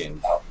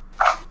mistaken,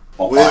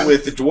 Well, fine.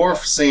 with the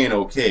dwarf saying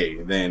okay,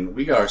 then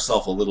we got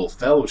ourselves a little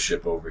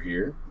fellowship over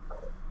here.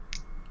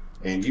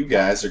 And you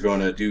guys are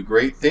going to do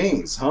great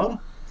things, huh?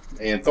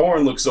 And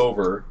Thorn looks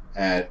over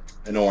at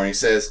Anor and he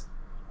says,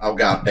 "Oh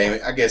god damn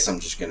it! I guess I'm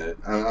just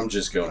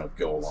gonna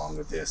go along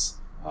with this.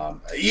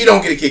 You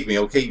don't get to kick me,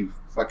 okay? You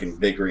fucking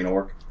big green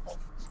orc."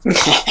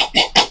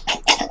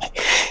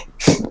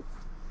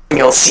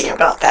 You'll see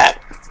about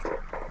that.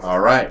 All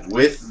right.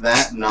 With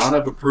that nod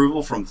of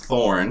approval from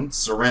Thorn,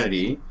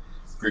 Serenity,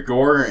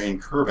 Gregor,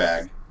 and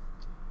Kerbag,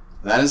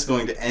 that is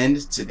going to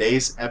end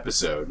today's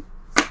episode,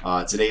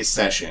 today's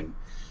session,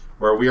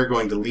 where we are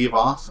going to leave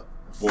off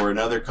for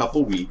another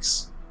couple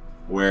weeks,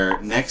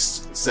 where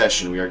next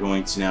session we are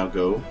going to now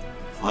go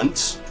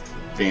hunt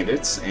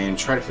bandits and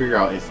try to figure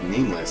out if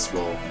Nameless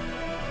will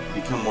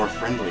become more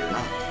friendly or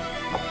not.